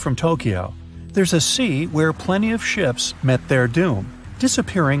far away from Tokyo, there's a sea where plenty of ships met their doom,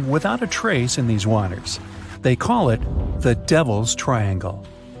 disappearing without a trace in these waters. They call it the Devil's Triangle.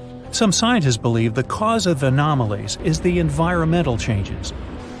 Some scientists believe the cause of anomalies is the environmental changes.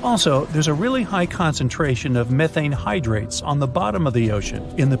 Also, there's a really high concentration of methane hydrates on the bottom of the ocean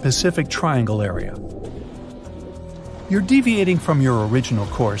in the Pacific Triangle area. You're deviating from your original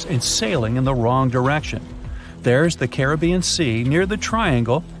course and sailing in the wrong direction. There's the Caribbean Sea near the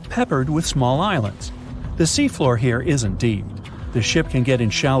triangle, peppered with small islands. The seafloor here isn't deep. The ship can get in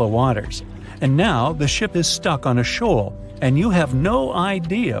shallow waters. And now the ship is stuck on a shoal, and you have no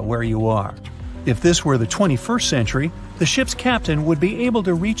idea where you are. If this were the 21st century, the ship's captain would be able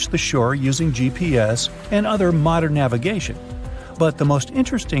to reach the shore using GPS and other modern navigation. But the most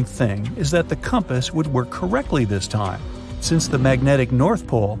interesting thing is that the compass would work correctly this time, since the magnetic North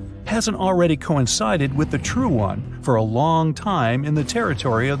Pole hasn't already coincided with the true one for a long time in the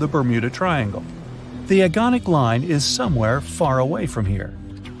territory of the Bermuda Triangle. The agonic line is somewhere far away from here.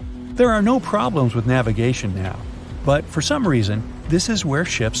 There are no problems with navigation now, but for some reason, this is where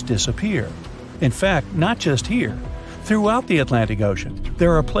ships disappear. In fact, not just here. Throughout the Atlantic Ocean,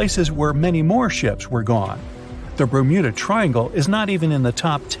 there are places where many more ships were gone. The Bermuda Triangle is not even in the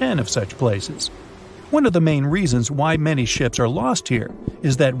top 10 of such places. One of the main reasons why many ships are lost here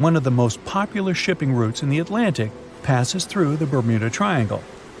is that one of the most popular shipping routes in the Atlantic passes through the Bermuda Triangle.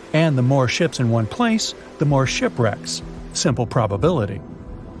 And the more ships in one place, the more shipwrecks. Simple probability.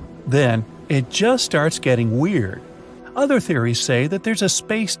 Then, it just starts getting weird. Other theories say that there's a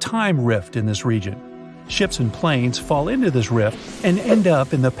space-time rift in this region. Ships and planes fall into this rift and end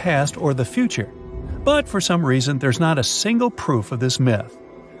up in the past or the future. But for some reason, there's not a single proof of this myth.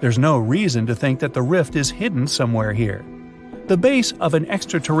 There's no reason to think that the rift is hidden somewhere here. The base of an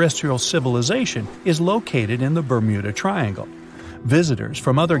extraterrestrial civilization is located in the Bermuda Triangle. Visitors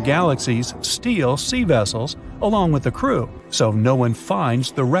from other galaxies steal sea vessels along with the crew, so no one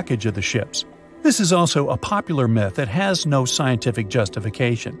finds the wreckage of the ships. This is also a popular myth that has no scientific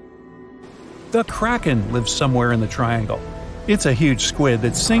justification. The Kraken lives somewhere in the triangle. It's a huge squid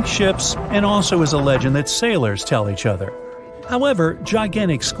that sinks ships and also is a legend that sailors tell each other. However,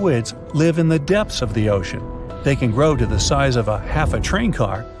 gigantic squids live in the depths of the ocean. They can grow to the size of half a train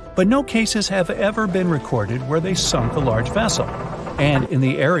car, but no cases have ever been recorded where they sunk a large vessel. And in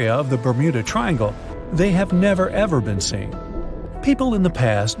the area of the Bermuda Triangle, they have never ever been seen. People in the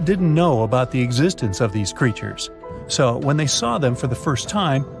past didn't know about the existence of these creatures, so when they saw them for the first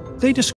time, they described